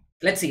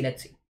 Let's see.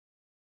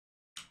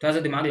 थोड़ा सा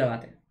दिमाग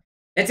लगाते हैं.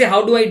 Let's say how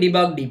do I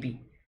debug DP?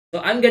 So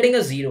I'm getting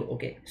a 0.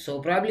 Okay, so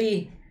probably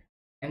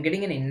I'm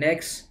getting an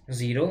index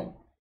 0.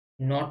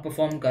 Not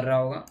perform कर रहा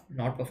होगा,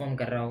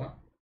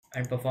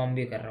 and perform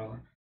भी कर रहा होगा.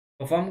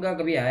 Perform का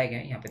कभी आया क्या?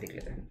 यहाँ पे देख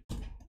लेते हैं.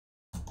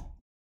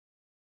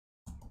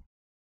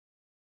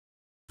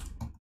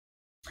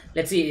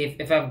 Let's see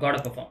if I've got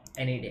to perform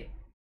any day.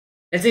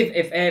 Let's see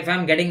if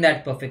I'm getting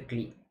that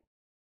perfectly.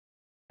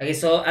 Okay,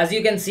 so as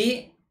you can see,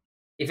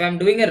 if I'm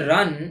doing a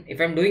run,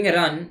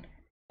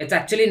 it's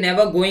actually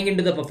never going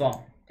into the perform.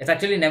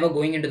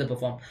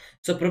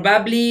 So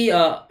probably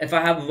if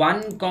I have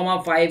 1,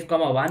 5,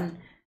 1.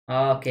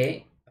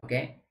 Okay.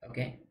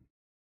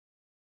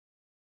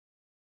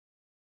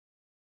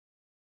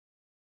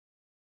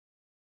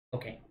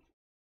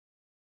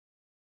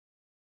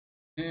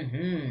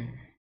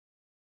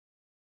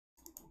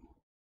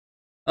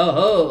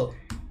 Oh.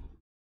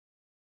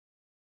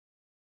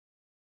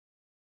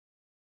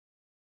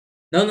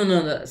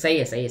 No. सही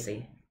है.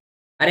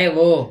 अरे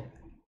वो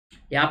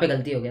यहाँ पे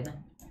गलती हो गया था.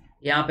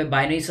 यहाँ पे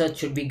binary search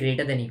should be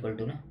greater than equal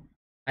to ना.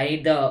 I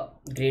need the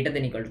greater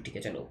than equal to. ठीक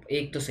है, चलो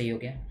एक तो सही हो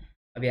गया.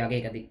 अभी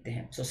आगे का देखते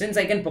हैं. So since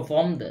I can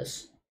perform this,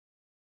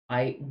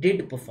 I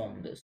did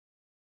perform this,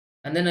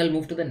 and then I'll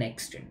move to the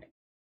next index.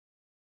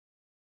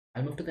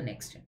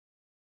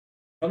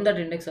 From that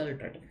index I'll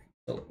try to.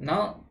 So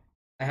now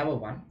I have a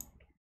 1.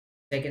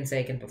 So I can say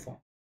I can perform.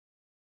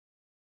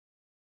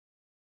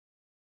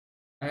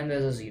 And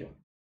there's a 0,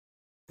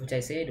 which I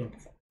say I don't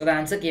perform. So the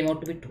answer came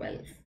out to be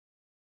 12.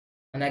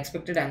 And the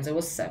expected answer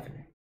was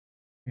 7.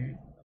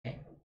 Okay.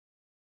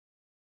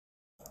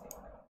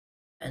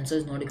 Answer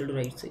is not equal to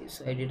right size.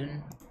 So I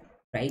didn't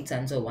write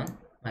answer 1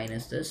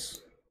 minus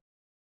this.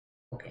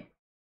 Okay.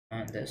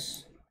 And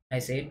this. I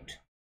said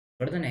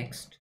go to the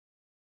next.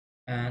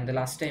 And the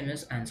last time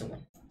is answer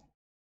 1.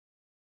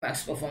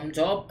 Past perform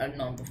job and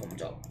non-perform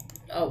job.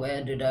 Oh,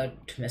 where did I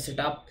mess it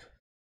up?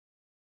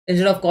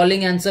 Instead of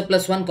calling answer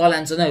 +1, call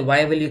answer. No,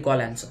 why will you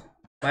call answer?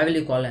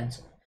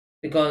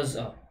 Because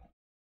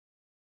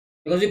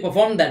because you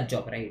performed that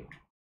job, right?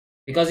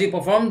 Because you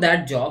performed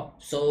that job,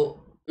 so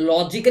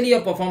logically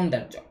you performed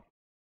that job.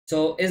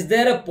 So is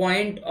there a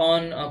point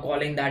on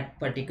calling that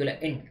particular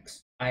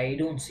index? I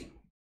don't see,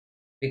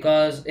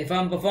 because if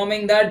I'm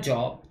performing that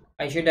job,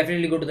 I should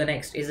definitely go to the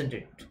next, isn't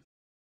it?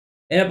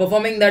 When I'm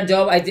performing that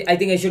job, I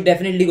think I should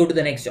definitely go to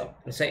the next job.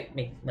 सही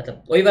नहीं,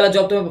 मतलब वही वाला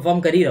job तो मैं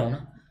perform कर ही रहा हूँ ना,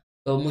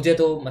 तो मुझे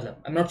तो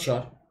मतलब I'm not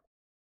sure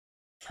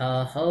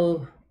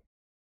how.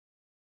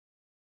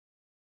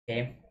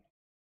 Okay,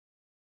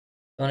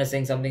 someone is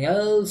saying something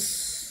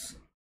else.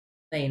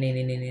 नहीं नहीं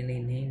नहीं नहीं नहीं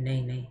नहीं नहीं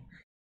नहीं नहीं.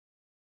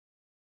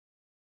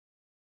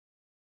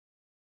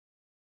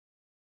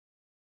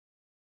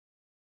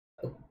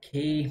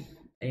 Okay,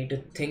 I need to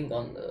think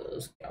on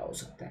this. क्या हो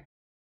सकता है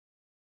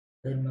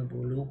अगर मैं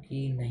बोलूँ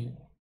कि नहीं,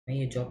 मैं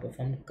ये जॉब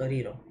परफॉर्म कर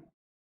ही रहा हूँ,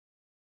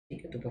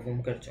 ठीक है तो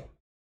परफॉर्म कर जाओ,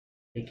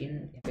 लेकिन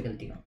यहाँ पे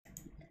गलती का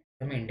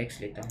तो मैं इंडेक्स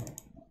लेता हूँ,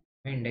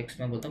 मैं इंडेक्स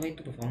में बोलता हूँ भाई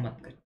तू परफॉर्म मत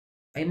कर,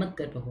 भाई मत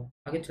कर परफॉर्म,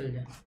 आगे चल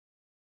जा.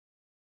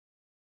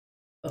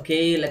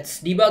 Okay,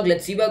 let's debug.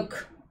 Let's debug.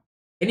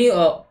 Can you?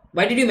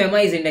 Why did you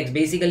memorize index?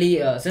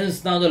 Basically,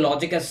 since now the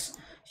logic has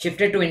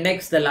shifted to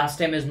index, the last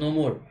time is no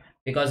more,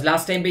 because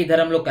last time पे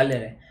इधर हम लोग कर ले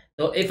रहे हैं.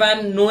 So if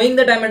I'm knowing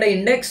that I'm at an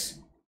index,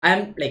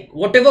 I'm like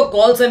whatever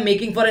calls I'm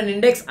making for an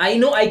index, I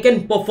know I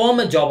can perform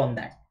a job on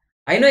that.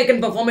 I know I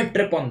can perform a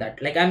trip on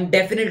that. Like I'm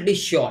definitely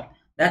sure.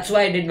 That's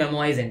why I did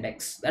memorize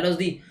index. That was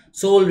the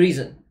sole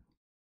reason.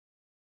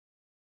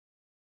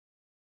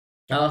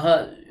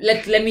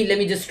 Let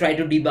me just try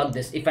to debug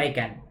this if I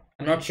can.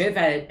 I'm not sure if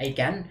I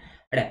can,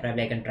 but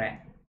probably I can try.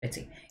 Let's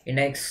see.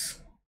 Index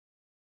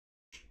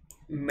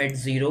mid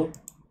 0,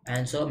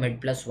 answer mid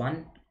plus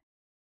 1.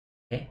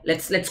 Okay,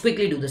 let's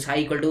quickly do this. High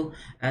equal to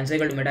answer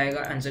equal to mid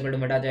आएगा, answer equal to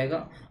mid आ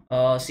जाएगा,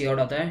 C out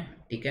आता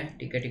है, ठीक है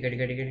ठीक है ठीक है ठीक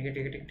है ठीक है ठीक है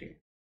ठीक है ठीक है.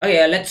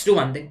 Okay, let's do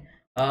one thing.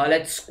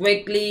 Let's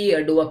quickly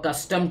do a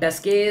custom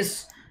test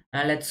case,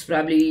 and let's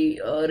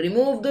probably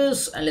remove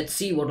this, and let's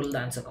see what will the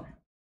answer come.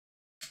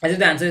 As if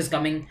the answer is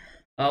coming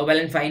well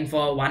and fine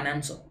for one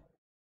answer,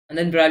 and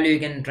then probably you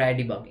can try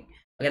debugging.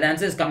 Okay, the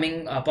answer is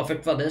coming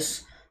perfect for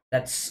this.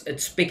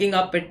 It's picking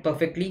up it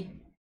perfectly,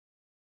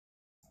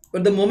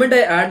 but the moment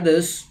I add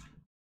this,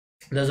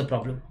 there's a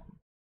problem.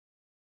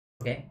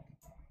 Okay,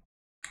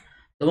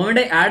 the moment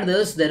I add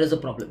this, there is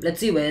a problem. Let's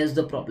see where is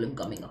the problem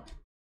coming up.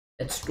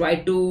 Let's try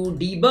to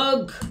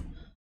debug.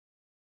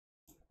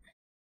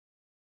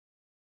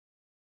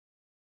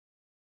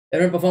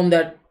 Let me perform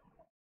that.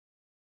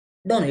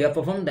 No, you have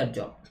performed that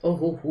job. Oh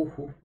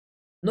ho.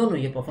 No,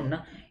 you perform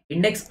ना.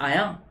 Index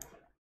आया,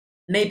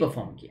 नहीं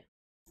perform किया,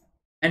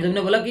 and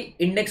तुमने बोला कि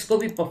index को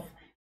perform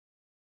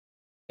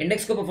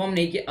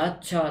नहीं किया.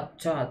 अच्छा.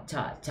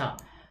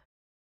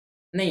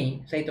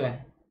 नहीं सही तो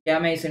है. क्या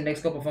मैं इस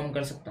index को perform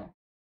कर सकता हूँ?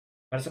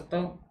 कर सकता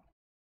हूँ.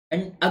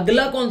 एंड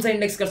अगला कौन सा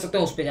इंडेक्स कर सकते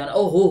हैं उस पे जाना.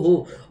 ओ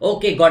हो.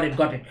 Okay, got it.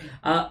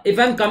 If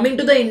I am coming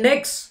to the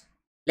index,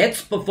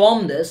 let's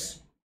perform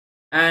this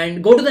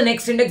and go to the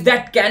next index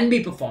that can be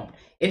performed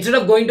instead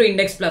of going to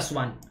index plus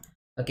 1.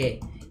 Okay,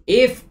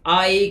 if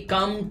I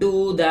come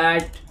to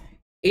that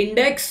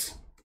index,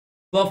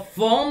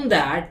 perform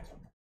that,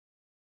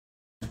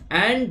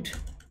 and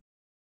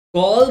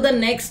call the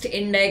next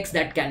index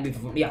that can be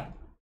performed. Yeah,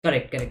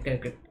 correct.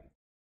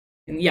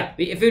 Yeah,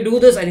 if we do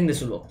this, I think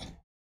this will work.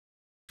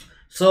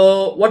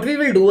 So what we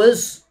will do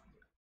is,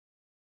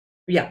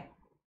 yeah,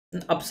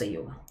 अब सही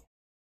होगा.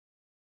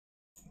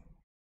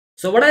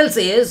 So what I'll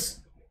say is,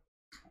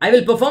 I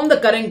will perform the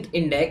current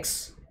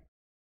index.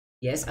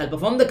 Yes, I'll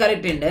perform the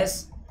current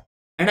index,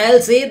 and I'll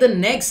say the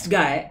next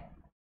guy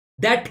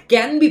that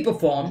can be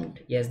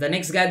performed. Yes, the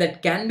next guy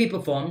that can be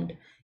performed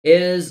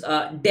is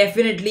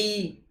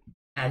definitely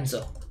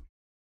answer.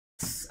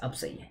 अब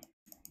सही है.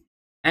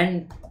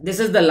 And this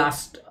is the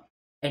last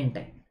end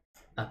time.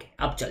 Okay,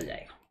 अब चल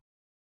जाएगा.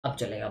 अब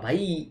चलेगा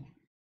भाई.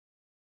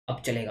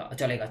 अब चलेगा.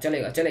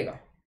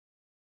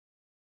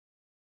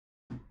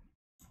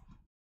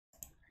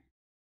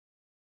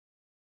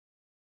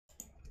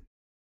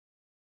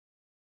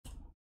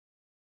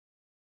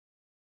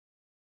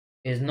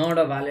 Is not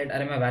a valid.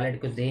 अरे मैं वैलिड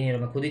कुछ दे नहीं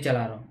रहा, मैं खुद ही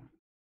चला रहा हूँ.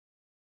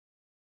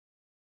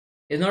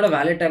 Is not a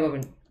valid type of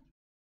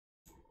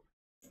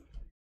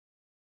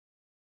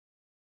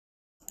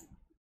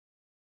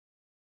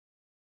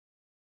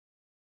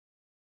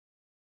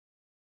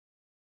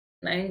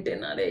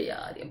 19. अरे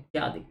यार ये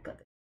क्या दिक्कत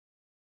है.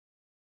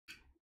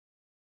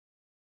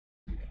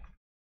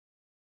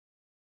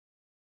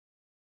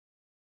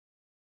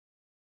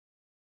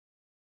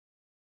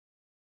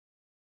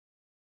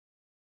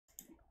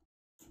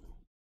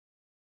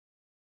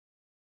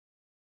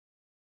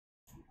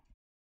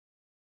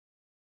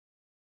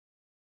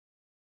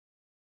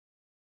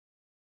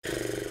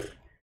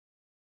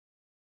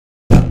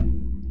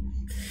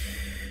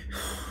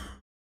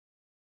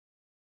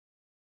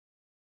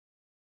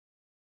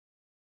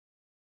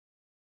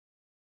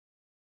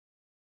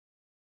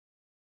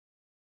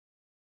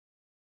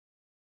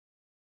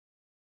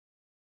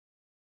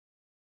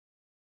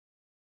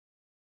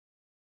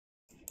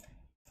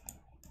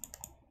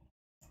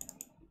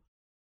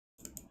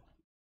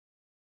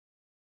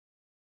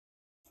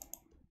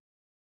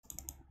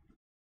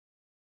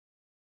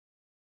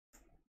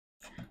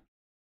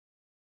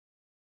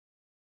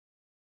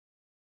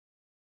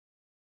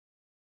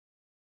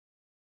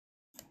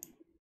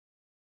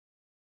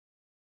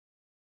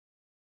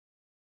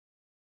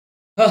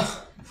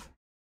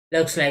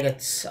 Looks like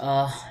it's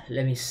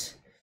let me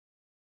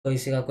कोई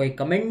सी का कोई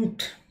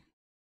कमेंट,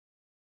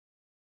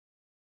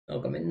 नो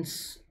कमेंट्स,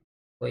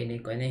 कोई नहीं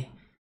कोई नहीं,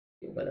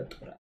 क्यों गलत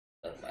हो रहा है,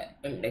 अगर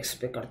मैं इंडेक्स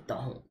पे करता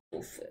हूँ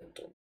तो फिर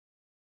तो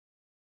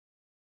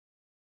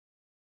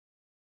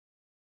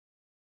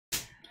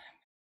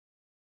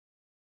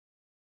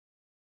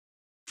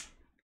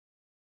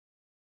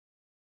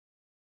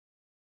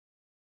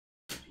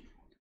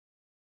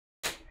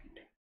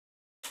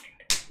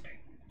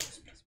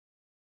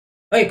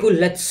ओके कूल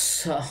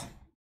लेट्स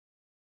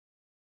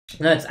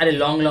लेट्स अरे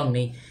लॉन्ग लॉन्ग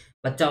नहीं,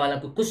 बच्चा वाला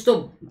कुछ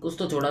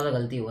तो छोटा सा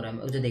गलती हो रहा है,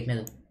 मुझे देखने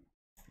दो।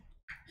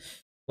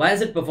 Why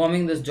is it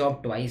performing this job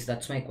twice?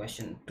 That's my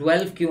question.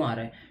 12 क्यों आ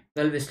रहा है?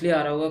 12 इसलिए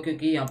आ रहा होगा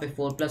क्योंकि यहाँ पे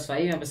 4+5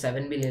 यहाँ पे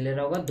 7 भी ले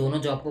रहा होगा, दोनों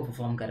जॉब को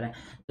परफॉर्म कर रहा है।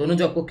 दोनों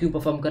जॉब को क्यों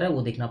परफॉर्म कर रहा है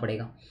वो देखना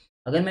पड़ेगा।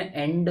 अगर मैं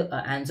एंड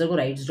आंसर को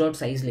राइट्स डॉट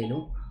साइज ले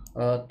लूँ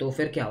तो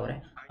फिर क्या हो रहा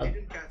है,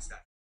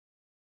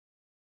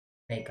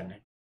 नहीं करना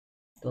है।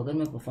 तो अगर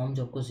मैं परफॉर्म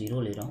जॉब को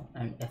 0 ले रहा हूँ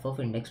and F of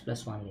index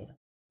plus 1 ले रहा हूँ,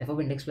 F of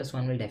index plus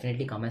 1 will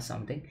definitely come as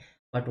something,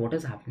 but what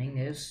is happening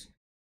is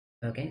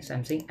okay, so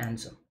I'm saying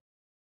answer.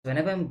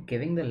 Whenever I'm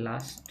giving the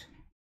last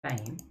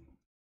time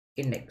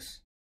index,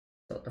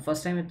 so the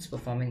first time it's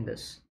performing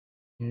this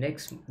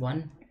index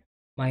 1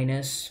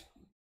 minus,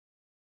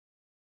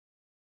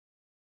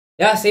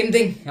 yeah, same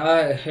thing.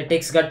 It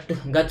takes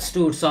guts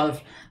to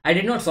solve. I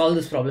did not solve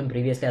this problem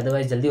previously,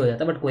 otherwise जल्दी हो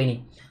जाता, but कोई नहीं.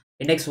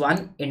 Index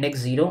 1 index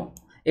 0,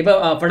 एक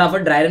बार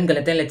फटाफट dry run कर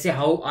लेते हैं. Let's see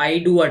how I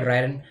do a dry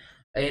run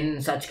in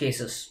such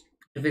cases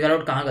to figure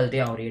out कहाँ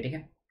गलतियाँ हो रही है. ठीक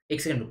है,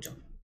 एक सेकंड रुक जाओ,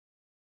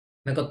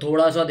 मेरे को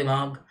थोड़ा सा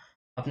दिमाग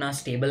अपना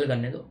स्टेबल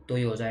करने दो तो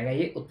ही हो जाएगा.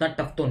 ये उतना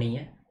टफ तो नहीं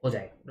है, हो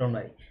जाएगा, don't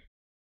worry.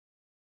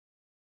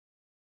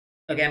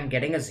 Okay, I am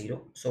getting a 0,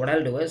 so what I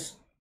will do is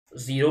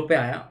 0 पे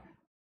आया,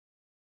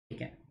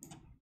 ठीक है,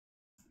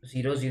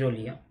 0 0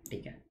 लिया,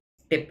 ठीक है,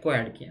 टिप को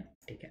ऐड किया,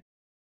 ठीक है,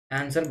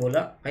 आंसर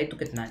बोला भाई तू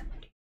कितना है.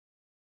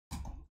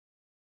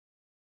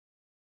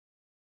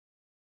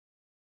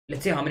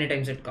 Let's see how many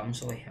times it comes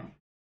over here,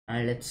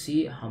 and let's see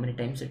how many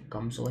times it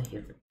comes over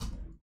here.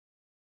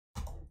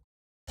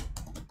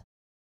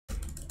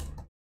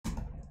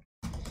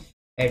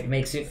 It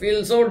makes you feel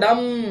so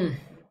dumb.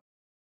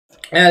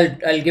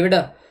 I'll give it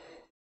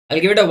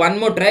a one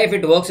more try. If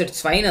it works,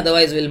 it's fine.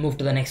 Otherwise, we'll move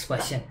to the next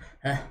question.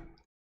 Okay,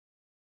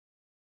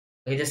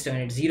 just a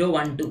minute. 0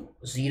 1 2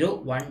 0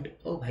 1 2.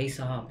 Oh भाई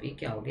साहब, ये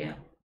क्या हो गया?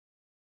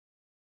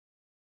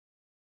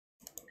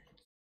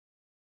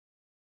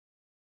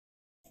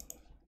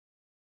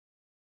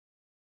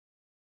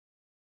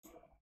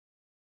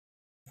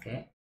 Okay.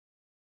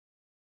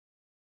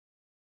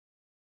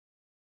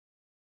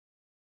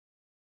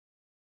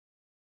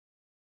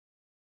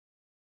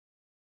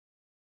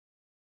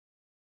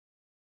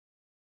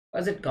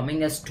 Was it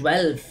coming as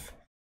 12?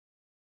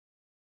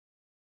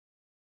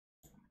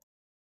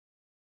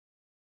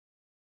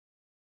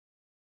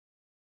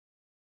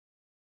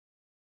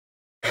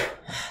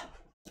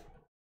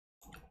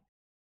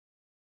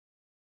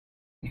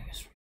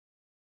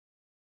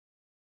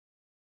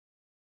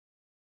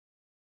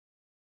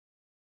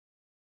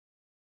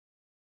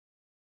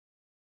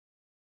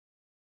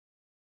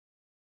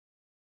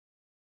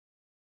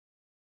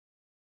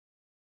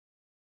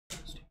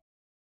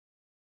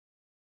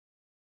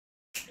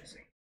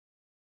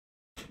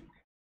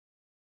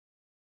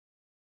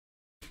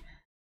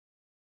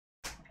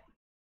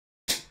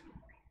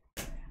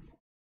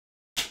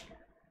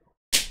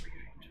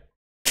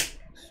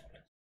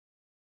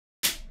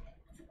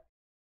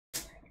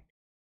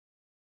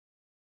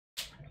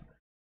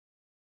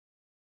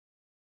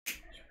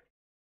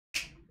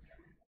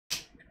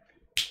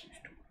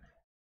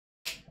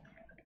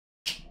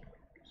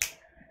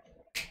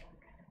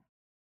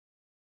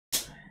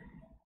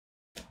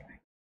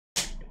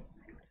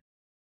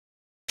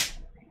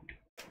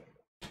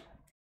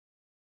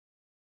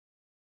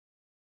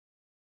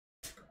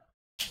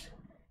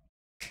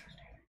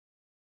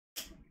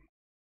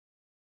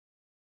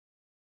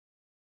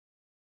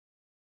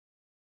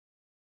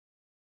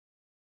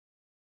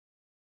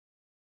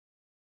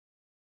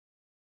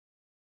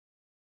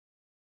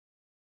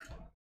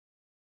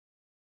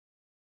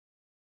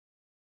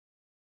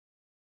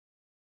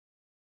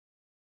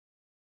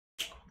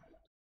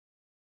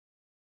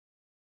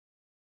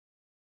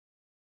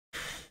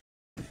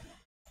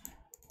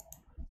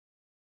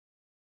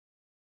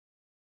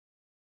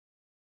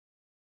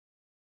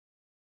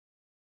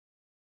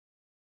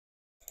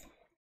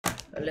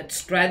 Let's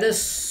try this.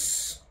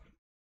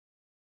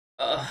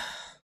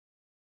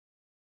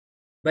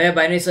 भैया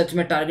binary search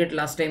में target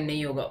last time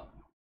नहीं होगा.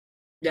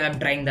 या आई एम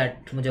ट्राइंग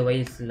दैट, मुझे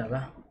वही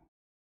लगा.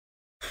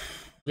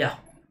 या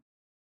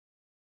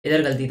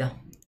इधर गलती था.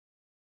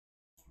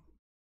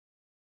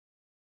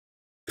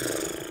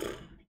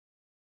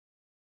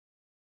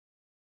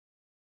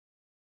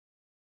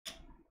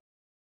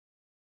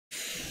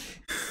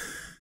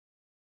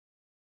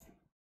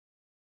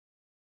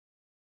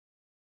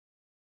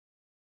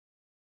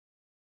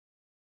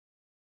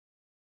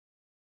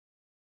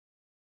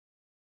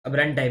 अब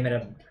रन टाइम एरर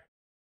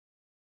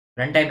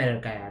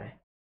का यार है.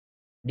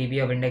 डीपी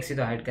ऑफ इंडेक्स ही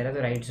तो हाइड कर रहा है,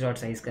 तो राइट्स डॉट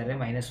साइज कर रहे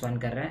हैं,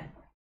 -1 कर रहा है.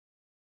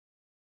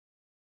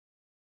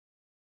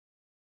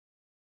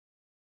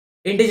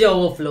 इंटीजर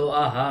ओवरफ्लो,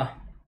 आहा,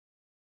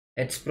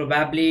 it's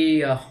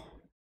probably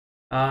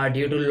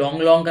due to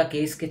long long का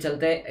केस के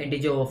चलते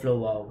इंटीजर ओवरफ्लो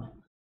हुआ होगा.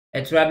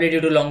 It's probably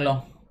due to long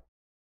long,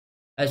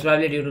 it's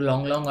probably due to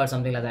long long और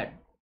something like that.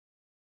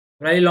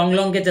 Probably long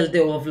long के चलते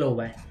ओवरफ्लो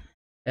हुआ है.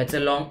 इट्स अ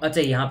लॉन्ग,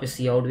 अच्छा यहाँ पे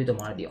सी आउट भी तो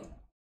मार दिया.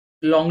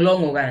 लॉन्ग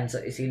लॉन्ग होगा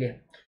आंसर, इसीलिए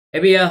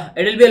maybe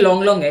it will be a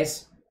long long guys.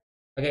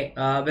 Okay,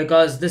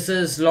 because this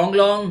is long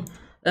long,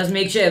 let's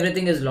make sure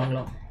everything is long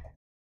long.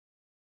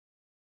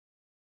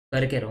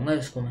 करके रहूंगा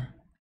इसको मैं,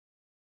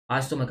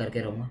 आज तो मैं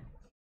करके रहूंगा.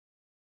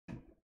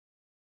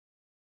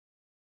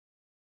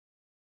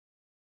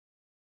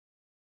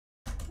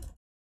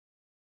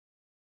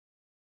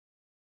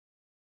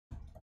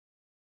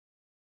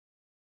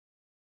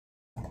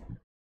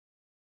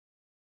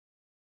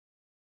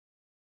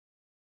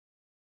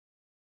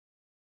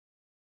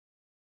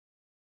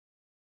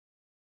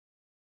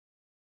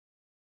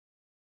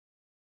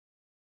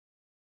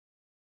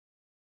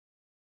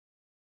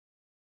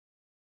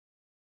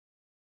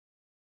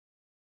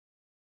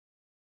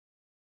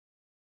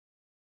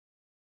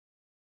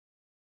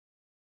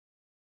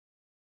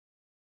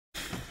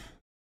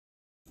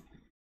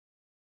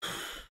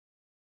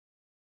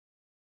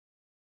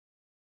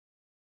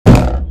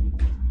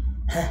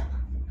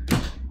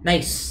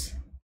 Nice.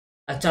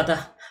 अच्छा था.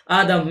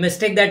 The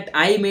mistake that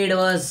I made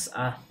was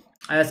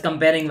I was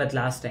comparing with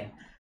last time.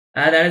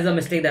 That is the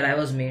mistake that I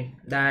was made.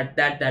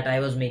 That I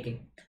was making.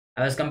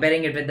 I was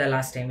comparing it with the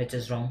last time, which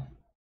is wrong.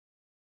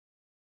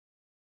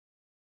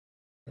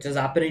 Which is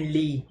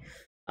apparently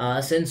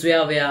since we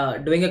are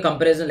doing a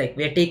comparison, like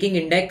we are taking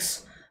index,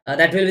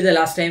 that will be the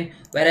last time.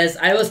 Whereas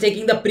I was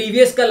taking the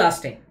previous ka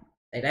last time.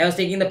 Like I was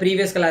taking the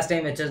previous ka last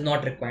time, which is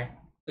not required.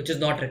 Which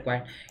is not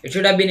required. It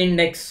should have been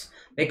index.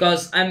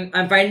 Because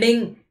I'm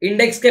finding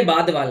index ke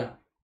baad wala,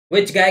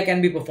 which guy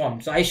can be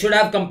performed. So I should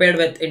have compared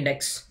with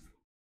index.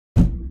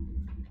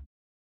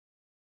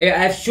 Yeah,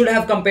 I should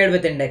have compared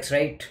with index,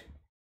 right?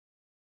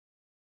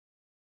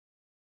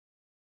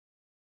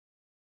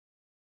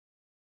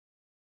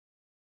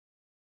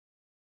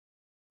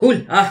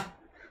 Cool.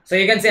 So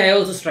you can say I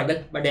also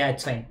struggle, but yeah,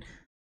 it's fine.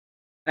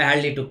 I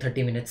hardly took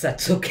 30 minutes.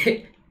 That's okay.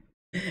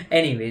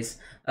 Anyways,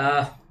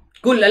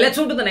 cool. Let's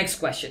move to the next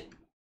question.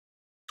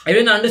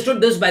 Everyone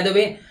understood this, by the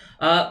way.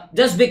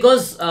 Just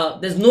because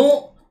there's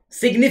no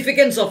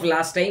significance of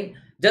last time,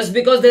 just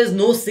because there's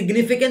no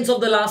significance of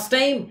the last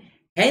time,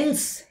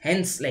 hence,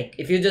 like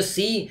if you just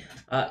see,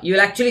 you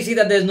will actually see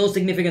that there's no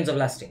significance of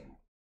last time.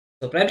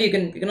 So probably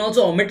you can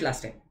also omit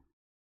last time.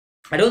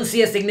 I don't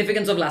see a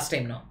significance of last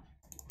time now.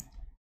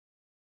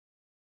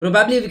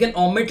 Probably we can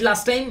omit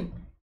last time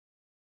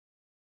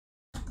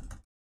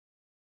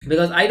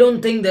because I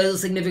don't think there's a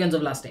significance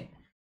of last time.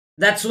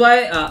 That's why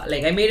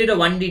like I made it a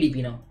 1D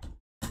DP now.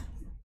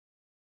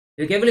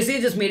 You carefully see,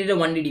 just made it a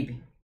 1D DP.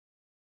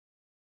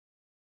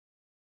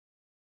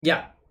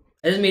 Yeah,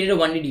 I just made it a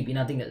 1D DP,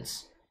 nothing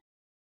else.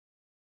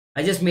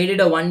 I just made it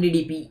a 1D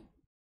DP.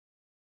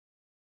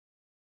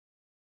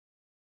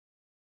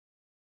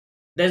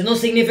 There's no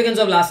significance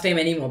of last time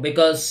anymore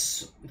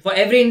because for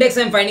every index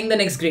I'm finding the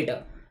next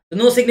greater.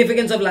 There's no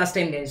significance of last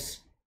time, guys.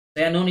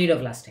 There's no need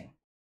of last time.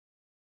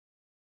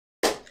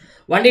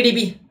 1D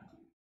DP.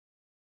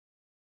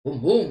 Boom,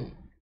 boom.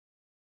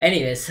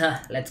 Anyways,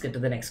 let's get to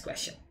the next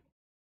question.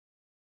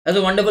 That's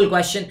a wonderful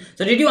question.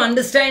 So did you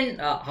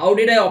understand how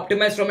did I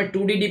optimize from a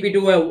 2D DP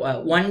to a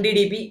 1D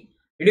DP?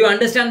 Did you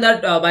understand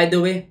that by the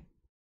way?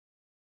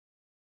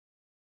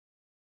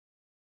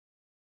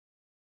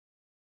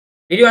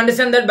 Did you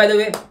understand that by the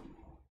way?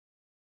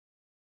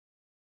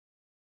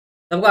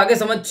 सबको आगे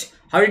समझ,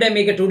 how did I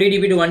make a 2D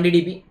DP to 1D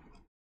DP?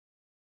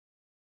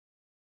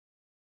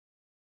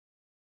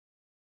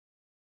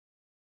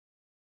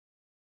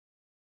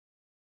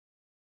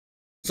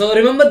 So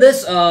remember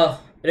this,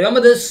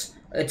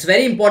 it's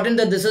very important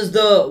that this is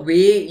the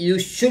way you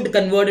should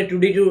convert a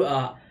 2D to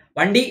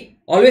 1D.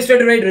 Always try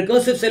to write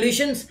recursive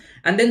solutions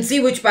and then see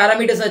which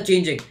parameters are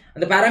changing.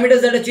 And the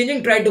parameters that are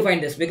changing, try to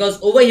find this.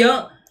 Because over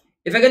here,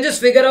 if I can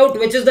just figure out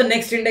which is the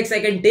next index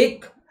I can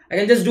take, I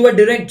can just do a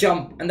direct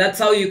jump. And that's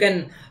how you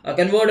can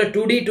convert a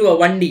 2D to a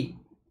 1D.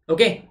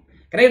 Okay.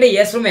 Can I get a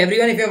yes from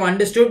everyone if you have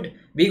understood?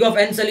 Big of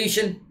n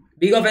solution.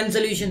 Big of n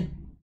solution.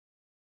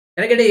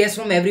 Can I get a yes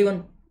from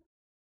everyone?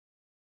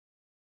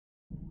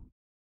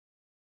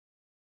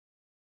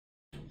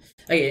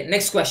 Okay,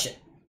 next question.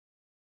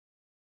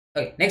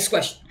 Okay, next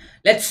question.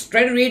 Let's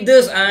try to read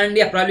this and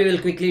yeah, probably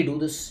we'll quickly do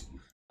this.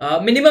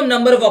 Minimum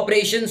number of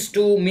operations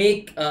to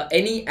make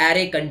any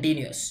array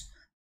continuous.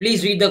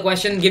 Please read the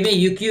question. Give me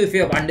UQ if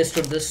you have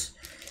understood this.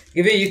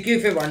 Give me UQ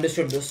if you have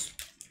understood this.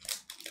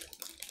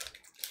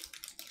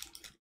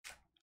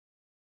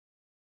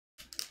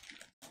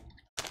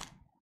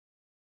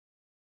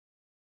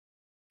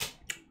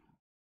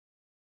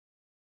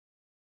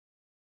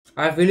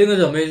 Our feeling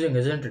is amazing,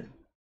 isn't it?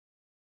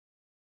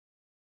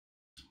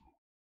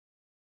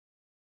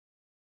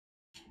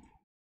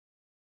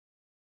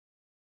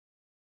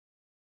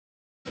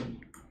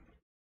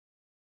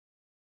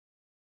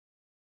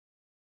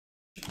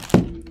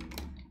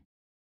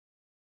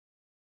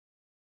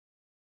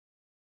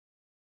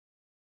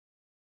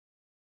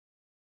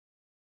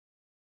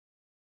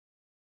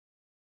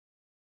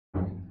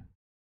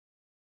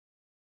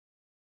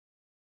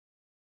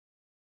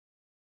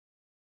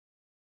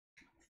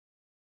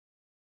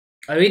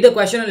 I'll read the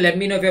question and let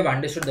me know if you have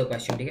understood the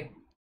question. ठीक है?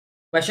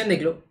 Question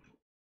देख लो.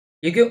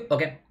 You क्यों?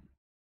 Okay.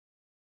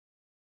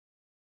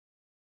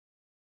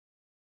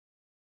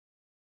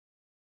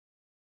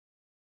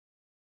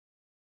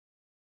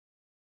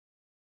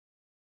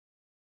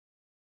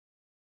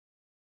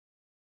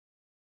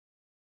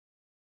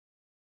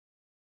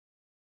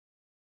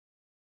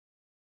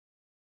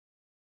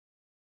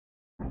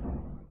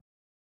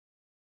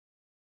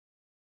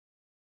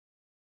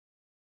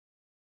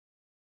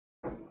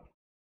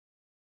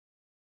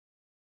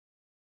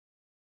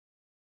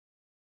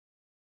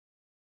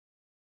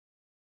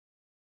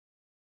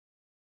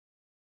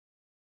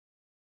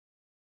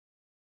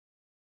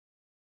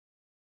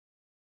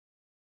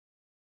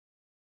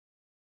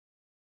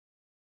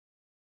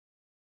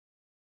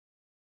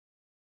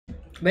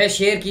 मैं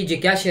share कीजिए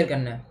क्या share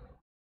करना है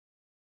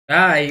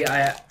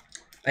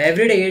I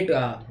every day eat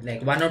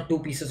like 1 or 2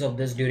 pieces of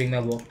this during my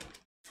work.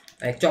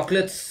 Like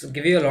chocolates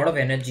give you a lot of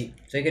energy,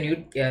 so you can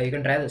you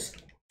can try this.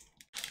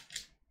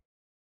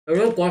 It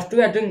will cost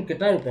you I think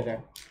कितना रुपए का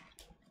है?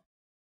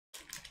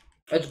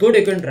 It's good,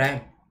 you can try.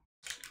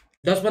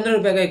 10-15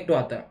 रुपए का एक तो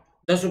आता है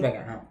 10 रुपए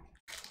का हाँ.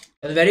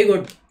 It's very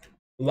good.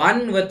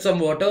 One with some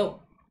water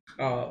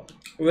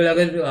will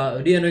again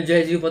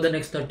re-energize you for the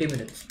next 30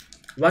 minutes.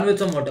 One with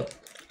some water.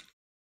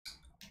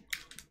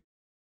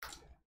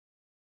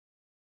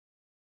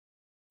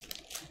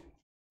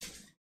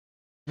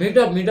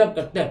 Meetup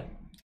करते हैं.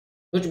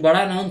 कुछ बड़ा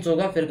अनाउंस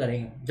होगा फिर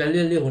करेंगे. जल्दी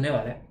जल्दी होने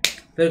वाला है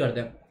फिर करते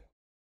हैं.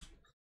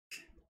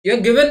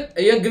 You're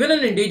given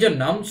an integer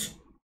nums.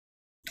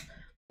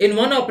 In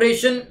one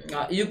operation,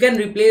 you can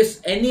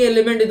replace any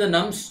element in the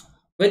nums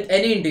with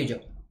any integer.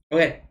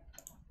 Okay.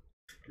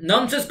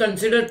 Nums is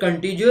considered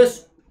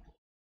contiguous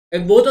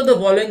if both of the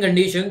following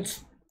conditions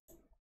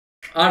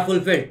are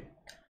fulfilled.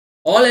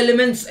 All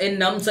elements in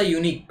nums are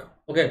unique.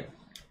 Okay.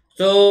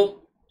 So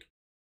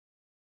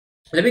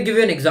let me give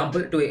you an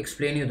example to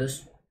explain you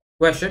this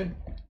question.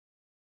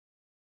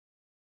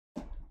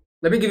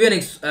 Let me give you an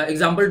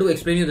example to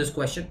explain you this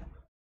question.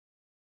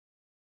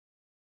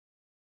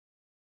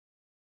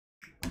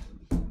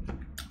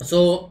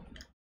 So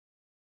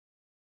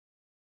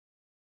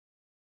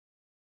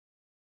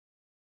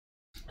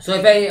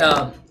if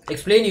I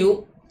explain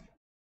you,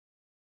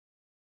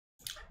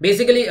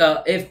 basically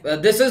if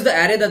this is the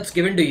array that's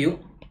given to you,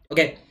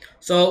 okay,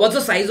 so what's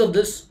the size of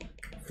this?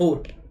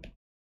 4.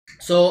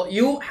 So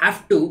you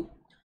have to,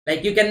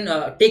 like, you can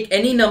take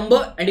any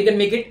number and you can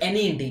make it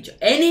any integer,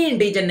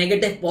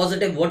 negative,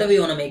 positive, whatever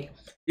you want to make.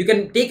 You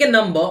can take a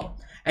number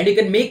and you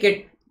can make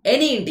it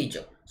any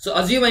integer. So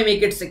assume I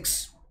make it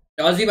 6,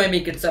 assume I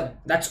make it 7,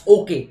 that's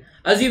okay.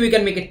 Assume you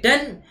can make it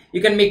 10,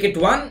 you can make it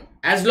 1,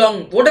 as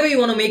long, whatever you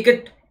want to make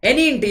it,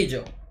 any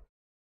integer.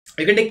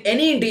 You can take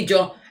any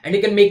integer and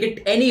you can make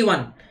it any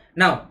one.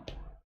 Now,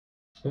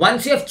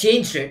 once you have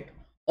changed it,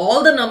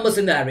 all the numbers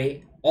in the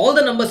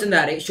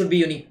array should be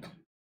unique.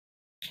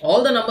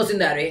 All the numbers in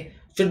the array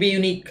should be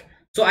unique.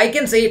 So I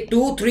can say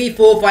 2, 3,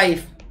 4,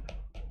 5.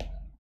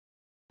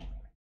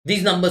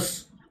 These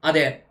numbers are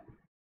there.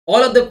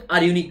 All of them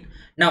are unique.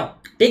 Now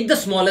take the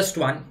smallest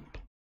one,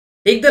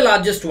 take the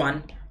largest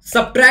one,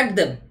 subtract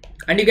them,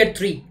 and you get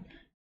 3.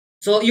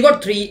 So you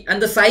got 3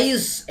 and the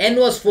size n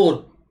was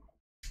 4.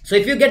 So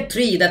if you get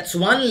 3, that's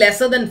 1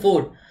 lesser than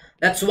 4.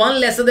 That's 1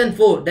 lesser than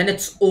 4. Then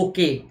it's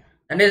okay.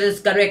 And it is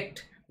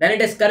correct. Then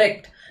it is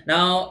correct.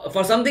 Now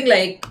for something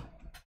like,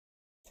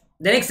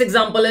 the next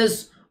example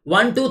is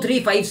 1, 2, 3,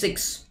 5,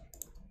 6.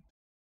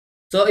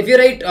 So if you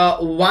write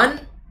 1,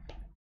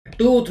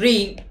 2,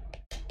 3,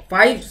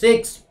 5,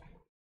 6,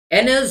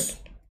 n is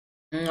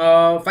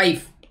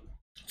 5.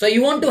 So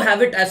you want to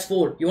have it as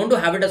 4. You want to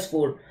have it as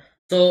 4.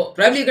 So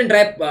probably you can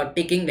try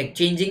taking, like,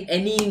 changing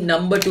any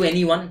number to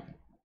any one.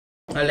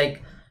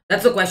 Like,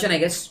 that's the question, I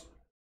guess.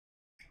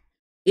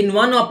 In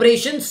one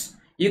operations,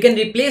 you can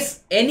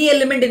replace any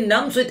element in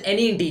nums with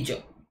any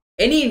integer.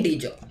 Any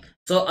integer.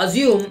 So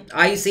assume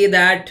I say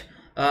that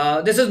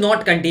this is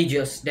not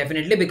contiguous,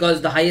 definitely,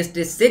 because the highest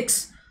is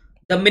 6,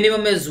 the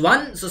minimum is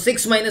 1, so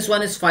 6 minus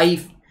 1 is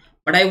 5,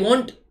 but I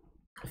want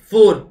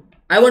 4.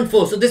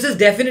 So this is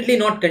definitely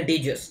not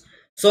contiguous.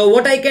 So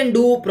what I can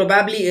do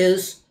probably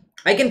is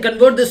I can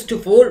convert this to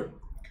 4.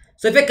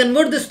 So if I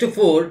convert this to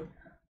 4,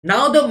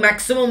 now the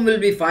maximum will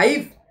be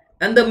 5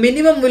 and the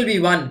minimum will be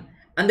 1,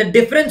 and the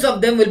difference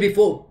of them will be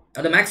 4.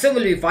 Now the maximum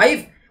will be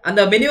 5 and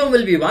the minimum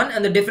will be 1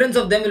 and the difference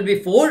of them will be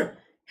 4.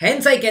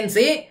 Hence I can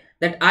say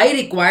that I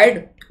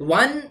required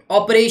one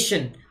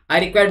operation.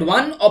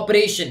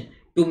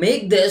 To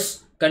make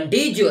this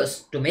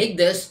contiguous.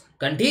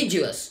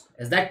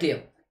 Is that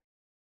clear?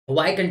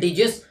 Why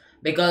contiguous?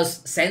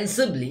 Because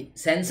sensibly,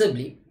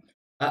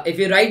 if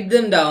you write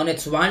them down,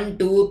 it's 1,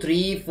 2,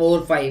 3,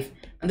 4, 5,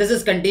 and this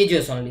is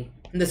contiguous only.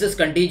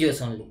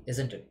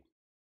 Isn't it?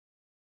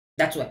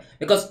 That's why.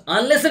 Because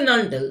unless and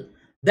until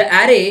the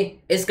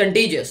array is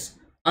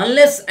contiguous,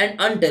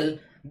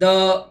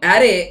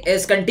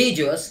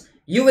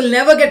 you will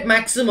never get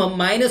maximum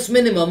minus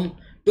minimum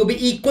to be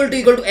equal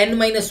to n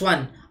minus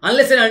 1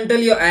 unless and until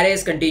your array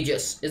is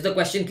contiguous. Is the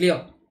question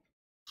clear?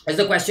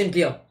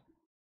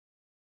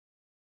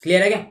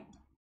 Clear है क्या?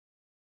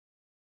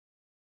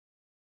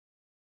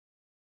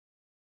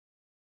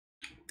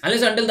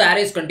 Unless until the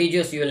array is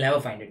contiguous, you will never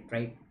find it,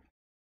 right?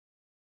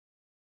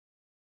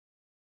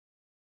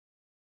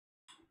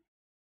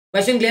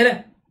 Question clear है?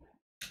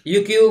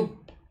 UQ,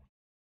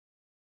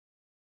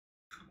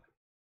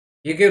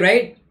 UQ,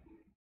 right?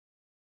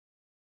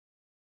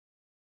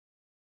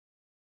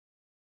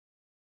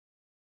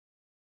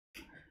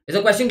 Is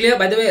the question clear?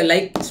 By the way,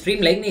 like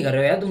stream like नहीं कर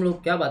रहे हो यार तुम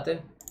लोग, क्या बात है?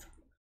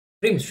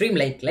 Stream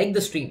like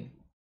the stream.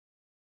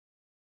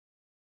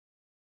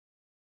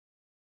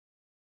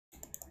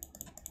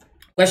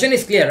 Question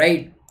is clear,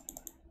 right?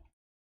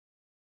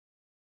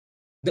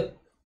 The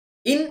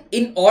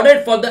in order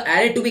for the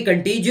array to be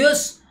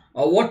contiguous,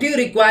 what you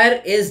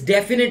require is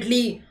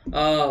definitely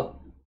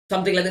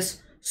something like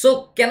this.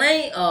 So can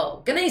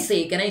I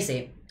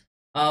say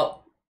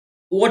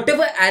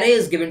whatever array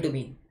is given to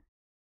me.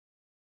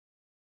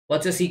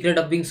 What's your secret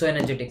of being so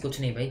energetic? कुछ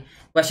नहीं भाई,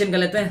 question कर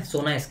लेते हैं,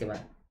 सोना है इसके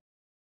बाद.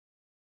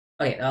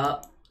 Okay,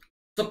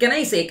 so can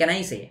I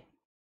say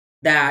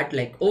that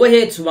like over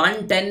here it's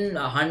 1, 10,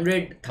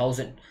 100,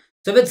 1000.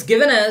 So if it's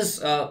given as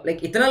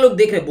like इतना लोग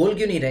देख रहे, बोल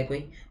क्यों नहीं रहे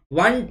कोई?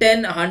 1,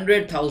 10,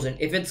 100, 1000.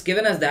 If it's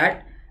given as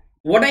that,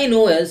 what I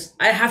know is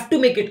I have to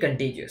make it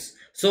contiguous.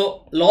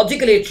 So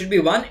logically it should be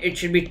 1, it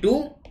should be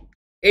 2,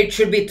 it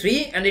should be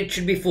 3, and it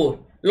should be 4.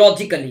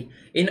 Logically,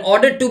 in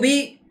order to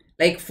be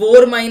like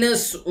 4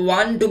 minus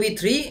 1 to be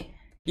 3,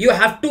 you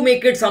have to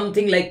make it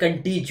something like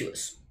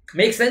contiguous.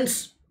 Make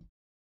sense?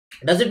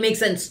 Does it make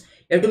sense?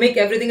 You have to make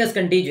everything as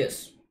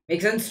contiguous.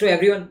 Make sense to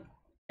everyone?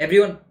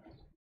 Everyone?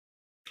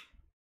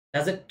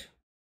 Does it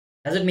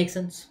make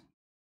sense?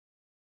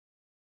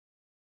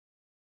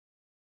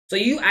 So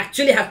you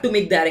actually have to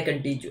make the array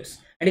contiguous.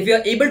 And if you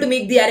are able to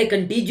make the array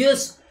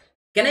contiguous,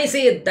 can I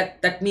say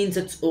that means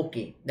it's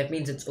okay? That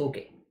means it's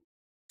okay.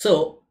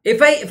 So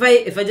if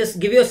I just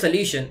give you a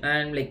solution,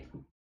 and like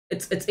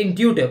it's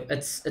intuitive,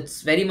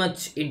 it's very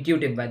much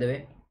intuitive, by the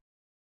way.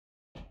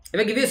 If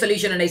I give you a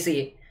solution and I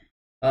say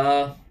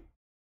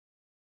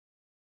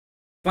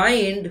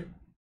find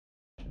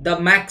the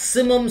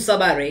maximum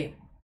subarray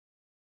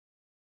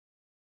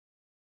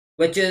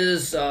which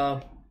is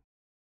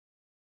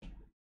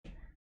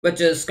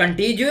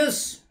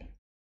contiguous,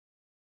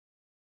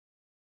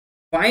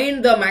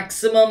 find the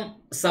maximum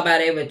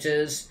subarray which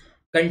is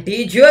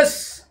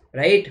contiguous,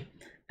 right?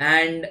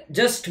 And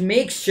just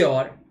make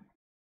sure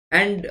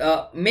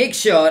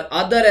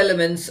other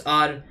elements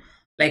are,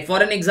 like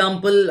for an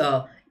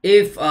example,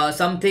 if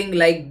something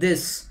like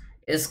this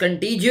is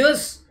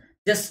contiguous,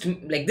 just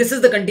like this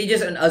is the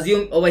contiguous, and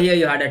assume over here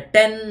you had a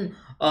 10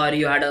 or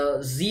you had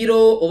a 0,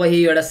 over here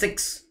you had a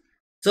 6.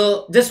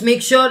 So just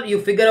make sure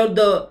you figure out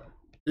the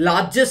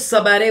largest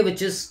subarray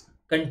which is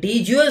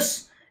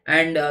contiguous,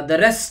 and the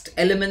rest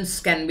elements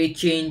can be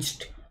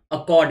changed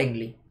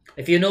accordingly.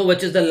 If you know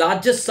which is the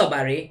largest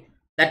subarray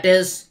that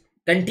is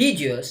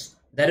contiguous,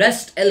 the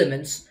rest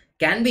elements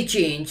can be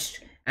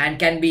changed and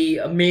can be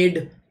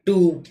made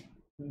to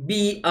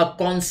be a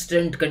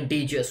constant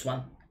contiguous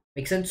one.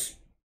 Make sense?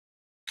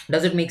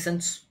 Does it make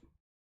sense?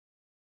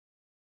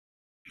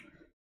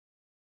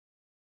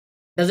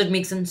 Does it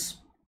make sense?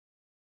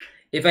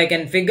 If I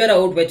can figure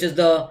out which is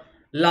the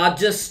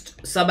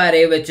largest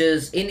subarray which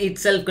is in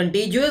itself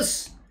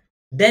contiguous,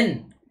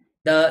 then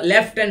the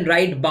left and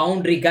right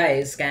boundary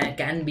guys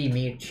can be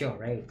made sure,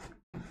 right?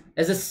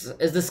 Is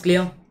this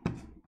clear?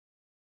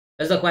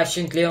 Is the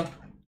question clear?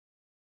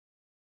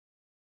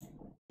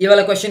 ये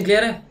वाला question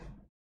clear है?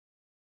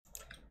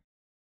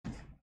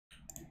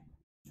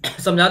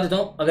 समझा देता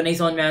हूँ, अगर नहीं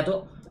समझ में आया तो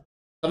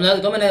समझा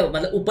देता हूँ. मैंने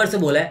मतलब ऊपर से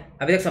बोला है,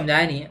 अभी तक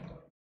समझाया नहीं है.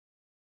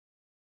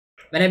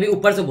 मैंने अभी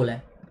ऊपर से बोला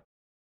है.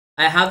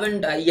 I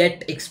haven't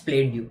yet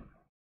explained you.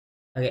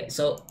 Okay,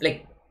 so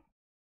like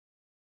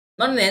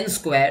not n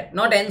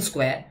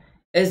square,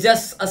 it's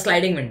just a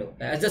sliding window.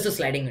 It's just a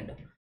sliding window.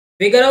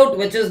 Figure out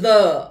which is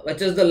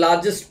the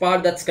largest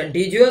part that's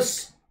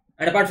contiguous,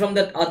 and apart from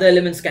that other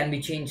elements can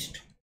be changed,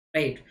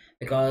 right?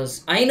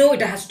 Because I know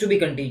it has to be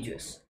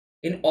contiguous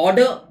in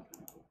order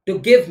to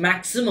give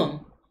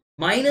maximum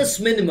minus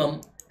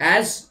minimum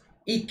as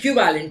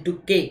equivalent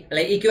to k,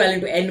 like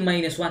equivalent to n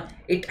minus 1.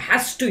 It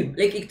has to,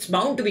 like, it's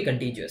bound to be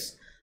contiguous.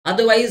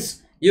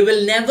 Otherwise you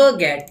will never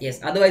get,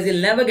 otherwise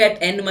you'll never get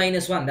n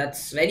minus 1.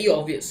 That's very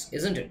obvious,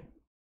 isn't it?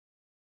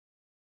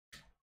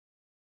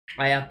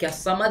 आया क्या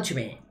समझ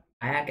में?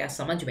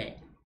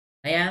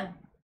 आया?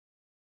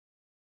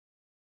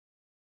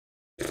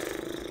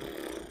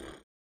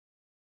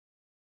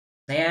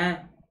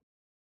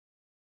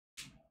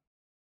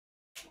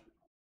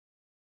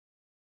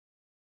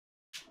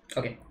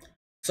 Okay,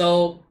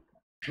 so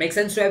make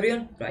sense to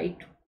everyone, right?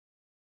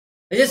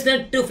 I just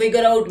need to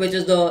figure out which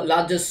is the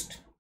largest.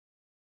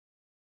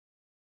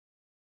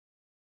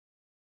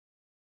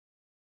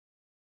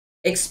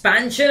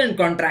 Expansion and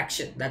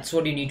contraction, that's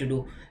what you need to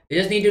do. You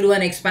just need to do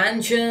an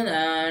expansion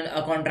and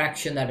a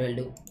contraction, that will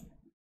do.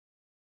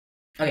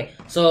 Okay,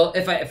 so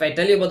if I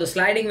tell you about the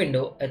sliding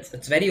window,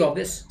 it's very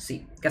obvious.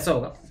 See, कैसा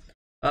होगा?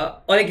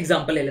 और एक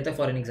example ले लेते हैं,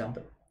 for an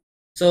example.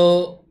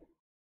 So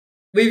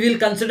we will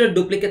consider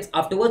duplicates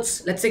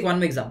afterwards. Let's take one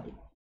more example.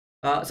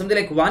 Something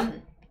like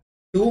 1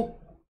 2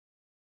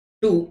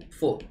 2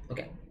 4.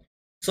 Okay,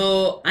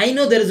 so I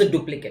know there is a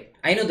duplicate.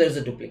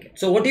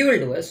 So what you will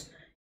do is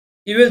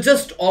you will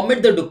just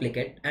omit the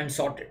duplicate and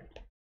sort it.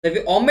 So if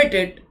you omit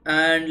it,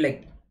 and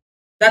like,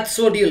 that's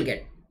what you'll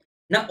get.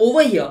 Now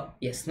over here,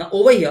 yes, now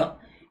over here,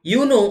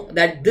 you know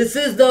that this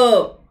is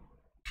the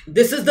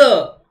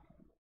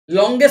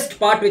longest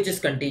part which is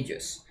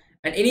contiguous,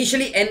 and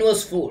initially n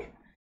was 4.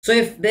 So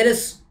if there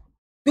is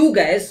two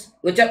guys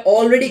which are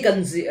already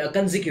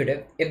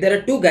consecutive,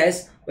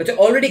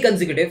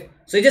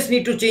 so you just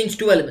need to change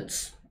two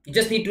elements.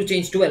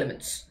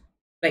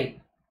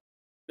 Right?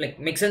 Like,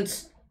 make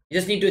sense? You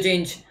just need to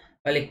change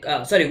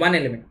one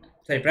element.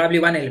 Probably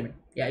one element.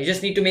 Yeah, you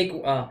just need to make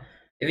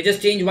if you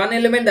just change one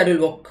element, that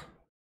will work.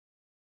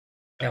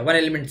 Yeah, one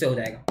element se ho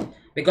jayega,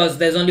 because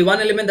there's only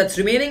one element that's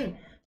remaining.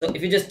 So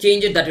if you just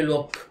change it, that will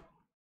work.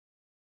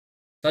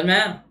 समझ में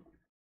आया?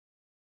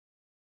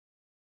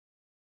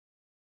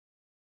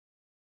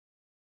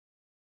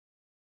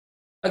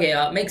 Okay,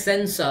 makes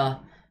sense.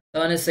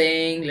 Someone is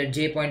saying let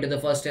j point to the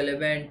first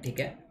element. ठीक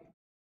है.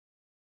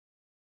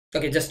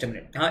 Okay, just a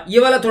minute. हाँ, ये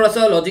वाला थोड़ा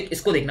सा लॉजिक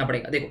इसको देखना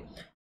पड़ेगा. देखो,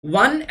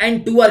 1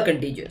 and 2 are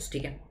contiguous.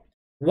 ठीक है.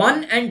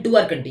 1 and 2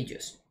 are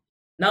contiguous.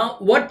 Now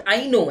what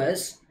I know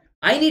is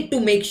I need to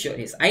make sure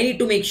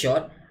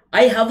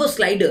I have a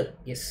slider.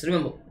 Yes,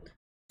 remember.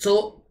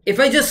 So if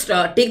I just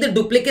take the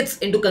duplicates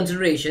into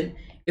consideration,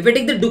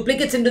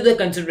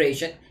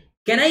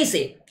 can I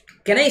say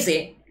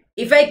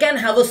if I can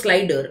have a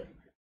slider,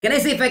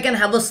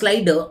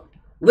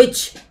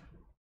 which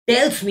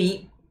tells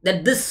me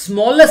that this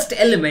smallest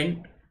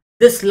element,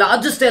 this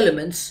largest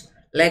elements,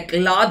 like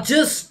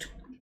largest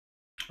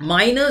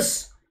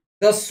minus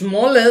the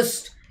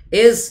smallest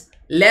is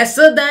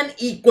lesser than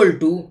equal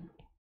to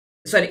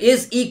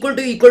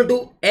equal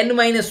to n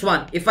minus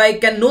 1. If I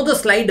can know the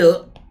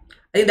slider,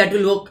 I think that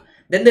will work.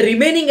 Then the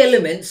remaining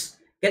elements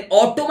can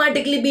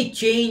automatically be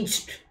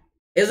changed,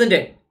 isn't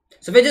it?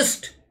 So if I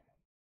just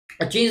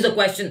change the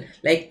question,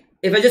 like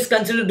if I just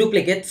consider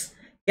duplicates,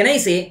 can I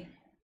say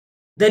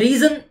the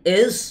reason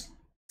is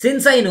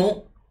since I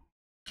know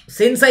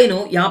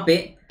यहाँ पे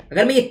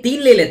अगर मैं ये 3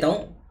 ले लेता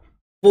हूँ,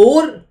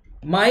 4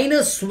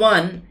 minus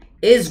 1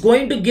 is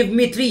going to give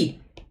me 3,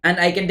 and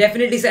I can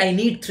definitely say I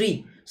need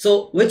 3.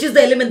 So which is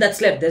the element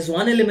that's left? There's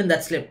one element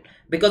that's left,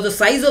 because the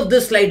size of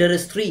this slider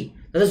is 3.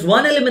 There's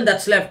one element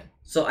that's left,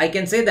 so I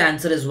can say the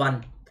answer is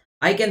 1.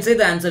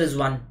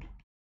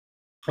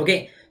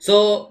 Okay,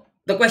 so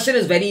the question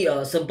is very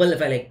simple.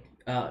 If I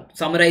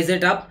summarize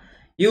it up,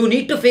 you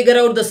need to figure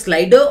out the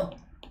slider.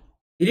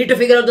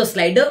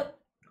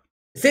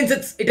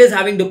 Since it is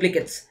having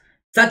duplicates,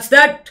 such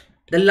that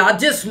the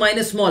largest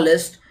minus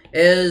smallest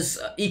is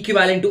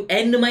equivalent to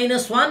n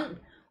minus 1.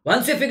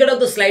 Once you figured out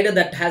the slider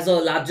that has a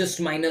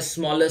largest minus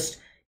smallest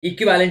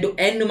equivalent to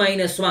n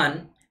minus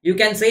 1, you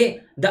can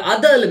say the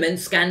other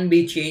elements can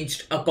be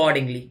changed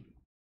accordingly.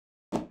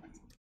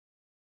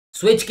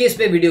 Switch case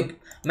पे video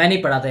मैं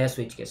नहीं पढ़ाता यार.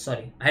 switch case,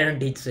 sorry, I don't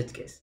teach switch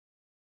case.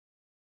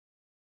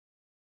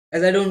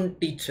 As I don't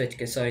teach switch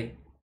case, sorry.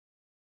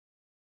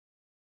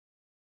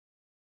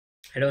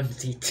 I don't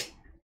teach.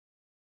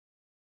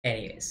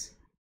 Anyways,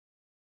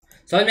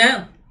 so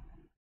now,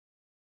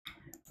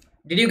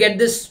 did you get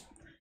this?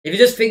 If you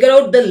just figure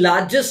out the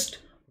largest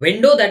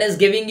window that is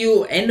giving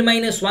you n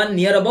minus 1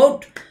 near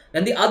about,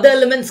 then the other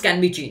elements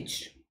can be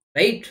changed,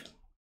 right?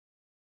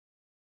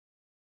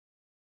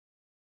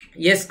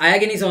 Yes, आया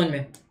कि नहीं समझ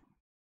में?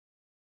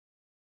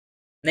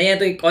 नहीं है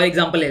तो एक और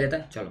एग्जांपल ले लेते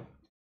हैं. चलो,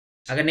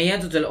 अगर नहीं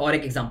है तो चलो और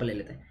एक एग्जांपल ले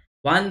लेते हैं.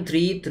 1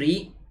 3 3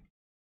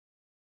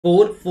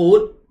 4 4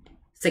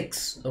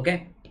 6.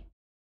 Okay,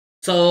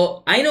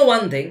 so I know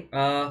one thing.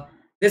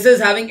 This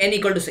is having n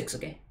equal to 6.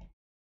 Okay,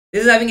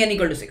 this is having n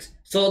equal to 6.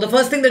 So the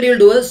first thing that you'll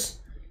do is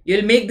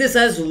you'll make this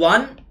as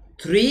 1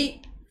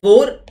 3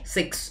 4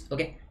 6.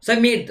 Okay, so I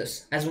made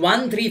this as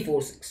 1 3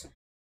 4 6.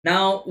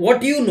 Now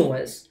what you know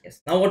is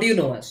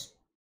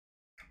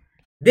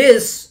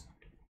this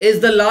is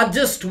the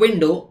largest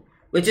window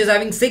which is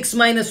having 6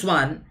 minus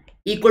 1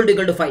 equal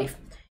to 5.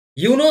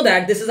 You know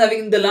that this is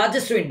having the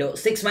largest window,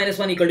 6 minus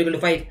 1 equal to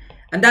 5,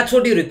 and that's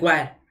what you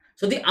require.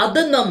 So the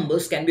other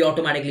numbers can be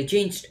automatically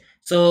changed.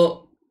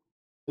 So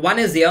 1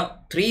 is here,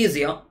 3 is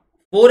here,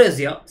 4 is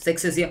here,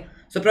 6 is here.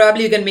 So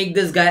probably you can make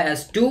this guy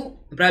as 2,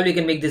 probably you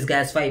can make this guy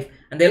as 5,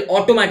 and they'll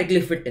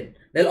automatically fit in.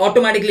 They'll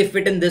automatically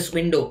fit in this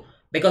window,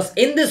 because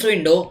in this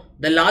window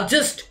the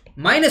largest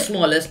minus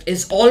smallest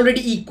is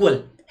already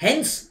equal.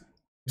 Hence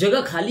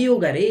जगह खाली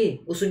होगा रे,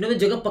 उस window में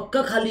जगह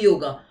पक्का खाली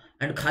होगा,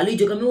 एंड खाली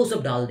जगह में वो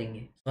सब डाल देंगे.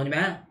 समझ में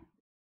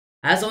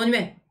आया? समझ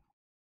में?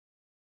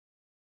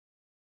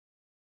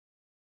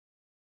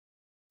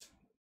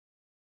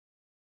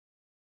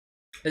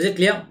 Is it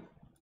clear?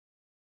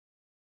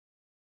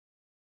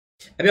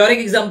 अभी और एक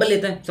एग्जांपल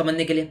लेते हैं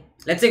समझने के लिए.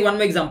 Let's take one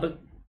more example.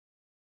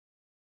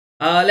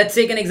 Let's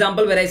take an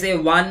example where I say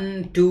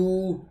 1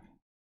 2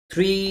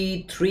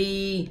 3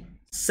 3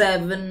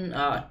 7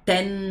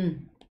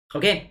 10.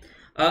 Okay,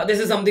 this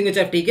is something which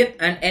I've taken,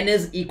 and n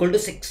is equal to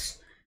 6.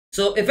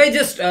 So if I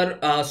just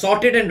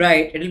sort it and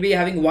write, it will be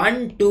having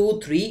 1,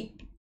 2, 3,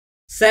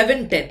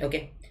 7, 10.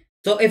 Okay.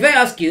 So if I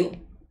ask you,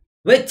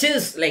 which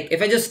is like,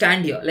 if I just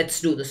stand here,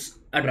 let's do this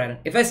at random.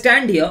 If I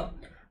stand here,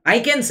 I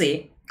can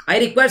say I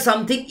require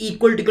something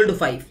equal to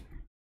 5.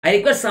 I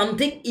require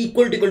something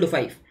equal to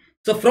 5.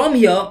 So from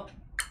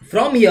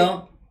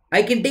here,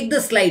 I can take the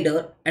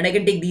slider and I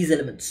can take these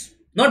elements.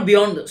 Not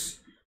beyond this.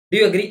 Do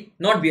you agree?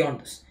 Not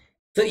beyond this.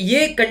 So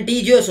ये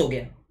contiguous हो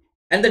गया.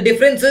 And the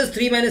difference is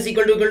 3 minus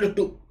equal to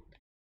 2.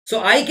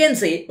 So I can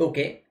say,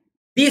 okay,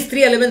 these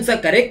 3 elements are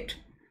correct.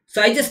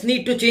 So I just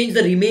need to change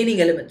the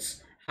remaining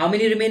elements. How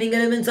many remaining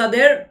elements are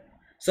there?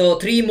 So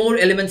 3 more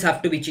elements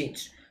have to be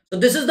changed. So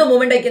this is the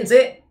moment I can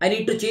say I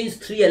need to change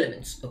 3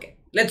 elements. Okay,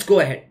 let's go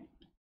ahead.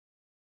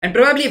 And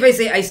probably if I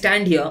say I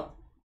stand here,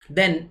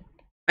 then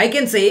I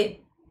can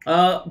say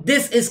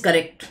this is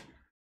correct,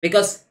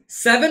 because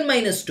 7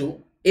 minus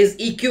 2 is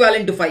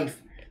equivalent to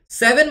 5.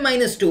 7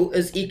 minus 2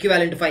 is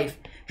equivalent to 5.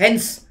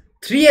 Hence,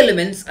 3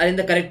 elements are in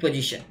the correct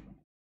position.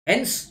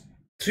 Hence,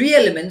 3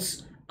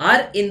 elements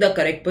are in the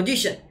correct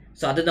position.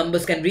 So other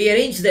numbers can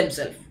rearrange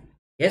themselves.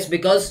 Yes,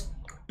 because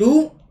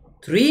 2,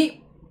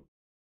 3,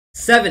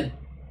 7.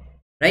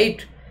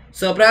 Right?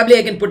 So probably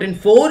I can put in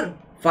 4,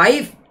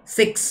 5,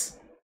 6.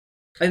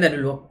 I think that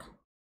will work.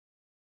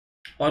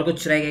 Or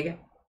kuch rahega kya?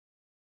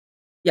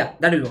 Yeah,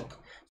 that will work.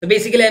 So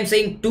basically I'm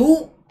saying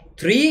 2,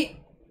 3,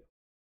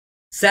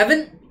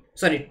 7.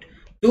 Sorry,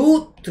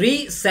 2,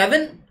 3,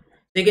 7.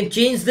 So you can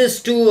change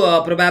this to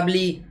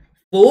probably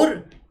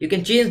 4. You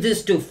can change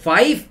this to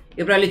 5.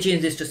 You probably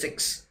change this to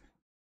 6.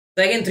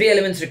 So again 3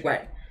 elements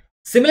required.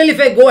 Similarly, if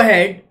I go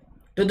ahead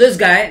to this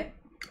guy,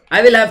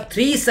 I will have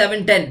 3,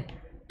 7, 10.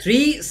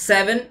 3,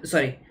 7.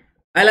 Sorry,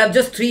 I'll have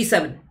just 3,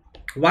 7.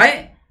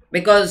 Why?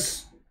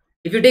 Because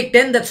if you take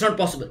 10, that's not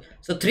possible.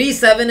 So 3,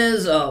 7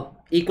 is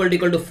equal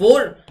to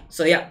 4.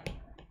 So yeah.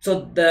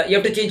 So you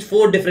have to change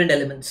 4 different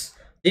elements.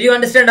 Did you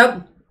understand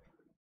up?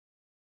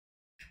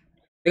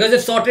 Because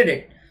I've sorted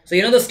it. So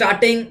you know the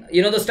starting,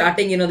 you know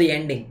the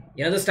ending.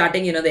 You know the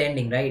starting, you know the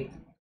ending, right?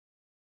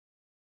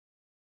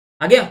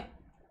 आ गया?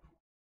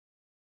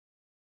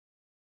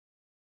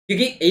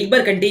 क्योंकि एक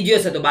बार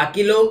contiguous है तो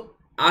बाकी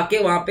लोग आके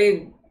वहां पे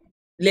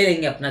ले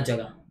लेंगे अपना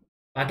जगह.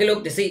 बाकी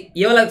लोग जैसे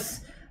ये वाला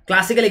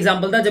क्लासिकल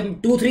एग्जांपल था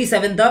जब 2, 3,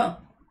 7 था.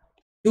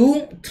 2,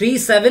 3,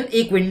 7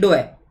 एक विंडो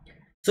है.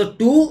 So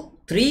 2,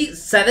 3,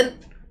 7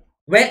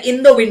 were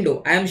in the window.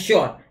 I am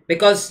sure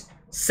because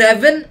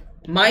 7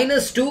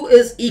 minus 2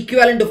 is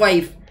equivalent to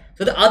 5.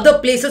 So the other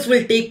places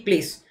will take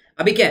place.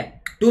 अभी क्या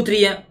है? 2,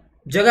 3 है.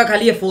 जगह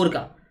खाली है 4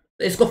 का.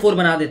 तो इसको 4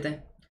 बना देते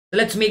हैं. So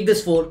let's make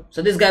this 4.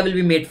 So this guy will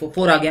be made 4.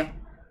 4 आ गया.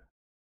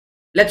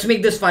 Let's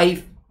make this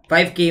 5.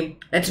 5 came.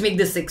 Let's make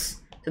this 6.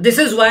 So this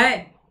is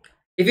why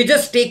if you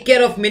just take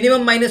care of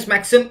minimum minus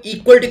maximum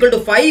equal to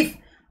 5,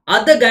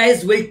 other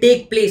guys will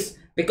take place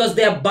because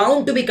they are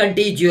bound to be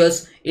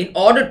contiguous. In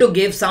order to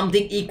give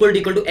something equal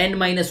to n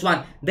minus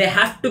 1, they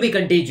have to be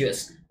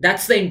contiguous.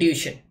 That's the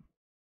intuition.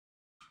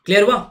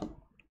 Clear hua?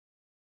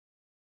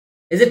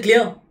 Is it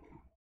clear?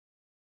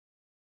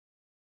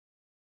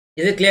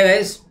 Is it clear,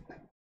 guys?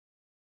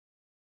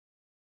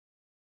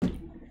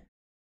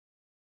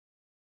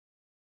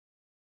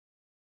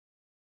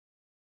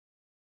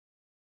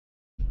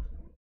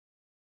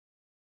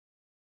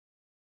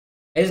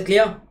 Is it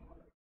clear?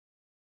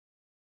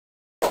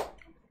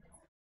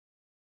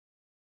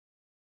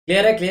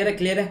 Clear है, clear है,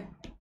 clear है.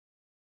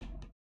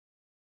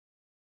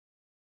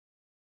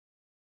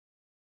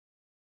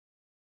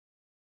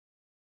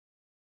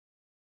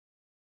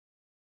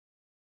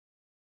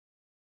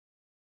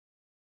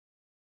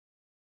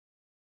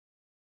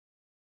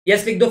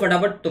 Yes लिख दो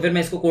फटाफट, तो फिर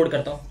मैं इसको कोड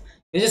करता हूँ.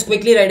 You just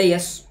quickly right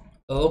yes.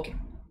 Okay.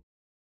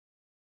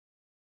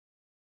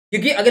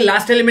 क्योंकि अगर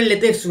लास्ट एलिमेंट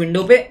लेते इस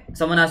विंडो पे,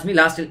 समवन आस्क्ड मी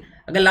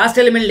अगर लास्ट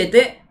एलिमेंट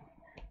लेते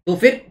तो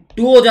फिर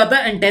 2 हो जाता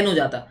एंड 10 हो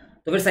जाता,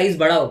 तो फिर साइज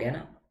बड़ा हो गया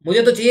ना.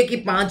 मुझे तो चाहिए कि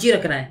 5 ही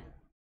रखना है,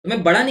 तो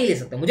मैं बड़ा नहीं ले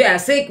सकता. मुझे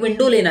ऐसे एक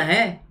विंडो लेना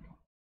है.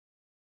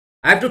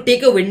 I have to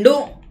take a window.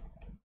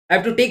 I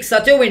have to take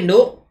such a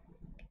window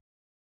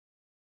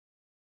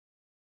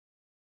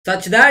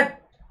such that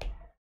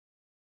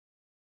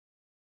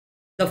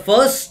the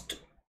first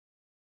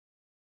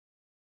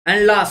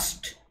and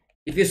last,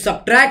 if you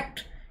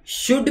subtract,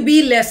 should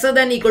be lesser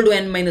than equal to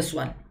n minus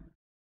 1.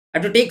 I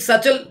have to take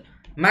such a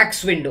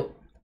max window.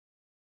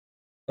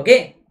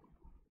 Okay,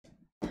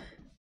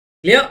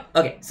 clear?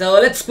 Okay, so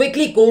let's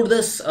quickly code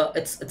this.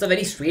 It's a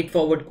very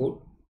straightforward code.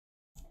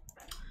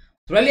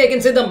 Probably I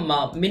can say the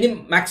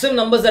maximum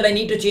numbers that I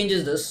need to change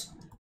is this.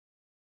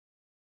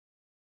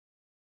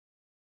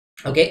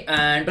 Okay,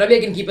 and probably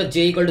I can keep a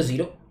j equal to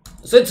 0.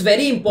 So it's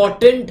very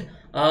important.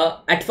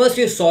 At first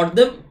you sort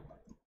them.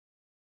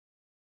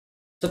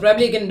 So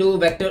probably you can do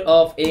vector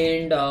of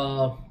int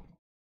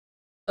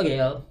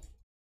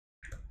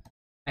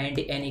int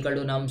n equal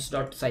to nums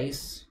dot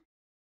size.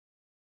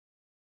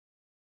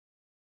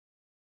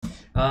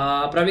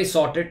 Probably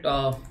sort it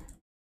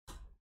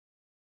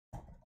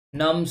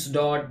nums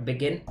dot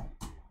begin,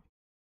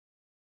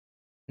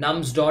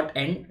 nums dot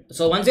end.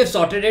 So once you've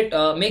sorted it,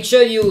 make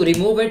sure you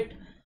remove it.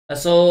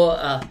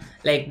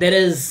 like there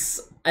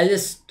is, I'll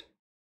just,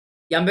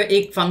 यहाँ पे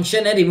एक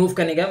function है remove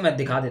करने का, मैं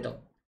दिखा देता हूँ.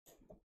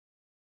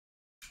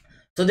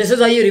 So this is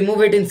how you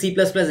remove it in C++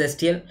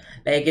 STL.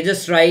 Like you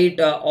just write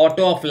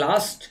auto of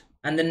last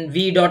and then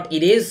v dot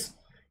erase,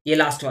 ये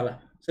last वाला.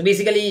 So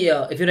basically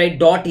if you write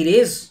dot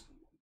erase,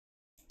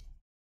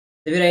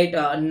 if you write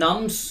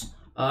nums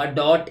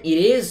dot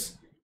erase,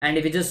 and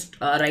if you just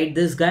write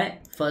this guy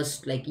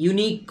first, like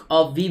unique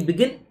of v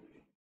begin,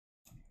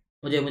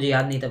 मुझे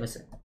याद नहीं था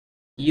वैसे,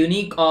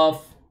 unique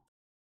of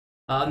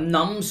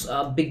nums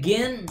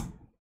begin,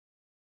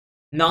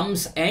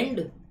 nums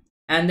end,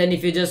 and then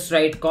if you just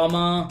write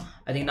comma,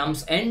 I think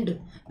nums end,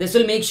 this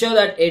will make sure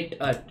that it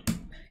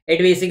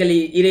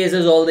basically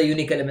erases all the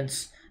unique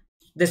elements.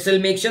 This will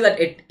make sure that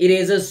it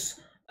erases,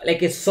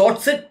 like it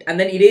sorts it and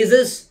then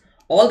erases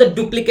all the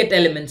duplicate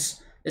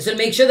elements. This will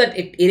make sure that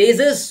it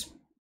erases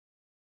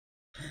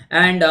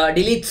and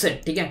deletes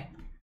it. Okay,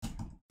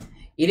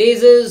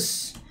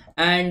 erases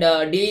and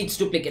deletes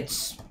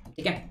duplicates.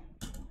 Okay,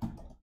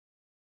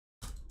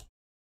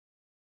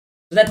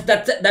 so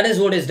that is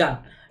what is done.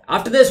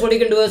 After this, what you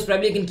can do is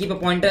probably you can keep a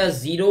pointer as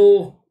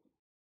 0.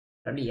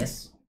 Probably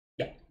yes.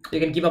 Yeah. So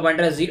you can keep a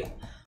pointer as 0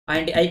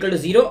 and I equal to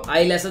 0.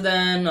 I lesser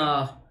than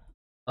the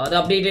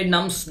updated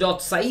nums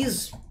dot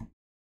size,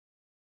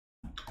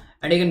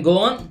 and you can go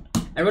on.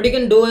 And what you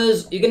can do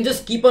is you can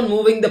just keep on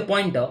moving the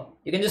pointer.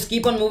 You can just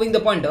keep on moving the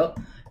pointer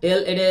till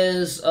it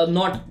is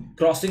not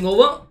crossing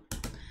over.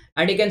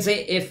 And you can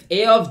say if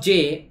a of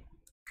j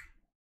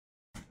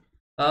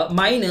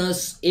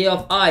minus a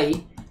of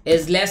I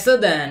is lesser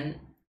than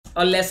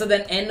or lesser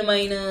than n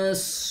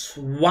minus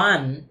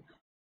 1,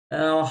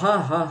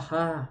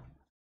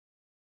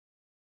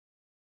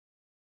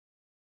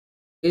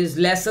 is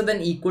lesser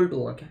than equal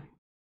to, okay,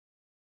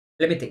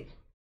 let me think,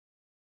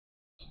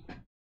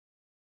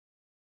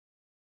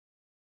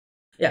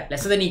 yeah,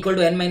 lesser than equal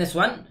to n minus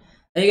 1,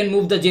 then you can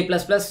move the j++.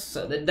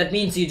 So that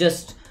means you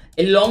just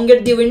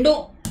elongate the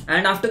window,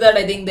 and after that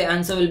I think the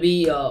answer will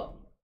be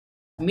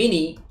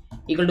mini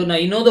equal to, now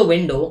you know the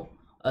window,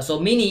 so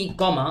mini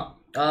comma,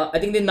 I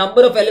think the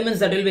number of elements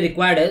that will be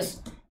required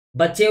is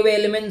बचे हुए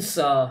elements,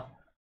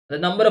 the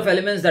number of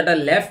elements that are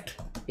left,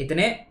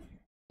 इतने,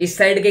 इस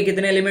side के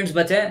कितने elements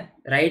बचे हैं,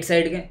 right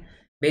side के,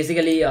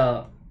 basically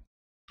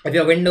if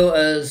your window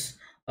is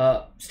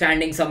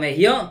standing somewhere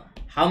here,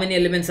 how many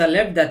elements are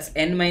left? That's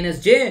n minus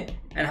j,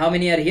 and how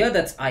many are here?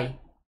 That's I.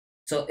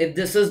 So if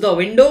this is the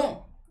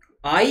window,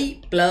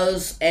 I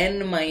plus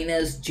n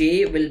minus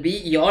j will be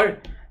your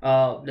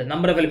the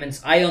number of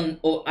elements, I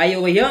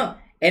over here,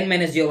 n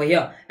minus j over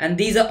here, and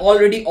these are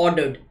already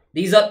ordered.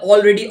 These are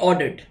already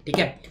ordered. ठीक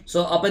है?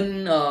 So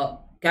अपन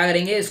क्या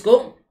करेंगे,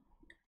 इसको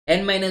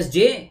n minus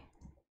j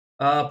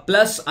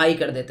plus I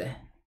कर देते हैं.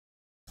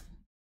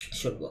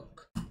 Should work.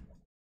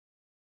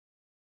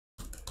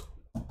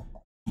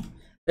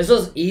 This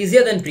was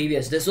easier than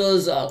previous. This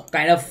was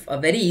kind of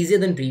very easier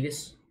than previous.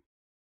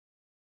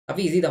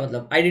 काफी easy था,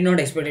 मतलब I did not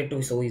expect it to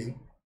be so easy.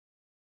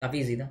 काफी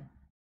easy था.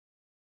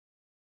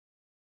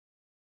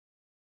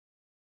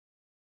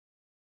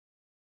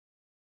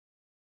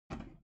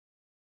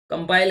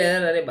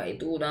 Compiler, अरे भाई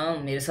तू ना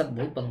मेरे साथ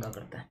बहुत पंगा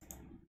करता है.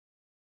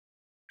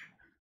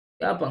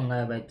 क्या पंगा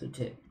है भाई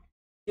तुझे,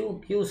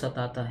 क्यों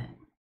सताता है,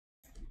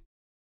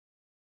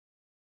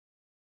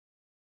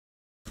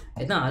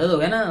 इतना आदत हो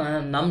गया ना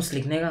नम्स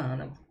लिखने का.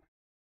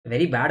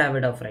 Very bad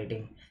habit of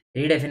writing.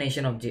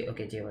 Redefinition of J,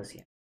 okay J was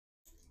here.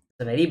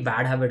 It's a very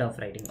bad habit of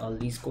writing all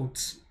these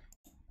codes.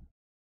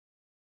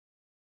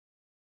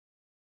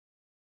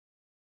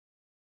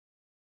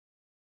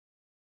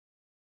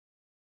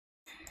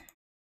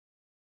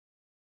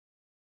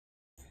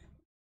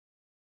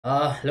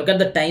 Look at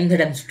the time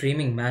that I'm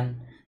streaming, man.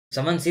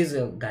 Someone says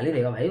गाली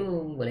देगा भाई,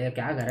 वो बोलेगा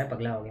क्या कर रहा है,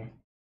 पगला हो गया.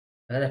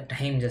 Look at the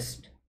time,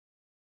 just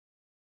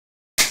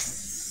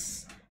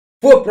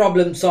 4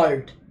 problem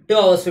solved. 2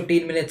 hours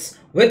 15 minutes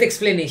with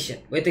explanation.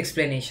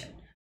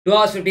 2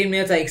 hours 15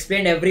 minutes I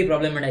explained every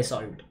problem and I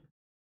solved.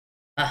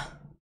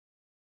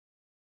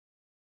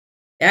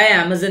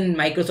 Yeah, Amazon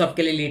Microsoft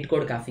के लिए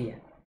Leetcode काफी है.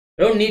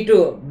 You don't need to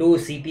do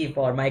CP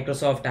for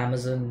Microsoft,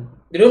 Amazon.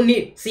 You don't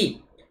need. See,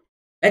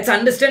 let's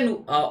understand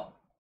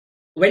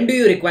when do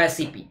you require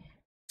CP.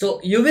 So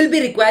you will be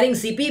requiring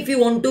CP if you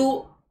want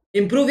to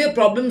improve your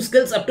problem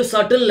skills up to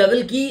certain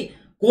level की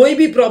कोई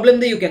भी problem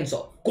that you can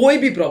solve. कोई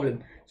भी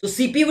problem. So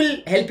CP will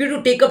help you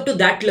to take up to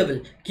that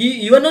level.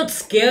 You are not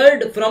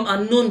scared from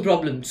unknown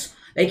problems.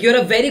 Like you are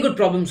a very good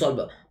problem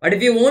solver. But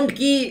if you want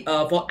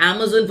for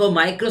Amazon, for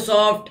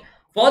Microsoft,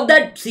 for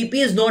that CP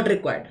is not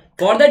required.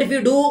 For that, if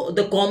you do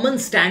the common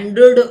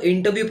standard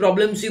interview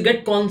problems, you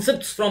get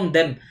concepts from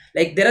them.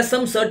 Like there are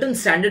some certain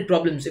standard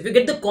problems. If you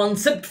get the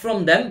concept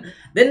from them,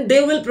 then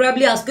they will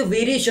probably ask a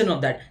variation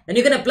of that. Then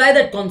you can apply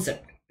that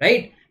concept,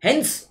 right?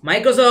 Hence,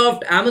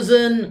 Microsoft,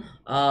 Amazon,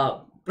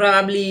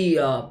 probably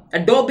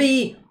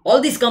Adobe,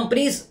 all these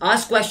companies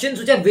ask questions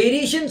which are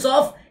variations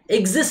of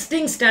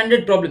existing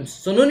standard problems.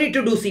 So no need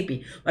to do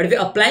CP. But if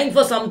you're applying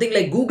for something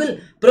like Google,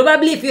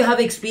 probably if you have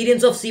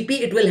experience of CP,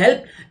 it will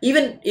help.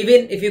 Even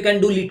if you can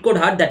do Leetcode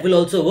hard, that will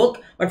also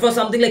work. But for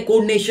something like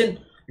CodeNation,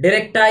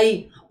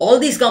 DirectEye, all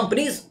these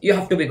companies, you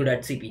have to be good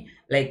at CP.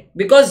 Like,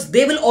 because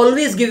they will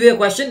always give you a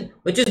question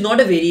which is not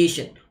a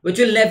variation, which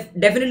will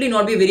definitely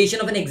not be a variation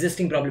of an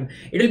existing problem.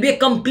 It will be a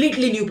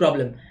completely new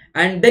problem.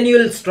 And then you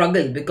will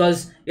struggle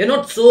because you're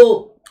not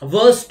so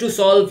versed to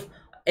solve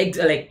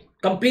like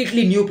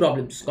completely new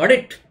problems. Got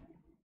it?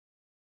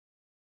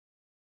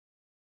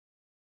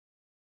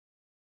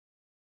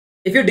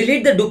 If you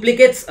delete the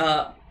duplicates,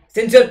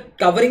 since you're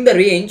covering the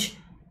range,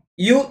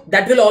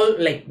 that will all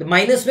like the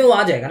minus में वो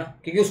आ जाएगा ना,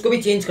 क्योंकि उसको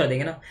भी change कर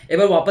देंगे ना. एक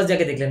बार वापस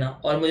जाके देख लेना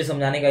और मुझे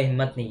समझाने का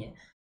हिम्मत नहीं है.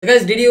 So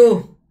guys, did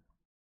you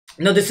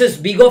no, this is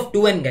big of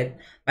 2n,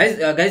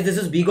 guys, this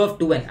is big of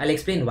 2n. I'll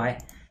explain why.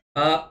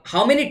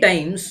 How many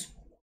times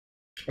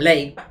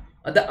like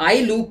the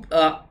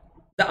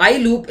I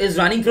loop is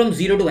running from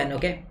 0 to n.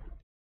 Okay,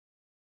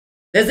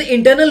 there's the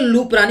internal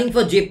loop running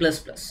for j++,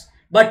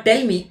 but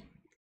tell me,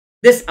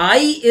 this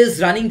I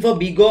is running for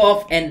big O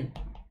of n.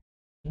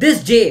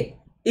 This j,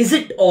 is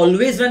it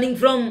always running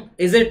from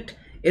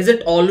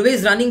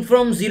always running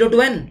from 0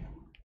 to n?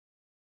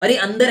 अरे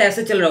अंदर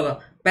ऐसे चल रहा होगा,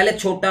 पहले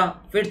छोटा,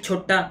 फिर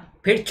छोटा,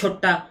 फिर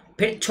छोटा,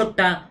 फिर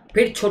छोटा,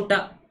 फिर छोटा.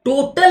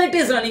 Total it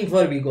is running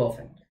for big O of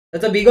n.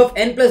 That's a big O of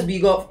n plus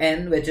big O of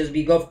n, which is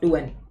big O of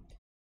 2n.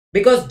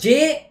 Because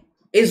j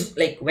is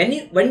like,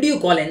 when do you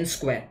call n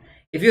square?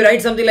 If you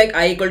write something like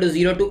I equal to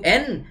 0 to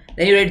n,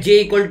 then you write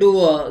j equal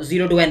to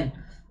 0 to n.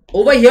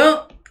 Over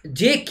here,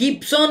 j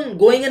keeps on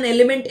going an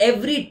element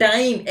every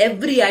time,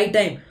 every I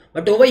time.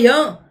 But over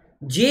here,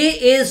 j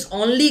is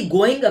only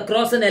going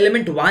across an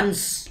element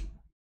once.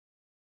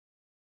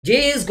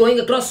 J is going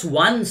across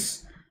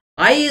once.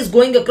 I is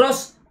going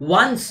across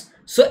once.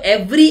 So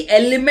every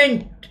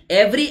element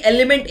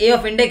A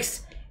of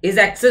index is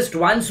accessed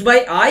once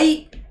by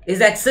I, is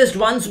accessed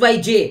once by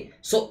j.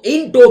 So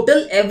in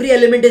total, every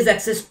element is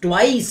accessed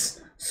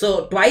twice.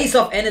 So twice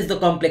of n is the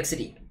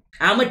complexity.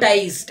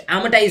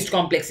 Amortized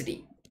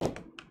complexity.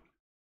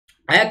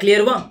 आया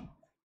clear हुआ?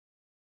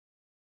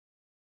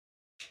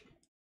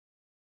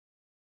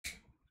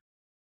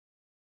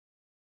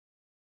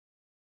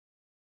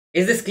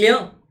 Is this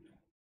clear?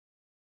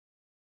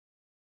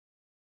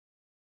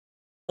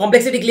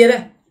 Complexity clear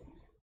hai?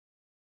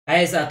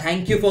 Guys,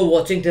 thank you for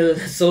watching till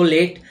so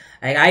late.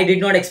 I did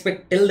not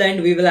expect till the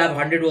end we will have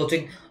 100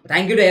 watching.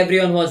 Thank you to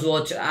everyone who has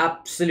watched.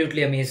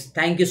 Absolutely amazed.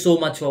 Thank you so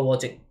much for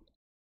watching.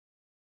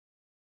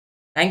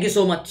 Thank you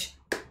so much.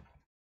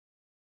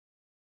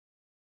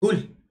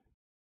 Cool.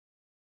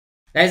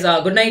 Guys,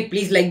 good night.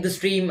 Please like the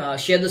stream,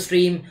 share the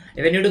stream.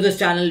 If you're new to this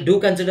channel,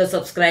 do consider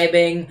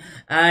subscribing.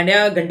 And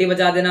yeah, ganti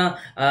baja dena.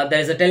 There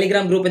is a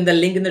Telegram group in the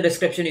link in the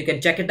description. You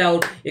can check it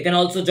out. You can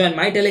also join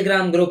my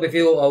Telegram group if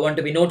you want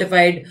to be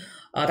notified.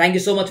 Thank you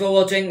so much for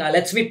watching.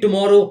 Let's meet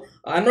tomorrow.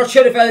 I'm not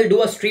sure if I'll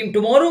do a stream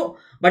tomorrow,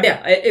 but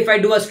yeah, if I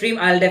do a stream,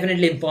 I'll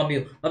definitely inform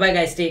you. Bye bye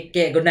guys. Take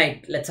care. Good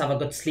night. Let's have a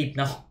good sleep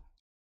now.